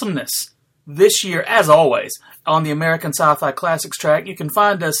of awesomeness this year, as always, on the American Sci-Fi Classics track. You can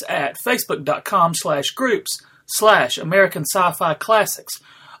find us at facebook.com/groups/American Sci-Fi Classics,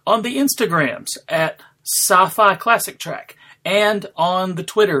 on the Instagrams at Sci-Fi Classic Track, and on the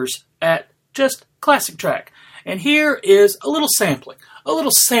Twitters at just Classic Track. And here is a little sampling, a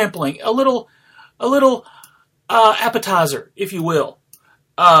little appetizer, if you will,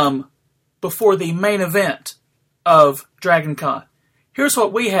 before the main event of Dragon Con. Here's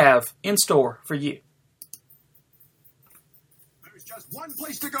what we have in store for you. There's just one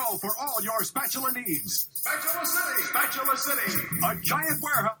place to go for all your spatula needs. Spatula City! Spatula City! A giant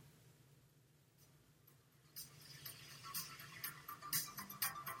warehouse.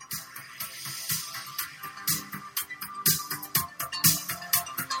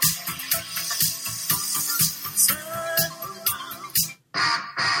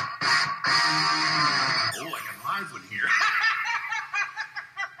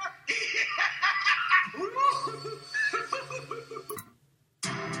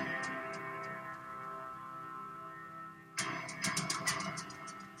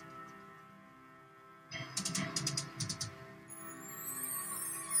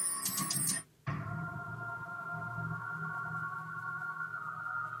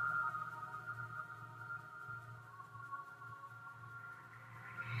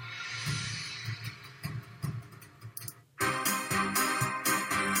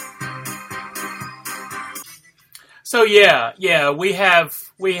 So we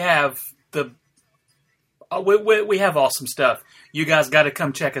have awesome stuff. You guys got to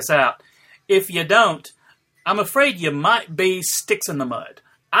come check us out. If you don't, I'm afraid you might be sticks in the mud.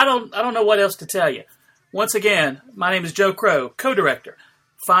 I don't know what else to tell you. Once again, my name is Joe Crow, co-director.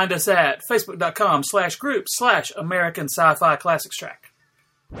 Find us at facebook.com/group/American Sci-Fi Classics Track.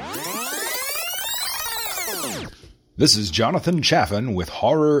 This is Jonathan Chaffin with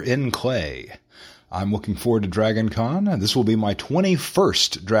Horror in Clay. I'm looking forward to Dragon Con. This will be my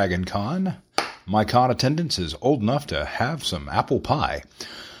 21st Dragon Con. My con attendance is old enough to have some apple pie.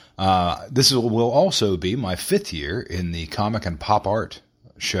 This will also be my 5th year in the Comic and Pop Art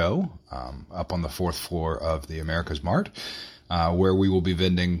show up on the 4th floor of the America's Mart, where we will be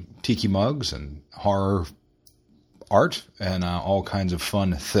vending tiki mugs and horror art and all kinds of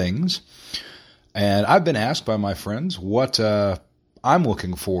fun things. And I've been asked by my friends what I'm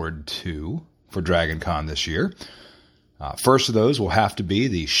looking forward to for Dragon Con this year. First of those will have to be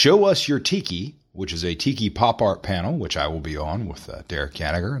the Show Us Your Tiki, which is a tiki pop art panel, which I will be on with Derek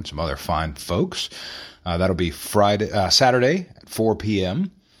Yaniger and some other fine folks. That'll be Saturday at 4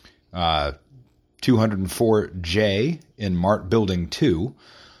 p.m., 204J in Mart Building 2.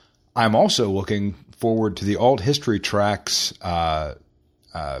 I'm also looking forward to the Alt History Tracks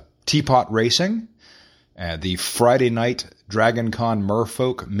Teapot Racing, the Friday night Dragon Con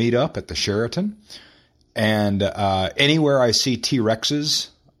Merfolk meetup at the Sheraton, and anywhere I see T-Rexes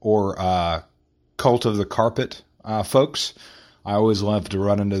or Cult of the Carpet folks, I always love to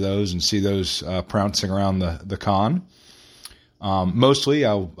run into those and see those prouncing around the con. Mostly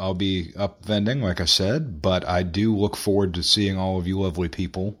I'll be up vending, like I said, but I do look forward to seeing all of you lovely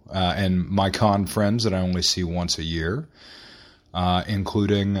people and my con friends that I only see once a year,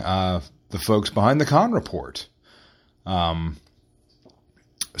 including the folks behind the Con Report.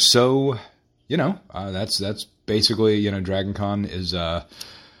 So, that's basically, Dragon Con is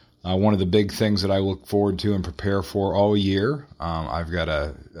One of the big things that I look forward to and prepare for all year, I've got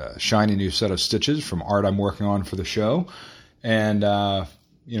a shiny new set of stitches from art I'm working on for the show. And,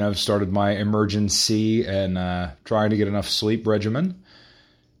 I've started my emergency and trying to get enough sleep regimen.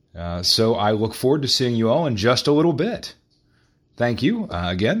 So I look forward to seeing you all in just a little bit. Thank you.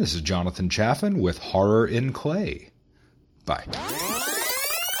 Again, this is Jonathan Chaffin with Horror in Clay. Bye.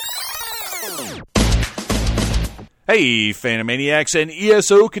 Hey, Phantomaniacs and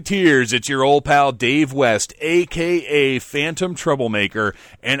ESO-Keteers, it's your old pal Dave West, a.k.a. Phantom Troublemaker,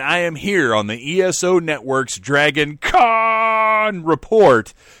 and I am here on the ESO Network's Dragon Con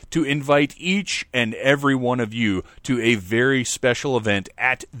Report to invite each and every one of you to a very special event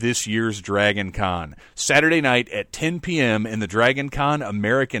at this year's Dragon Con. Saturday night at 10 p.m. in the Dragon Con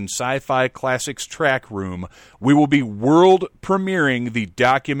American Sci-Fi Classics Track Room, we will be world premiering the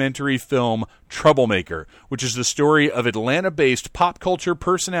documentary film Troublemaker, which is the story of Atlanta-based pop culture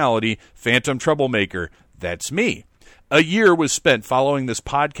personality Phantom Troublemaker. That's me. A year was spent following this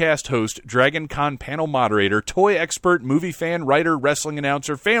podcast host, Dragon Con panel moderator, toy expert, movie fan, writer, wrestling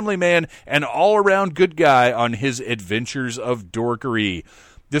announcer, family man, and all-around good guy on his adventures of dorkery.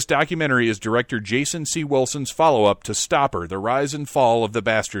 This documentary is director Jason C. Wilson's follow-up to Stopper, The Rise and Fall of the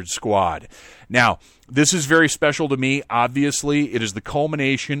Bastard Squad. Now, this is very special to me. Obviously, it is the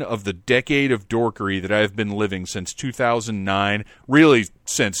culmination of the decade of dorkery that I have been living since 2009, really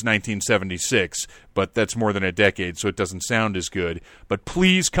since 1976, but that's more than a decade, so it doesn't sound as good. But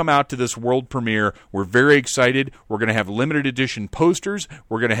please come out to this world premiere. We're very excited. We're going to have limited edition posters.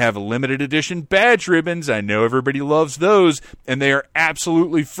 We're going to have limited edition badge ribbons. I know everybody loves those, and they are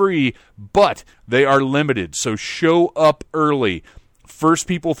absolutely free, but they are limited, so show up early. First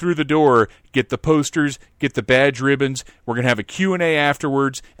people through the door get the posters, get the badge ribbons. We're going to have a Q&A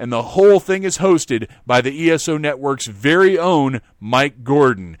afterwards, and the whole thing is hosted by the ESO Network's very own Mike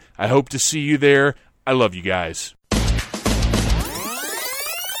Gordon. I hope to see you there. I love you guys.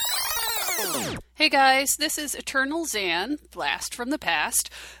 Hey guys, this is Eternal Zan, Blast from the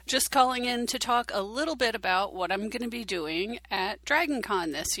Past, just calling in to talk a little bit about what I'm going to be doing at Dragon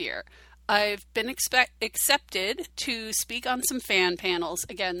Con this year. I've been accepted to speak on some fan panels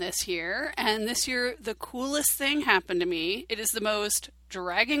again this year, and this year the coolest thing happened to me. It is the most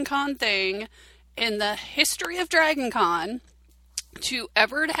Dragon Con thing in the history of Dragon Con to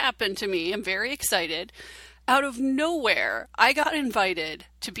ever happen to me. I'm very excited. Out of nowhere, I got invited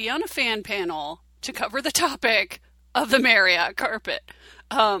to be on a fan panel to cover the topic of the Marriott carpet,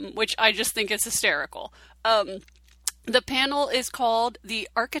 which I just think is hysterical. The panel is called The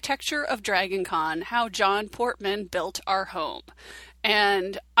Architecture of Dragon Con, How John Portman Built Our Home.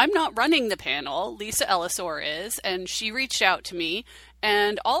 And I'm not running the panel, Lisa Ellisor is, and she reached out to me,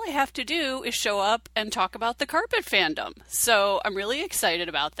 and all I have to do is show up and talk about the carpet fandom. So I'm really excited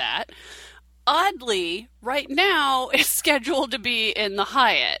about that. Oddly, right now it's scheduled to be in the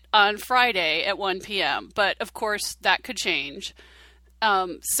Hyatt on Friday at 1 p.m., but of course that could change.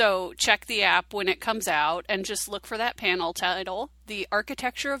 So check the app when it comes out and just look for that panel title, The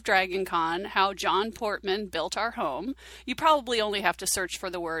Architecture of Dragon Con, How John Portman Built Our Home. You probably only have to search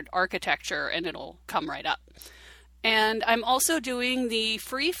for the word architecture and it'll come right up. And I'm also doing the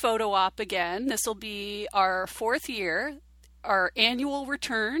free photo op again. This will be our 4th year, our annual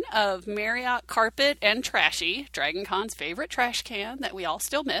return of Marriott Carpet and Trashy, Dragon Con's favorite trash can that we all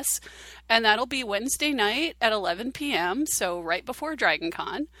still miss. And that'll be Wednesday night at 11 p.m., so right before Dragon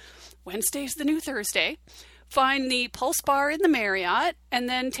Con. Wednesday's the new Thursday. Find the Pulse Bar in the Marriott, and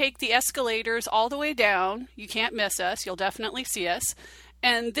then take the escalators all the way down. You can't miss us. You'll definitely see us.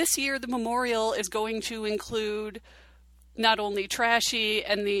 And this year, the memorial is going to include not only Trashy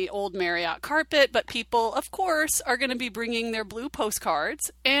and the old Marriott carpet, but people, of course, are going to be bringing their blue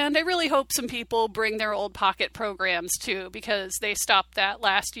postcards. And I really hope some people bring their old pocket programs, too, because they stopped that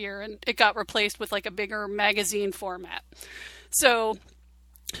last year and it got replaced with like a bigger magazine format. So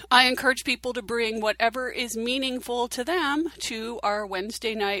I encourage people to bring whatever is meaningful to them to our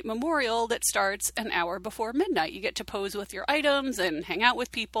Wednesday night memorial that starts an hour before midnight. You get to pose with your items and hang out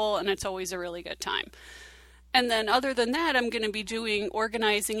with people, and it's always a really good time. And then other than that, I'm going to be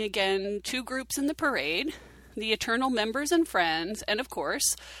organizing again 2 groups in the parade, the Eternal Members and Friends, and of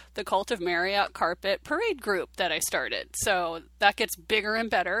course, the Cult of Marriott Carpet parade group that I started. So that gets bigger and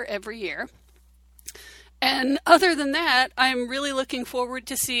better every year. And other than that, I'm really looking forward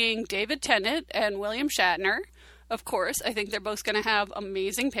to seeing David Tennant and William Shatner. Of course, I think they're both going to have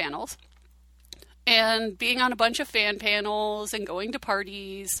amazing panels. And being on a bunch of fan panels and going to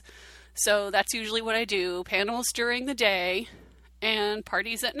parties. So that's usually what I do, panels during the day and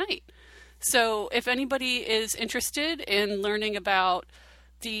parties at night. So if anybody is interested in learning about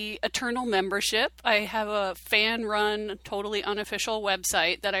the Eternal membership. I have a fan-run, totally unofficial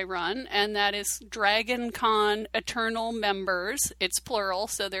website that I run, and that is DragonCon Eternal Members. It's plural,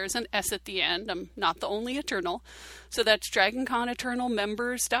 so there's an S at the end. I'm not the only Eternal. So that's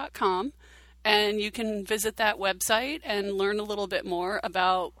DragonConEternalMembers.com, and you can visit that website and learn a little bit more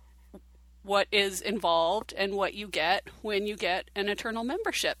about what is involved and what you get when you get an Eternal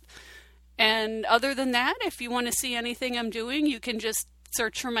membership. And other than that, if you want to see anything I'm doing, you can just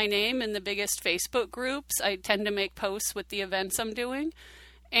search for my name in the biggest Facebook groups. I tend to make posts with the events I'm doing.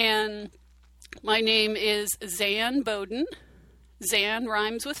 And my name is Zan Bowden. Zan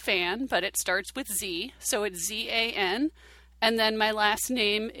rhymes with fan, but it starts with Z, so it's Z-A-N. And then my last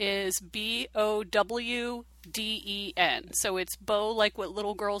name is B-O-W-D-E-N. So it's bow like what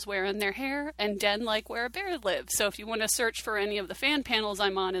little girls wear in their hair, and den like where a bear lives. So if you want to search for any of the fan panels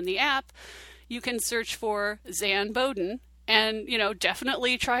I'm on in the app, you can search for Zan Bowden. And,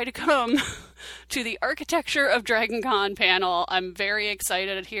 definitely try to come to the Architecture of DragonCon panel. I'm very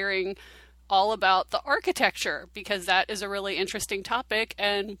excited at hearing all about the architecture, because that is a really interesting topic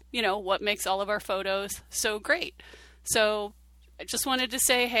and, what makes all of our photos so great. So I just wanted to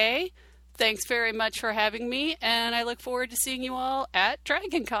say, hey, thanks very much for having me, and I look forward to seeing you all at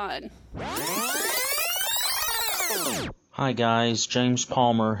DragonCon. Hi guys, James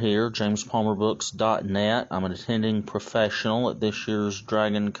Palmer here, jamespalmerbooks.net. I'm an attending professional at this year's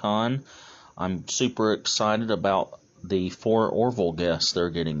DragonCon. I'm super excited about the 4 Orville guests they're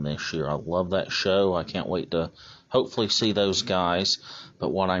getting this year. I love that show. I can't wait to hopefully see those guys. But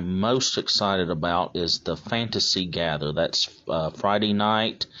what I'm most excited about is the Fantasy Gather. That's Friday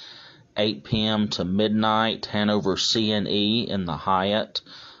night, 8 p.m. to midnight, Hanover CNE in the Hyatt.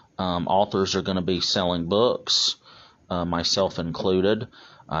 Authors are going to be selling books, myself included.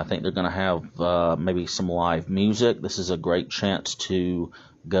 I think they're going to have maybe some live music. This is a great chance to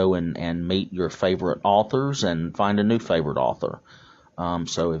go and meet your favorite authors and find a new favorite author.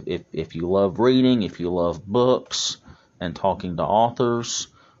 So if you love reading, if you love books and talking to authors,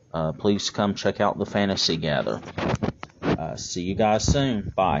 please come check out the Fantasy Gather. See you guys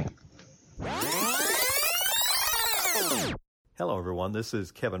soon. Bye. Hello, everyone. This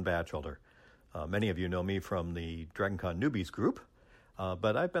is Kevin Batchelder. Many of you know me from the DragonCon Newbies group,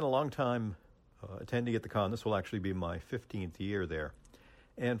 but I've been a long time attending at the con. This will actually be my 15th year there.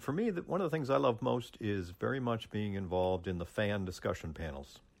 And for me, one of the things I love most is very much being involved in the fan discussion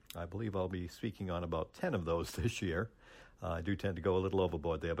panels. I believe I'll be speaking on about 10 of those this year. I do tend to go a little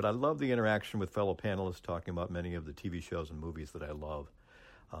overboard there, but I love the interaction with fellow panelists talking about many of the TV shows and movies that I love.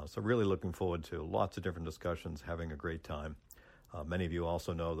 So really looking forward to lots of different discussions, having a great time. Many of you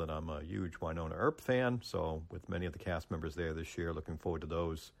also know that I'm a huge Wynonna Earp fan, so with many of the cast members there this year, looking forward to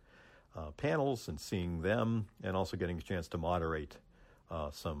those panels and seeing them, and also getting a chance to moderate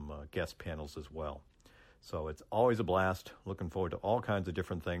some guest panels as well. So it's always a blast. Looking forward to all kinds of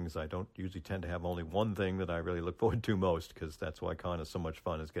different things. I don't usually tend to have only one thing that I really look forward to most, because that's why con is so much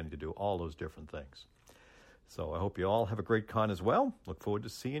fun, is getting to do all those different things. So I hope you all have a great con as well. Look forward to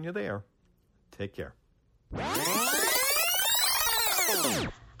seeing you there. Take care.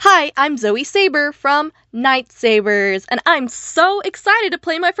 Hi, I'm Zoe Saber from Night Sabers, and I'm so excited to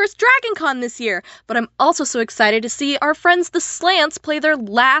play my first DragonCon this year, but I'm also so excited to see our friends the Slants play their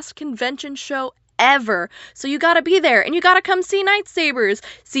last convention show ever. So you gotta be there, and you gotta come see Night Sabers.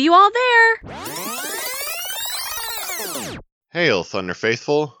 See you all there! Hail, Thunder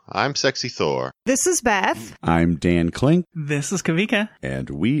Faithful. I'm Sexy Thor. This is Beth. I'm Dan Klink. This is Kavika. And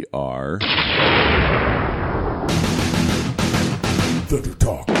we are... Thunder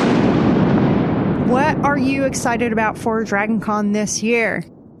Talk. What are you excited about for DragonCon this year?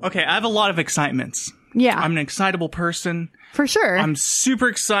 Okay, I have a lot of excitements. Yeah. I'm an excitable person. For sure. I'm super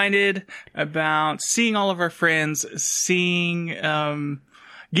excited about seeing all of our friends, seeing,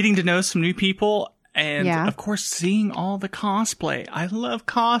 getting to know some new people, and of course, seeing all the cosplay. I love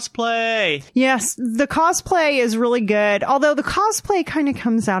cosplay. Yes, the cosplay is really good, although the cosplay kind of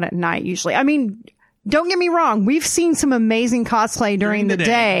comes out at night usually. I mean, don't get me wrong, we've seen some amazing cosplay during the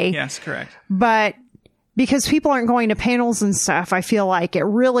day. Yes, correct. But because people aren't going to panels and stuff, I feel like it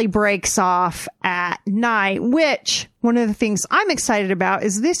really breaks off at night, which one of the things I'm excited about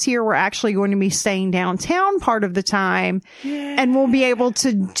is this year we're actually going to be staying downtown part of the time, and we'll be able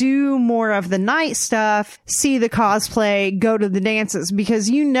to do more of the night stuff, see the cosplay, go to the dances, because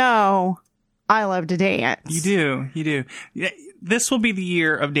I love to dance. You do. Yeah. This will be the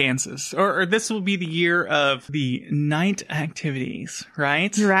year of dances, or this will be the year of the night activities,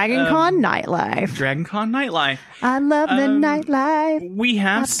 right? DragonCon nightlife. DragonCon nightlife. I love the nightlife. We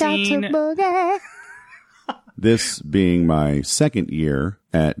have seen... This being my second year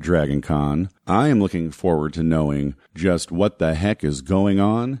at Dragon Con, I am looking forward to knowing just what the heck is going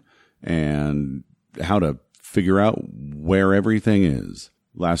on and how to figure out where everything is.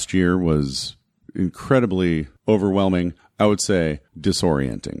 Last year was incredibly overwhelming. I would say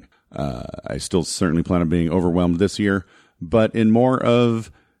disorienting. I still certainly plan on being overwhelmed this year, but in more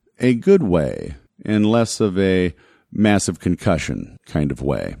of a good way and less of a massive concussion kind of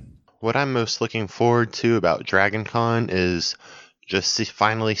way. What I'm most looking forward to about Dragon Con is just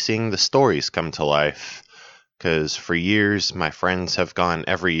finally seeing the stories come to life. Because for years, my friends have gone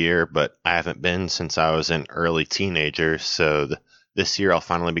every year, but I haven't been since I was an early teenager. So this year I'll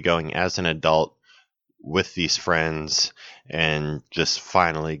finally be going as an adult with these friends and just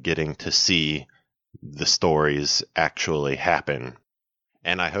finally getting to see the stories actually happen.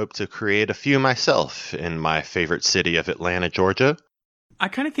 And I hope to create a few myself in my favorite city of Atlanta, Georgia. I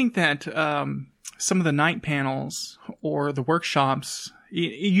kind of think that some of the night panels or the workshops,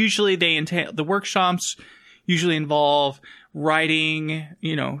 usually the workshops usually involve writing,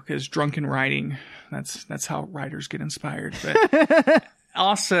 because drunken writing, that's how writers get inspired. But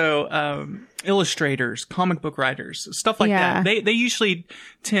also illustrators, comic book writers, stuff like that. They usually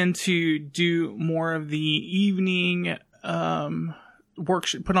tend to do more of the evening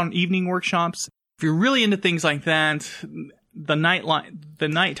put on evening workshops. If you're really into things like that, the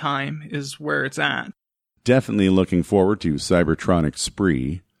nighttime is where it's at. Definitely looking forward to Cybertronic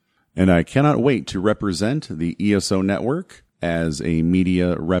Spree, and I cannot wait to represent the ESO Network as a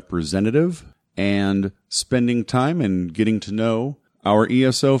media representative and spending time and getting to know our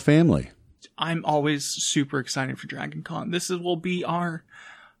ESO family. I'm always super excited for Dragon Con. This will be our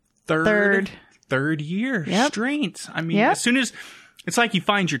third year straight. I mean, as soon as it's like you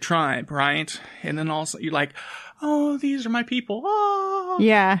find your tribe, right? And then also you're like, oh, these are my people. Oh.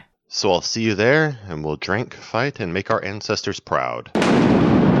 Yeah. So I'll see you there, and we'll drink, fight, and make our ancestors proud.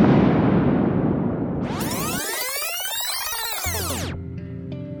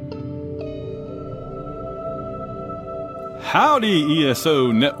 Howdy,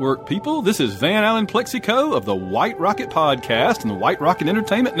 ESO Network people. This is Van Allen Plexico of the White Rocket Podcast and the White Rocket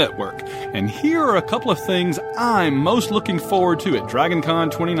Entertainment Network. And here are a couple of things I'm most looking forward to at Dragon Con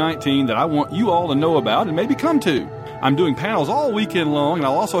 2019 that I want you all to know about and maybe come to. I'm doing panels all weekend long, and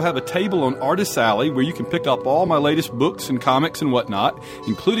I'll also have a table on Artist Alley where you can pick up all my latest books and comics and whatnot,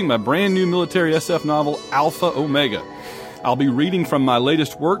 including my brand new military SF novel, Alpha Omega. I'll be reading from my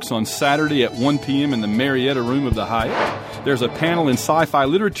latest works on Saturday at 1 p.m. in the Marietta Room of the Hyatt. There's a panel in sci-fi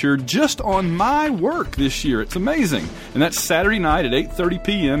literature just on my work this year. It's amazing. And that's Saturday night at 8:30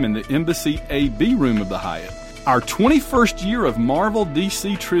 p.m. in the Embassy AB Room of the Hyatt. Our 21st year of Marvel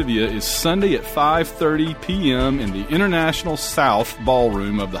DC Trivia is Sunday at 5:30 p.m. in the International South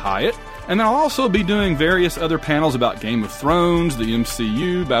Ballroom of the Hyatt. And then I'll also be doing various other panels about Game of Thrones, the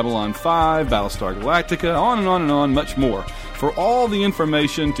MCU, Babylon 5, Battlestar Galactica, on and on and on, much more. For all the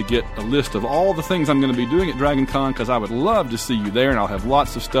information to get a list of all the things I'm going to be doing at Dragon Con, because I would love to see you there, and I'll have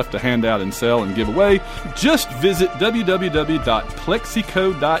lots of stuff to hand out and sell and give away, just visit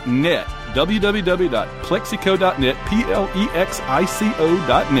www.plexico.net. www.plexico.net,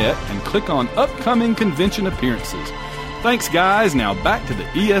 plexico.net, and click on upcoming convention appearances. Thanks, guys. Now back to the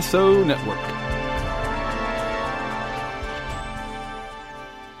ESO Network.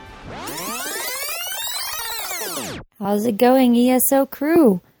 How's it going, ESO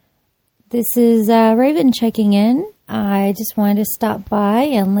crew? This is Raven checking in. I just wanted to stop by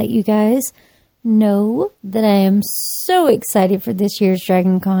and let you guys know that I am so excited for this year's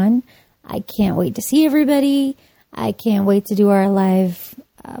Dragon Con. I can't wait to see everybody. I can't wait to do our live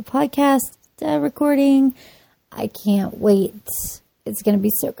podcast recording. I can't wait. It's going to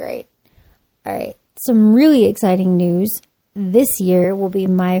be so great. All right. Some really exciting news. This year will be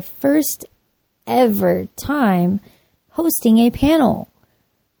my first ever time hosting a panel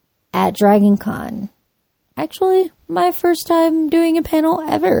at Dragon Con. Actually, my first time doing a panel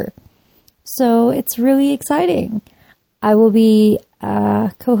ever. So it's really exciting. I will be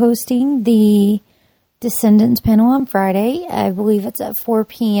co-hosting the Descendants panel on Friday. I believe it's at 4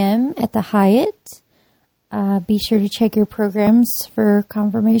 p.m. at the Hyatt. Be sure to check your programs for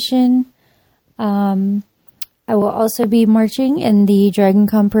confirmation. I will also be marching in the Dragon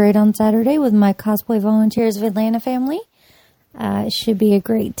Con Parade on Saturday with my Cosplay Volunteers of Atlanta family. It should be a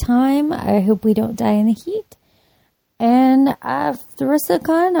great time. I hope we don't die in the heat. And the rest of the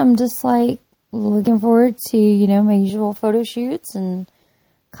con, I'm just looking forward to, my usual photo shoots and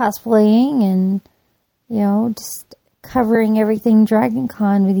cosplaying and, just covering everything Dragon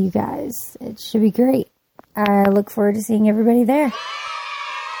Con with you guys. It should be great. I look forward to seeing everybody there.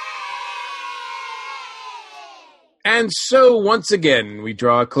 And so, once again, we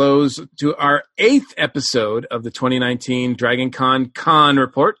draw a close to our 8th episode of the 2019 Dragon Con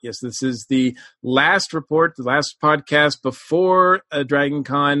Report. Yes, this is the last report, the last podcast before Dragon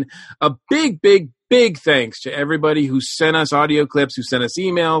Con. A big thanks to everybody who sent us audio clips, who sent us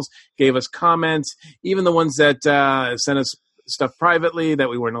emails, gave us comments, even the ones that sent us stuff privately that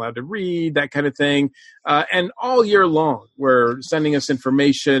we weren't allowed to read, that kind of thing. And all year long, we're sending us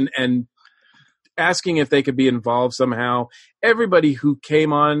information and asking if they could be involved somehow. Everybody who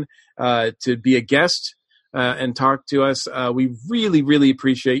came on to be a guest and talk to us, we really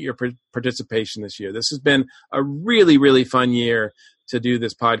appreciate your participation this year. This has been a really fun year to do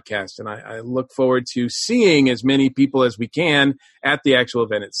this podcast, and I look forward to seeing as many people as we can at the actual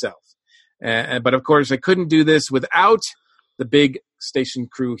event itself. But of course, I couldn't do this without the big station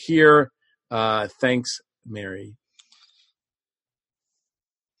crew here. Thanks, Mary.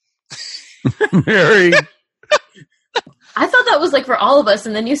 Mary. I thought that was like for all of us,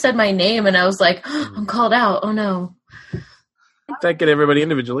 and then you said my name, and I was like, oh, I'm called out. Oh no. Thank everybody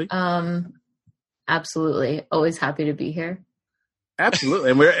individually. Absolutely. Always happy to be here.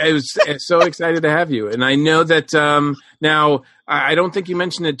 Absolutely. And I was so excited to have you. And I know that now, I don't think you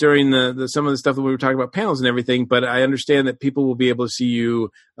mentioned it during the some of the stuff that we were talking about, panels and everything, but I understand that people will be able to see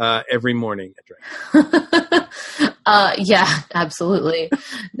you every morning at Dragon. Yeah, absolutely.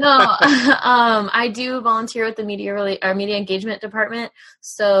 No, I do volunteer with the media engagement department.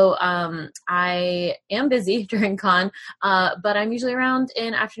 So I am busy during con, but I'm usually around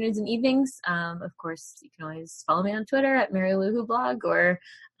in afternoons and evenings. Of course, you can always follow me on Twitter at Mary Luhu blog, or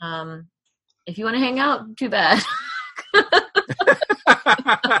if you want to hang out, too bad.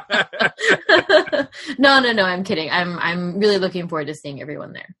 No, I'm kidding. I'm really looking forward to seeing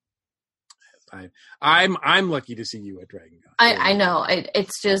everyone there. I'm lucky to see you at Dragon Con. I know.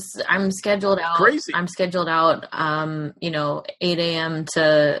 It's just I'm scheduled out. Crazy. I'm scheduled out 8 a.m.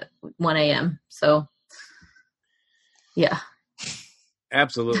 to 1 a.m. So yeah.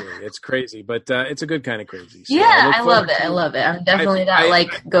 Absolutely. It's crazy, but it's a good kind of crazy. So yeah, I love it. I love it. I'm definitely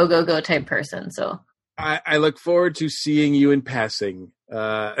that go take person. So I look forward to seeing you in passing.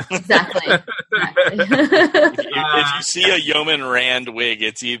 Exactly. If you see a Yeoman Rand wig,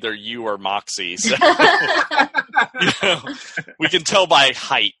 it's either you or Moxie. So, we can tell by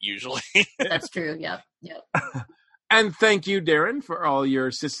height usually. That's true. Yep. And thank you, Darren, for all your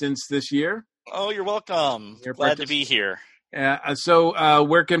assistance this year. Oh, you're welcome. Glad to be here. So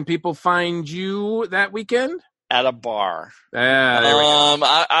where can people find you that weekend? At a bar. There we go.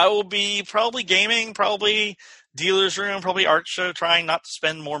 I will be probably gaming, probably dealer's room, probably art show, trying not to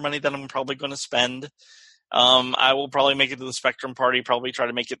spend more money than I'm probably going to spend. I will probably make it to the Spectrum party, probably try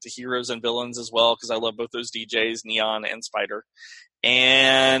to make it to Heroes and Villains as well, because I love both those DJs, Neon and Spider.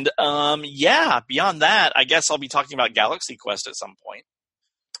 And beyond that, I guess I'll be talking about Galaxy Quest at some point.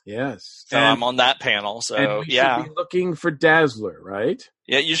 Yes. So I'm on that panel. So and we should be looking for Dazzler, right?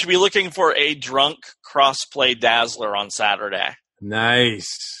 Yeah, you should be looking for a drunk crossplay Dazzler on Saturday. Nice.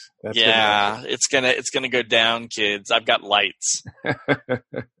 That's it's gonna go down, kids. I've got lights.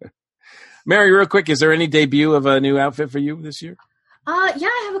 Mary, real quick, is there any debut of a new outfit for you this year? Yeah,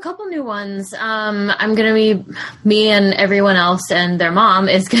 I have a couple new ones. I'm gonna be me and everyone else and their mom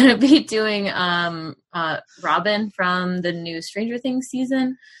is gonna be doing Robin from the new Stranger Things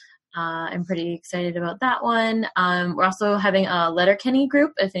season. I'm pretty excited about that one. We're also having a Letterkenny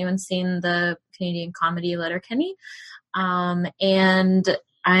group, if anyone's seen the Canadian comedy Letterkenny. And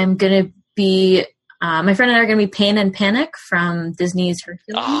I'm going to be, my friend and I are going to be Pain and Panic from Disney's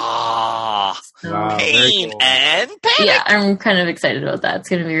Hercules. Wow, Pain and Panic. Yeah, I'm kind of excited about that. It's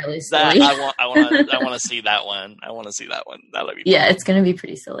going to be really silly. I want to see that one. That'll be fun. It's going to be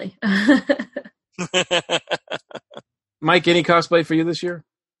pretty silly. Mike, any cosplay for you this year?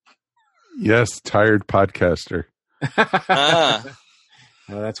 Yes, tired podcaster.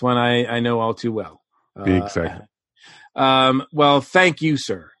 That's one I know all too well. Exactly. Well, thank you,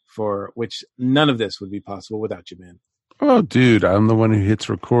 sir, for which none of this would be possible without you, man. Oh, dude, I'm the one who hits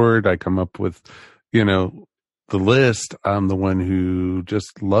record. I come up with, the list. I'm the one who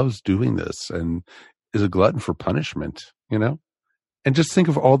just loves doing this and is a glutton for punishment, And just think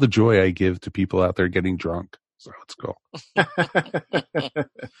of all the joy I give to people out there getting drunk. So it's cool.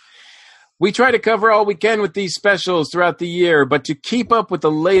 We try to cover all we can with these specials throughout the year, but to keep up with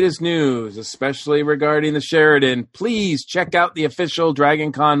the latest news, especially regarding the Sheraton, please check out the official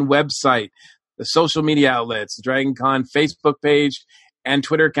Dragon Con website. The social media outlets, the Dragon Con Facebook page and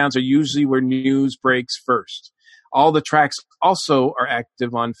Twitter accounts are usually where news breaks first. All the tracks also are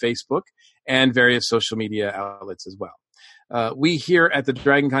active on Facebook and various social media outlets as well. We here at the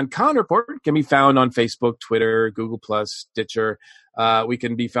DragonCon Con Report can be found on Facebook, Twitter, Google+, Stitcher. We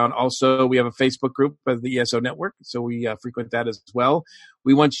can be found also, we have a Facebook group of the ESO Network, so we frequent that as well.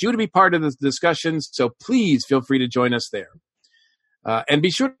 We want you to be part of the discussions, so please feel free to join us there. And be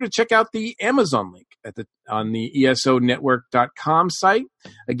sure to check out the Amazon link on the ESOnetwork.com site.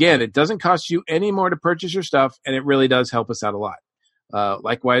 Again, it doesn't cost you any more to purchase your stuff, and it really does help us out a lot.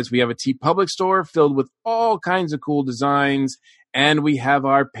 Likewise, we have a TeePublic store filled with all kinds of cool designs, and we have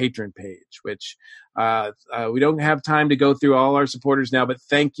our Patreon page, which we don't have time to go through all our supporters now, but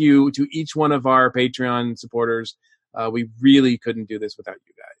thank you to each one of our Patreon supporters. We really couldn't do this without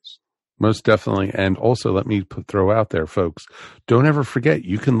you guys. Most definitely. And also, let me throw out there, folks, don't ever forget,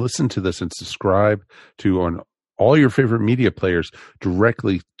 you can listen to this and subscribe to on all your favorite media players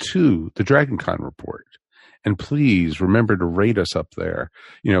directly to the DragonCon Report. And please remember to rate us up there.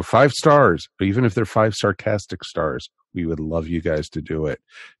 5 stars, even if they're 5 sarcastic stars, we would love you guys to do it.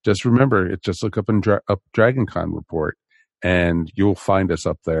 Just remember, just look up up DragonCon Report, and you'll find us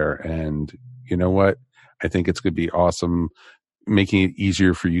up there. And you know what? I think it's going to be awesome, making it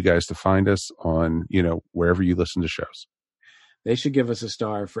easier for you guys to find us on, wherever you listen to shows. They should give us a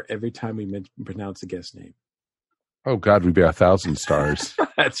star for every time we pronounce a guest name. Oh, God, we'd be 1,000 stars.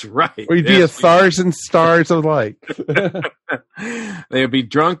 That's right. We'd be 1,000 stars alike. They would be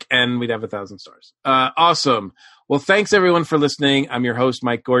drunk, and we'd have 1,000 stars. Awesome. Well, thanks, everyone, for listening. I'm your host,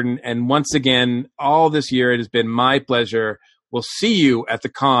 Mike Gordon. And once again, all this year, it has been my pleasure. We'll see you at the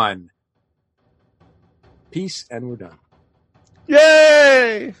con. Peace, and we're done.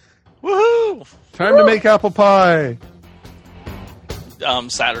 Yay! Woohoo! Time to make apple pie.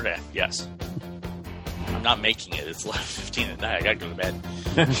 Saturday, yes. I'm not making it. It's 11:15 at night. I gotta go to bed.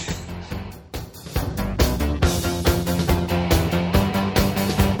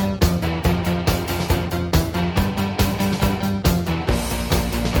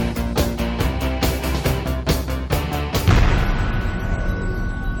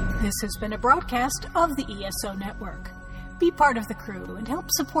 This has been a broadcast of the ESO Network. Be part of the crew and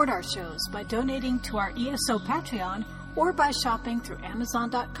help support our shows by donating to our ESO Patreon or by shopping through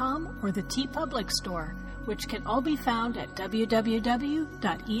Amazon.com or the TeePublic store, which can all be found at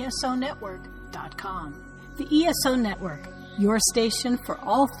www.esonetwork.com. The ESO Network, your station for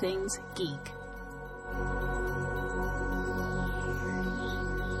all things geek.